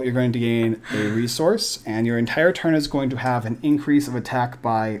now you're going to gain a resource, and your entire turn is going to have an increase of attack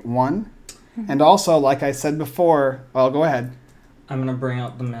by 1. And also, like I said before, well, go ahead. I'm going to bring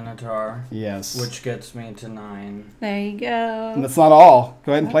out the Minotaur. Yes. Which gets me to 9. There you go. And that's not all.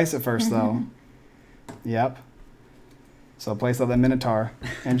 Go ahead and place it first, though. Yep. So place out the Minotaur.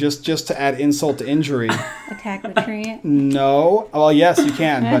 And just to add insult to injury. Attack the treant. No. Well, yes, you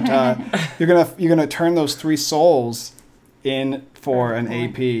can, but you're gonna turn those 3 souls in for an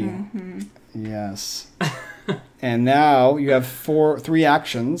AP. Yes. And now you have 3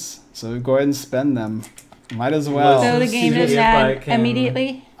 actions, so go ahead and spend them. Might as well. So the game doesn't add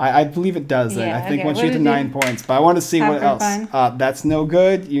immediately? I believe it does. Yeah, I think okay. once What you get to does it 9 points. But I want to see Have what for else. fun? That's no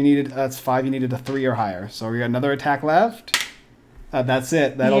good. That's 5. You needed a 3 or higher. So we got another attack left. That's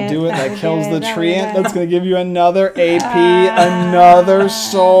it. That'll Yes, do it. that That would kills do the it. That would treant. do it. That's going to give you another AP, another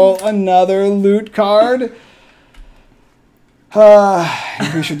soul, another loot card.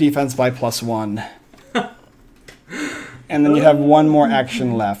 Increase your defense by +1. And then you have 1 more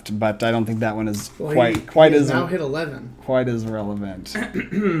action left, but I don't think that one is quite he as now hit 11. quite as relevant.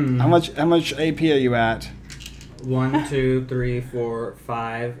 How much AP are you at? 1, 2, 3, 4,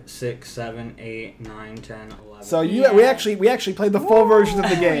 5, 6, 7, 8, 9, 10, 11. So we actually played the full version of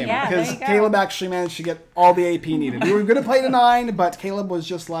the game Yeah, there because you go. Caleb actually managed to get all the AP needed. We were going to play to 9, but Caleb was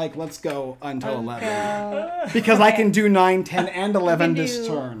just like, let's go until 11 Go. because I can do 9, 10, and 11 You this can do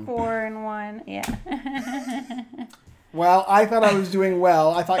turn. 4 and 1. Yeah. Well, I thought I was doing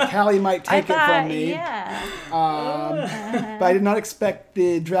well. I thought Callie might take it from me. Yeah. But I did not expect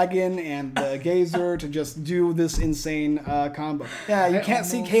the dragon and the gazer to just do this insane combo. Yeah, you can't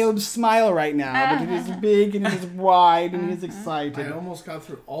see Caleb's smile right now, but it is big and it is wide and he's I excited. almost got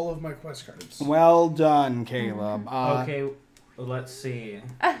through all of my quest cards. Well done, Caleb. Okay, let's see.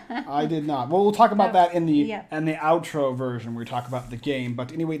 I did not. Well, we'll talk about that in the Yep. outro version where we talk about the game.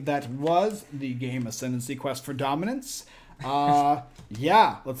 But anyway, that was the game Ascendancy Quest for Dominance.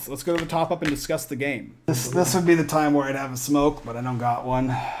 Yeah, let's go to the top up and discuss the game. This would be the time where I'd have a smoke, but I don't got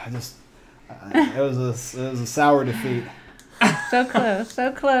one. It was a sour defeat. So close.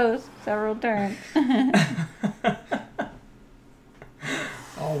 So close. Several turns.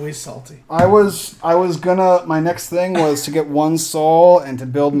 Always salty. I was gonna. My next thing was to get 1 soul and to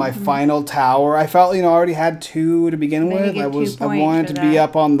build my final tower. I felt I already had 2 to begin Then you with. get I 2 wanted points to for be that.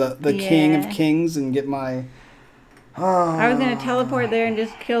 up on the King of Yeah. Kings and get my. I was going to teleport there and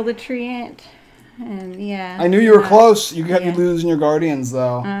just kill the treant. And yeah. I knew you were close. You kept Yeah. losing your guardians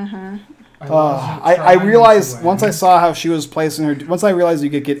though. Uh-huh. I realized once I saw how she was placing her. Once I realized you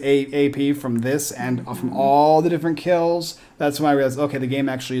could get AP from this and from all the different kills, that's when I realized, okay, the game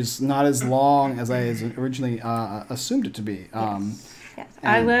actually is not as long as I originally assumed it to be. Yes.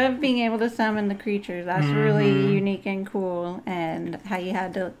 I love being able to summon the creatures. That's really unique and cool, and how you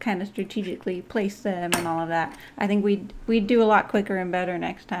had to kind of strategically place them and all of that. I think we'd do a lot quicker and better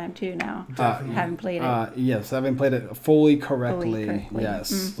next time too now, having played it. Yes, having played it fully correctly.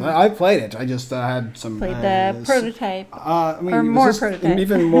 Yes, I played it. I just had some Played the prototype. I mean, Or it was more just prototype.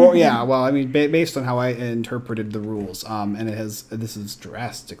 even more. Yeah, well, I mean, based on how I interpreted the rules, and this is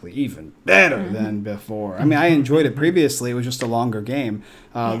drastically even better than before. I mean, I enjoyed it previously. It was just a longer game.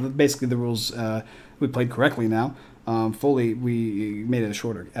 Basically, the rules we played correctly now. Fully, we made it a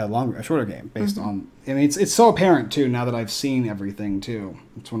shorter game based on. I mean, it's so apparent too now that I've seen everything too.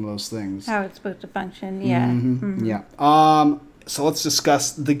 It's one of those things. How it's supposed to function. Yeah. Yeah. So let's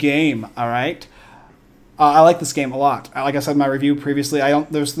discuss the game. All right. I like this game a lot. Like I said in my review previously,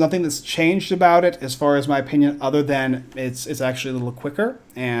 there's nothing that's changed about it as far as my opinion, other than it's actually a little quicker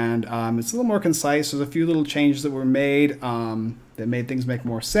and it's a little more concise. There's a few little changes that were made that made things make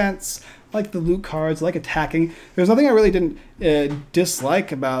more sense, like the loot cards, like attacking. There's nothing I really didn't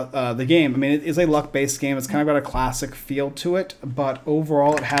dislike about the game. I mean, it is a luck-based game. It's kind of got a classic feel to it, but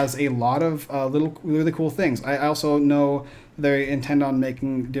overall it has a lot of little really cool things. I also know they intend on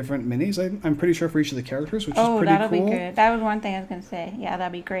making different minis, I'm pretty sure, for each of the characters, which is pretty cool. Oh, that'll be good. That was one thing I was going to say. Yeah,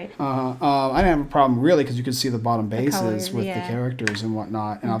 that'd be great. I didn't have a problem, really, because you could see the bottom bases with the characters and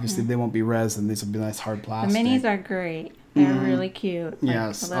whatnot. And obviously they won't be res, and these will be nice hard plastic. The minis are great. They're really cute.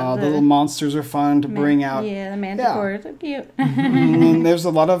 Yes, the little monsters are fun to bring out. Yeah, the manticores are cute. And there's a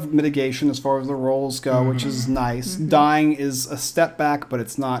lot of mitigation as far as the rolls go, which is nice. Dying is a step back, but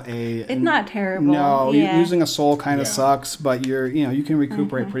it's not It's not terrible. No, using a soul kind of sucks, but you can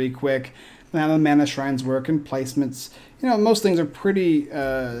recuperate pretty quick. Now the mana shrines work and placements. Most things are pretty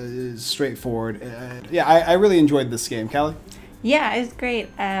straightforward. I really enjoyed this game. Callie? Yeah, it's great.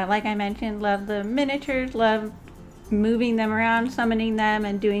 Like I mentioned, love the miniatures, love moving them around, summoning them,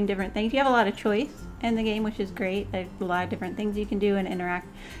 and doing different things. You have a lot of choice in the game, which is great. There's a lot of different things you can do and interact.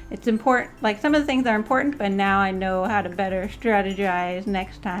 It's important. Like, some of the things are important, but now I know how to better strategize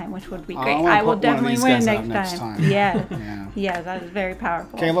next time, which would be great. I will definitely win next time. Yeah. Yeah, that is very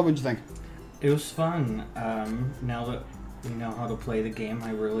powerful. Caleb, what'd you think? It was fun. Now that we know how to play the game,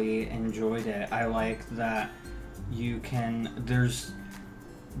 I really enjoyed it. I like that you can...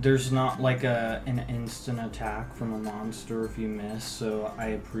 There's not like an instant attack from a monster if you miss, so I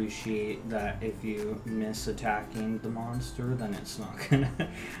appreciate that if you miss attacking the monster, then it's not gonna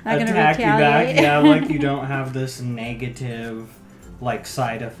attack you back. Yeah, like you don't have this negative like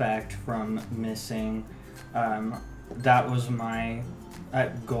side effect from missing. That was my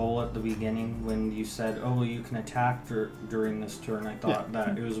goal at the beginning when you said, "Oh, well, you can attack during this turn." I thought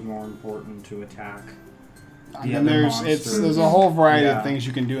that it was more important to attack. And there's a whole variety of things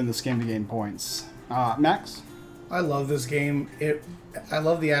you can do in this game to gain points. Max? I love this game. I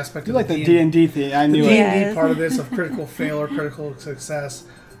love the aspect of like the D&D thing. I knew the D&D part of this, of critical fail or critical success.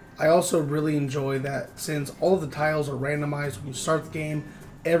 I also really enjoy that since all of the tiles are randomized when you start the game,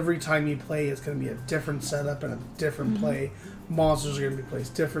 every time you play it's going to be a different setup and a different play. Monsters are going to be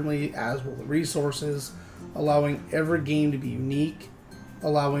placed differently, as will the resources, allowing every game to be unique,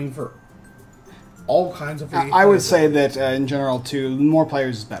 allowing for all kinds of... I would say that in general, too, more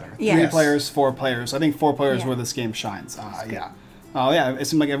players is better. 3 players, 4 players. I think 4 players where this game shines. It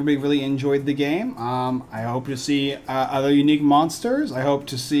seemed like everybody really enjoyed the game. I hope to see other unique monsters. I hope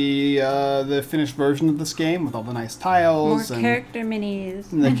to see the finished version of this game with all the nice tiles. More character minis.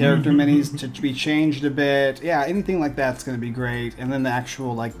 The character minis to be changed a bit. Yeah, anything like that's going to be great. And then the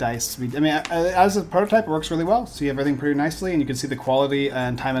actual dice. As a prototype, it works really well. So you have everything pretty nicely, and you can see the quality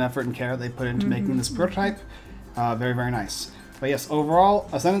and time and effort and care they put into making this prototype. Very, very nice. But yes, overall,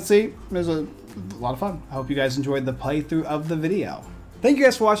 Ascendancy was a lot of fun. I hope you guys enjoyed the playthrough of the video. Thank you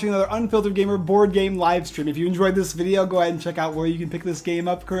guys for watching another Unfiltered Gamer board game live stream. If you enjoyed this video, go ahead and check out where you can pick this game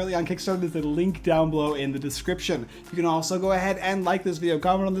up currently on Kickstarter. There's a link down below in the description. You can also go ahead and like this video,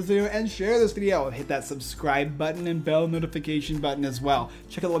 comment on this video, and share this video. And hit that subscribe button and bell notification button as well.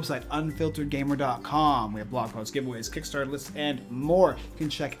 Check out the website, unfilteredgamer.com. We have blog posts, giveaways, Kickstarter lists, and more. You can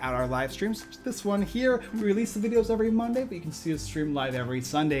check out our live streams. This one here, we release the videos every Monday, but you can see us stream live every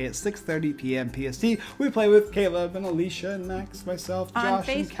Sunday at 6:30 p.m. PST. We play with Caleb and Alicia and Max, myself, Josh, on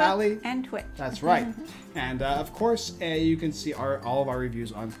Facebook and Callie. And Twitch. That's right. And of course, you can see all of our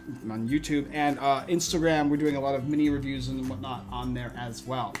reviews on YouTube and Instagram. We're doing a lot of mini reviews and whatnot on there as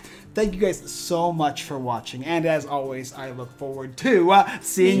well. Thank you guys so much for watching. And as always, I look forward to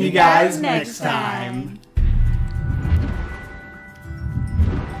seeing you guys next time.